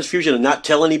blood transfusion and not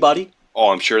tell anybody? Oh,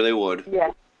 I'm sure they would.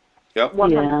 Yeah. Yep.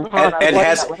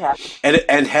 100%.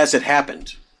 And has it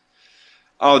happened?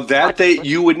 Oh, that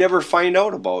you would never find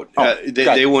out about.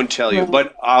 They wouldn't tell you.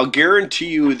 But I'll guarantee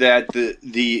you that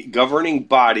the governing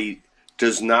body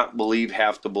does not believe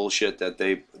half the bullshit that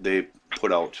they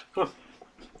put out.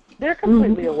 They're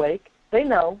completely awake. They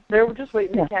know. They're just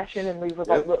waiting to cash in and leave with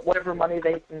whatever money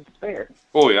they can spare.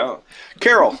 Oh, yeah.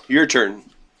 Carol, your turn.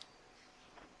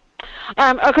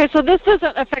 Okay, so this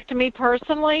doesn't affect me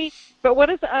personally, but what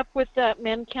is up with that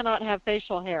men cannot have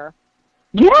facial hair?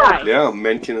 Yeah. Yeah,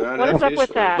 men cannot What have is up facial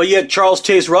with that? But yet Charles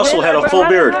Taze Russell had a full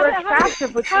beard. How did they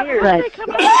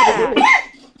come up with that?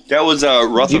 That was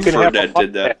Rutherford that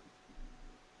did that.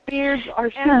 Beards are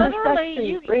And super literally, sexy.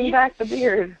 you- Bring back the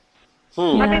beard.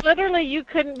 I mean, literally, you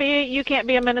can't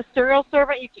be a ministerial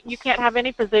servant. You can't have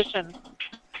any position.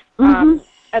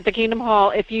 at the Kingdom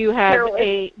Hall if you have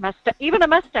a mustache, even a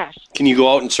mustache. Can you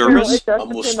go out in service? It does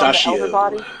depend on the elder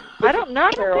body. I don't know.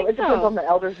 It depends on the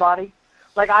elder's body.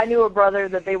 Like, I knew a brother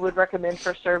that they would recommend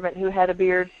for servant who had a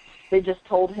beard. They just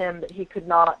told him that he could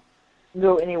not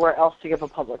go anywhere else to give a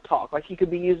public talk. Like, he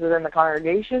could be used within the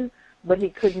congregation, but he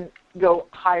couldn't go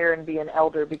higher and be an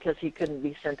elder because he couldn't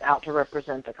be sent out to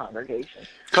represent the congregation.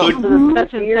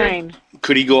 That's insane.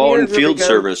 Could he go out in field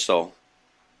service, though?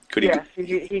 Could he? Yes,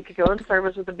 he could go in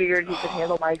service with a beard. He could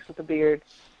handle mics with a beard.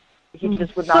 He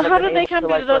just would not have been able to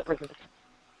represent.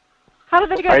 How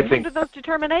do they come to those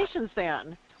determinations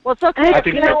then? Well, it's okay if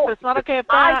this, it's not okay if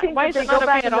that. I think Why is they it not go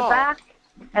back okay in at the all? back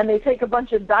and they take a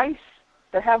bunch of dice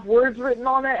that have words written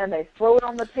on it and they throw it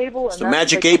on the table. It's the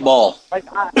magic 8 ball. Like,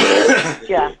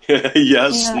 yeah.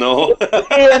 Yes, Yeah. no.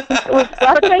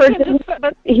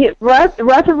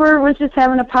 Rutherford was just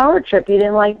having a power trip. He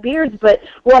didn't like beards, but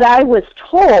what I was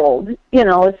told,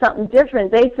 is something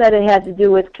different. They said it had to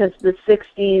do with because the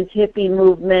 60s hippie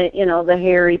movement, the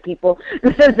hairy people,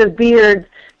 the beards,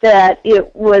 that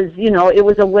it was, it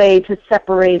was a way to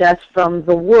separate us from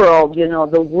the world.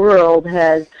 The world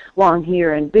has long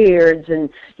hair and beards, and,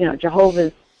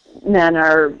 Jehovah's men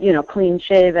are, clean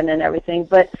shaven and everything.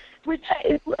 But,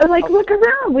 look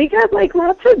around. We got,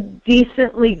 lots of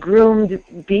decently groomed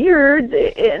beards,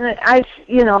 and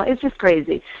it's just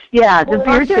crazy. Yeah, the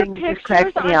beard thing just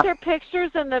cracks me up. Aren't there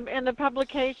pictures in the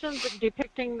publications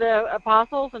depicting the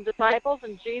apostles and disciples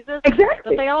and Jesus?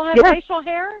 Exactly. That they all have Yeah. facial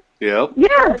hair? Yep.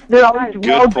 Yeah, they're all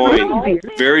Good point.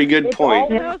 Very good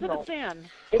point.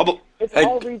 It's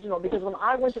all regional, because when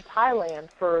I went to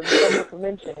Thailand for the Summer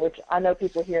Convention, which I know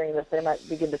people hearing this, they might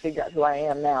begin to figure out who I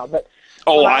am now, but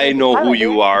Oh, I know who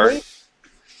you are.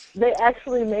 They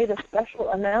actually made a special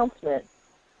announcement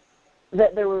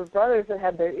that there were brothers that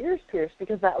had their ears pierced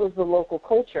because that was the local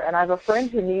culture. And I have a friend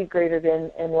who migrated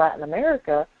in Latin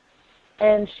America,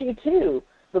 and she too,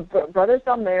 the brothers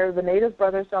down there, the native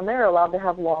brothers down there, are allowed to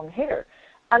have long hair.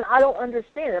 And I don't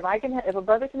understand. If a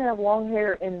brother can have long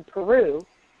hair in Peru,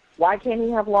 why can't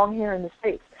he have long hair in the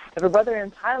States? If a brother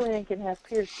in Thailand can have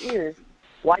pierced ears,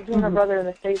 why can't a brother in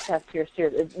the States have pierced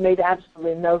ears? It made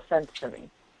absolutely no sense to me.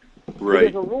 Right.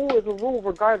 Because a rule is a rule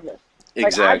regardless.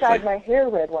 Exactly. I dyed my hair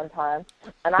red one time,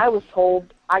 and I was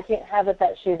told I can't have it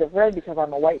that shade of red because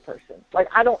I'm a white person.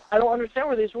 I don't understand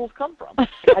where these rules come from.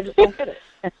 I just don't get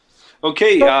it.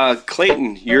 Okay,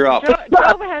 Clayton, you're up.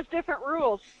 Jehovah has different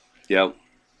rules. Yep.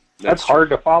 That's hard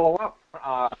to follow up.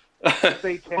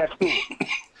 Say tattoo.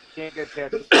 Can't get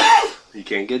tattoos. You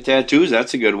can't get tattoos.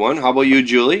 That's a good one. How about you,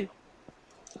 Julie?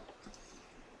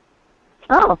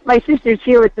 Oh, my sister's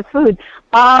here with the food.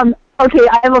 Okay,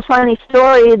 I have a funny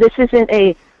story. This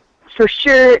isn't for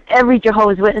sure every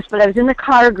Jehovah's Witness, but I was in the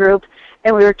car group,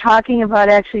 and we were talking about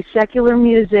actually secular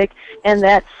music, and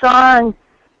that song,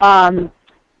 I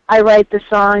write the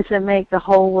songs that make the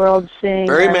whole world sing.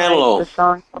 Barry I Manilow. write the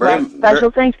songs about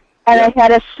special things. And I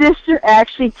had a sister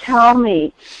actually tell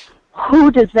me,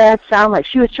 who does that sound like?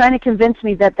 She was trying to convince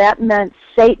me that meant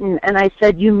Satan, and I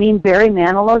said, you mean Barry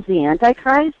Manilow's the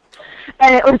Antichrist?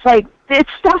 And it was like, it's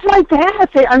stuff like that.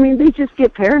 They just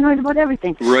get paranoid about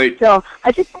everything. Right. So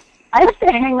I have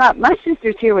to hang up. My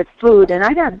sister's here with food, and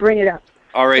I got to bring it up.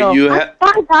 All right, so,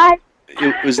 bye.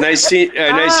 It was nice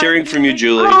hearing from you,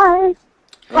 Julie. Bye.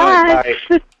 Bye.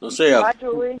 We'll see ya. Bye,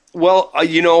 Julie. Well,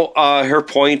 her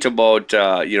point about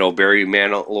Barry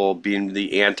Manilow being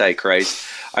the Antichrist.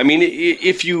 I mean,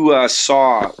 if you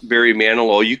saw Barry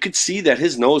Manilow, you could see that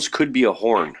his nose could be a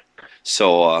horn.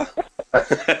 So,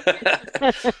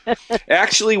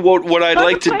 actually, what I'd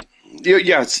like to,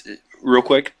 real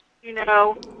quick.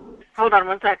 Hold on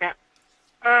 1 second.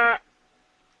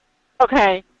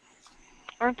 Okay.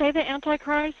 Aren't they the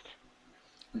Antichrist?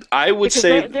 I would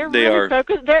say they really are.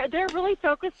 They're really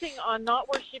focusing on not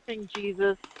worshiping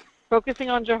Jesus, focusing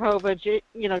on Jehovah.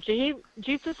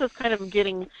 Jesus is kind of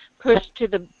getting pushed to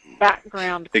the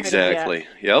background. Exactly.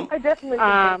 Yep. I definitely think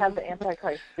they have the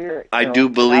Antichrist spirit. I do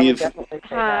believe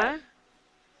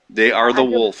they are the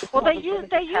wolf. Well, they used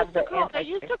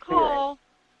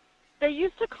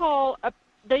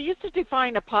to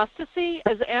define apostasy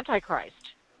as Antichrist.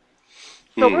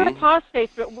 So we're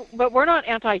apostates, but we're not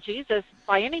anti-Jesus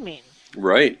by any means.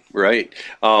 Right.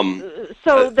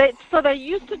 So they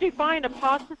used to define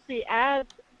apostasy as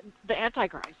the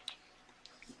Antichrist.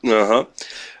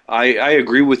 I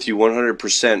agree with you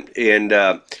 100%. And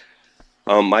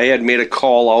I had made a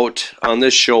call out on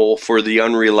this show for the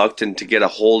unreluctant to get a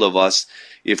hold of us.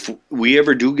 If we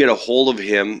ever do get a hold of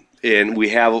him and we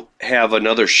have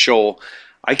another show,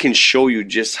 I can show you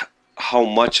just how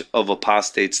much of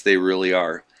apostates they really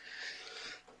are.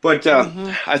 But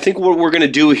I think what we're going to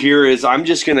do here is I'm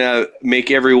just going to make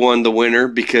everyone the winner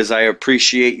because I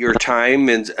appreciate your time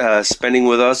and spending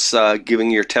with us,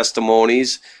 giving your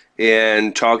testimonies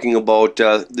and talking about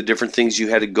the different things you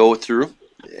had to go through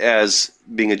as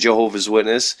being a Jehovah's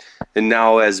Witness and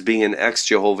now as being an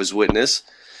ex-Jehovah's Witness.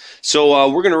 So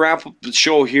we're going to wrap up the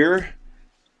show here,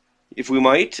 if we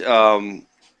might.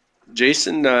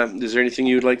 Jason, is there anything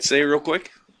you'd like to say real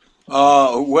quick?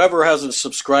 Whoever hasn't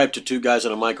subscribed to Two Guys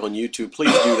and a Mic on YouTube,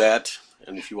 please do that.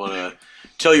 And if you want to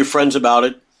tell your friends about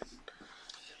it.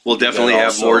 We'll definitely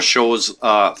have more shows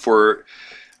for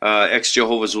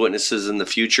ex-Jehovah's Witnesses in the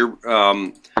future.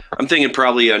 I'm thinking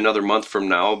probably another month from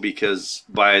now because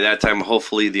by that time,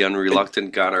 hopefully, the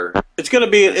Unreluctant got our... It's going to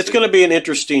be an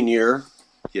interesting year.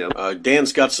 Yeah.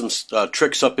 Dan's got some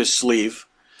tricks up his sleeve.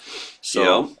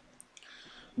 So, Yep.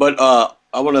 But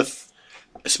I want to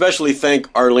especially thank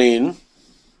Arlene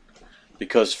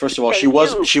because first of all, she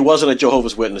wasn't a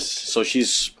Jehovah's Witness, so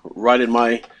she's right in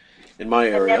my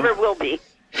area. Never will be.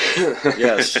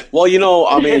 Yes. Well,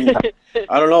 I mean,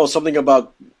 I don't know, something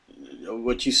about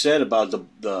what you said about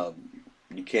the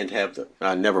you can't have the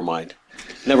never mind.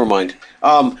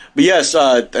 But yes,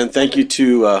 and thank you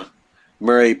to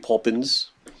Mary Poppins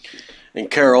and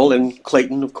Carol and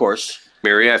Clayton, of course.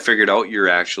 Mary, I figured out you're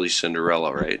actually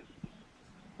Cinderella, right?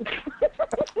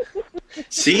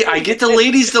 See, I get the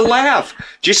ladies to laugh.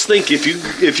 Just think,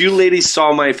 if you ladies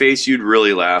saw my face, you'd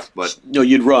really laugh. But no,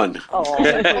 you'd run. Oh.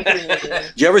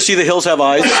 Did you ever see The Hills Have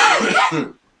Eyes?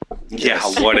 Yeah,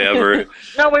 whatever.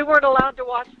 No, we weren't allowed to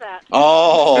watch that.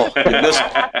 Oh,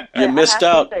 you missed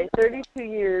out. I have to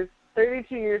say,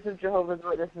 32 years of Jehovah's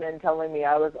Witness men telling me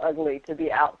I was ugly to be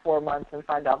out 4 months and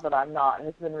find out that I'm not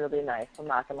has been really nice. I'm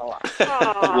not going to lie.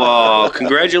 Well,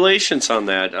 congratulations on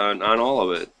that, on all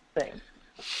of it. Thanks.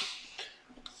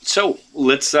 So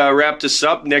let's wrap this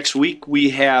up. Next week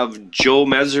we have Joe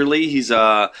Meserly. He's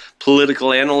a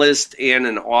political analyst and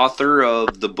an author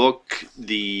of the book,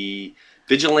 The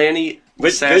Vigilante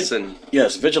Assassin.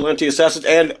 Yes, Vigilante Assassin.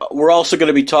 And we're also going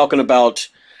to be talking about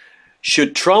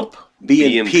should Trump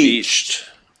be impeached?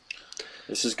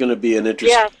 This is going to be an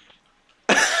interesting...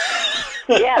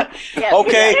 Yes. Yes.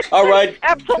 Okay, all right.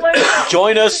 Absolutely.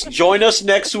 Join us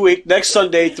next week, next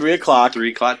Sunday, 3 o'clock.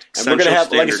 3 o'clock. And we're going to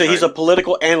have, like I said, he's a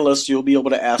political analyst. You'll be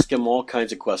able to ask him all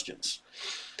kinds of questions.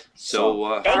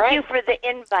 So thank you for the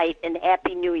invite and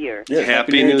Happy New Year. Yeah,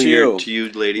 Happy New Year to you,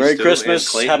 ladies. Merry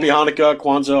Christmas, Happy Hanukkah,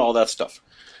 Kwanzaa, all that stuff.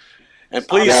 And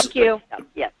please, thank you.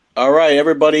 Yes. All right,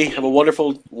 everybody, have a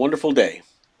wonderful, wonderful day.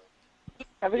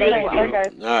 Have a good night,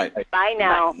 guys. All right. Bye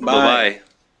now. Bye.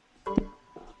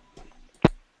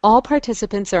 All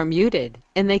participants are muted,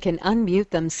 and they can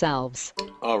unmute themselves.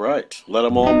 All right. Let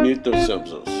them all mute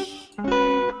themselves.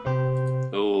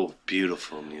 Oh,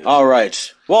 beautiful music. All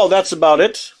right. Well, that's about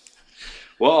it.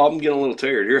 Well, I'm getting a little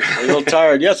tired here. A little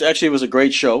tired. Yes, actually, it was a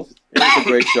great show. It was a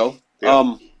great show.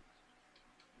 Yeah.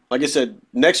 Like I said,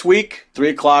 next week, 3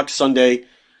 o'clock Sunday,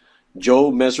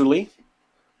 Joe Meserly,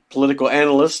 political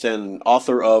analyst and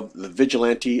author of The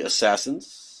Vigilante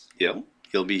Assassins. Yep.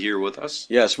 He'll be here with us.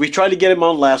 Yes, we tried to get him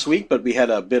on last week, but we had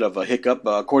a bit of a hiccup.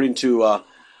 According to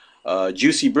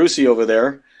Juicy Brucey over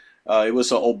there, it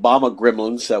was Obama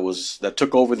gremlins that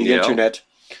took over the internet.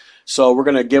 So we're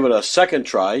going to give it a second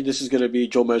try. This is going to be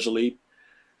Joe Meserly,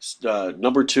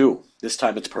 number 2. This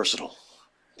time it's personal.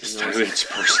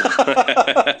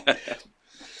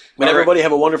 But everybody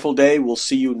have a wonderful day. We'll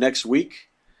see you next week.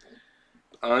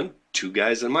 On Two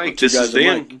Guys and Mike. This is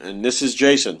Dan. And this is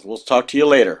Jason. We'll talk to you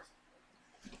later.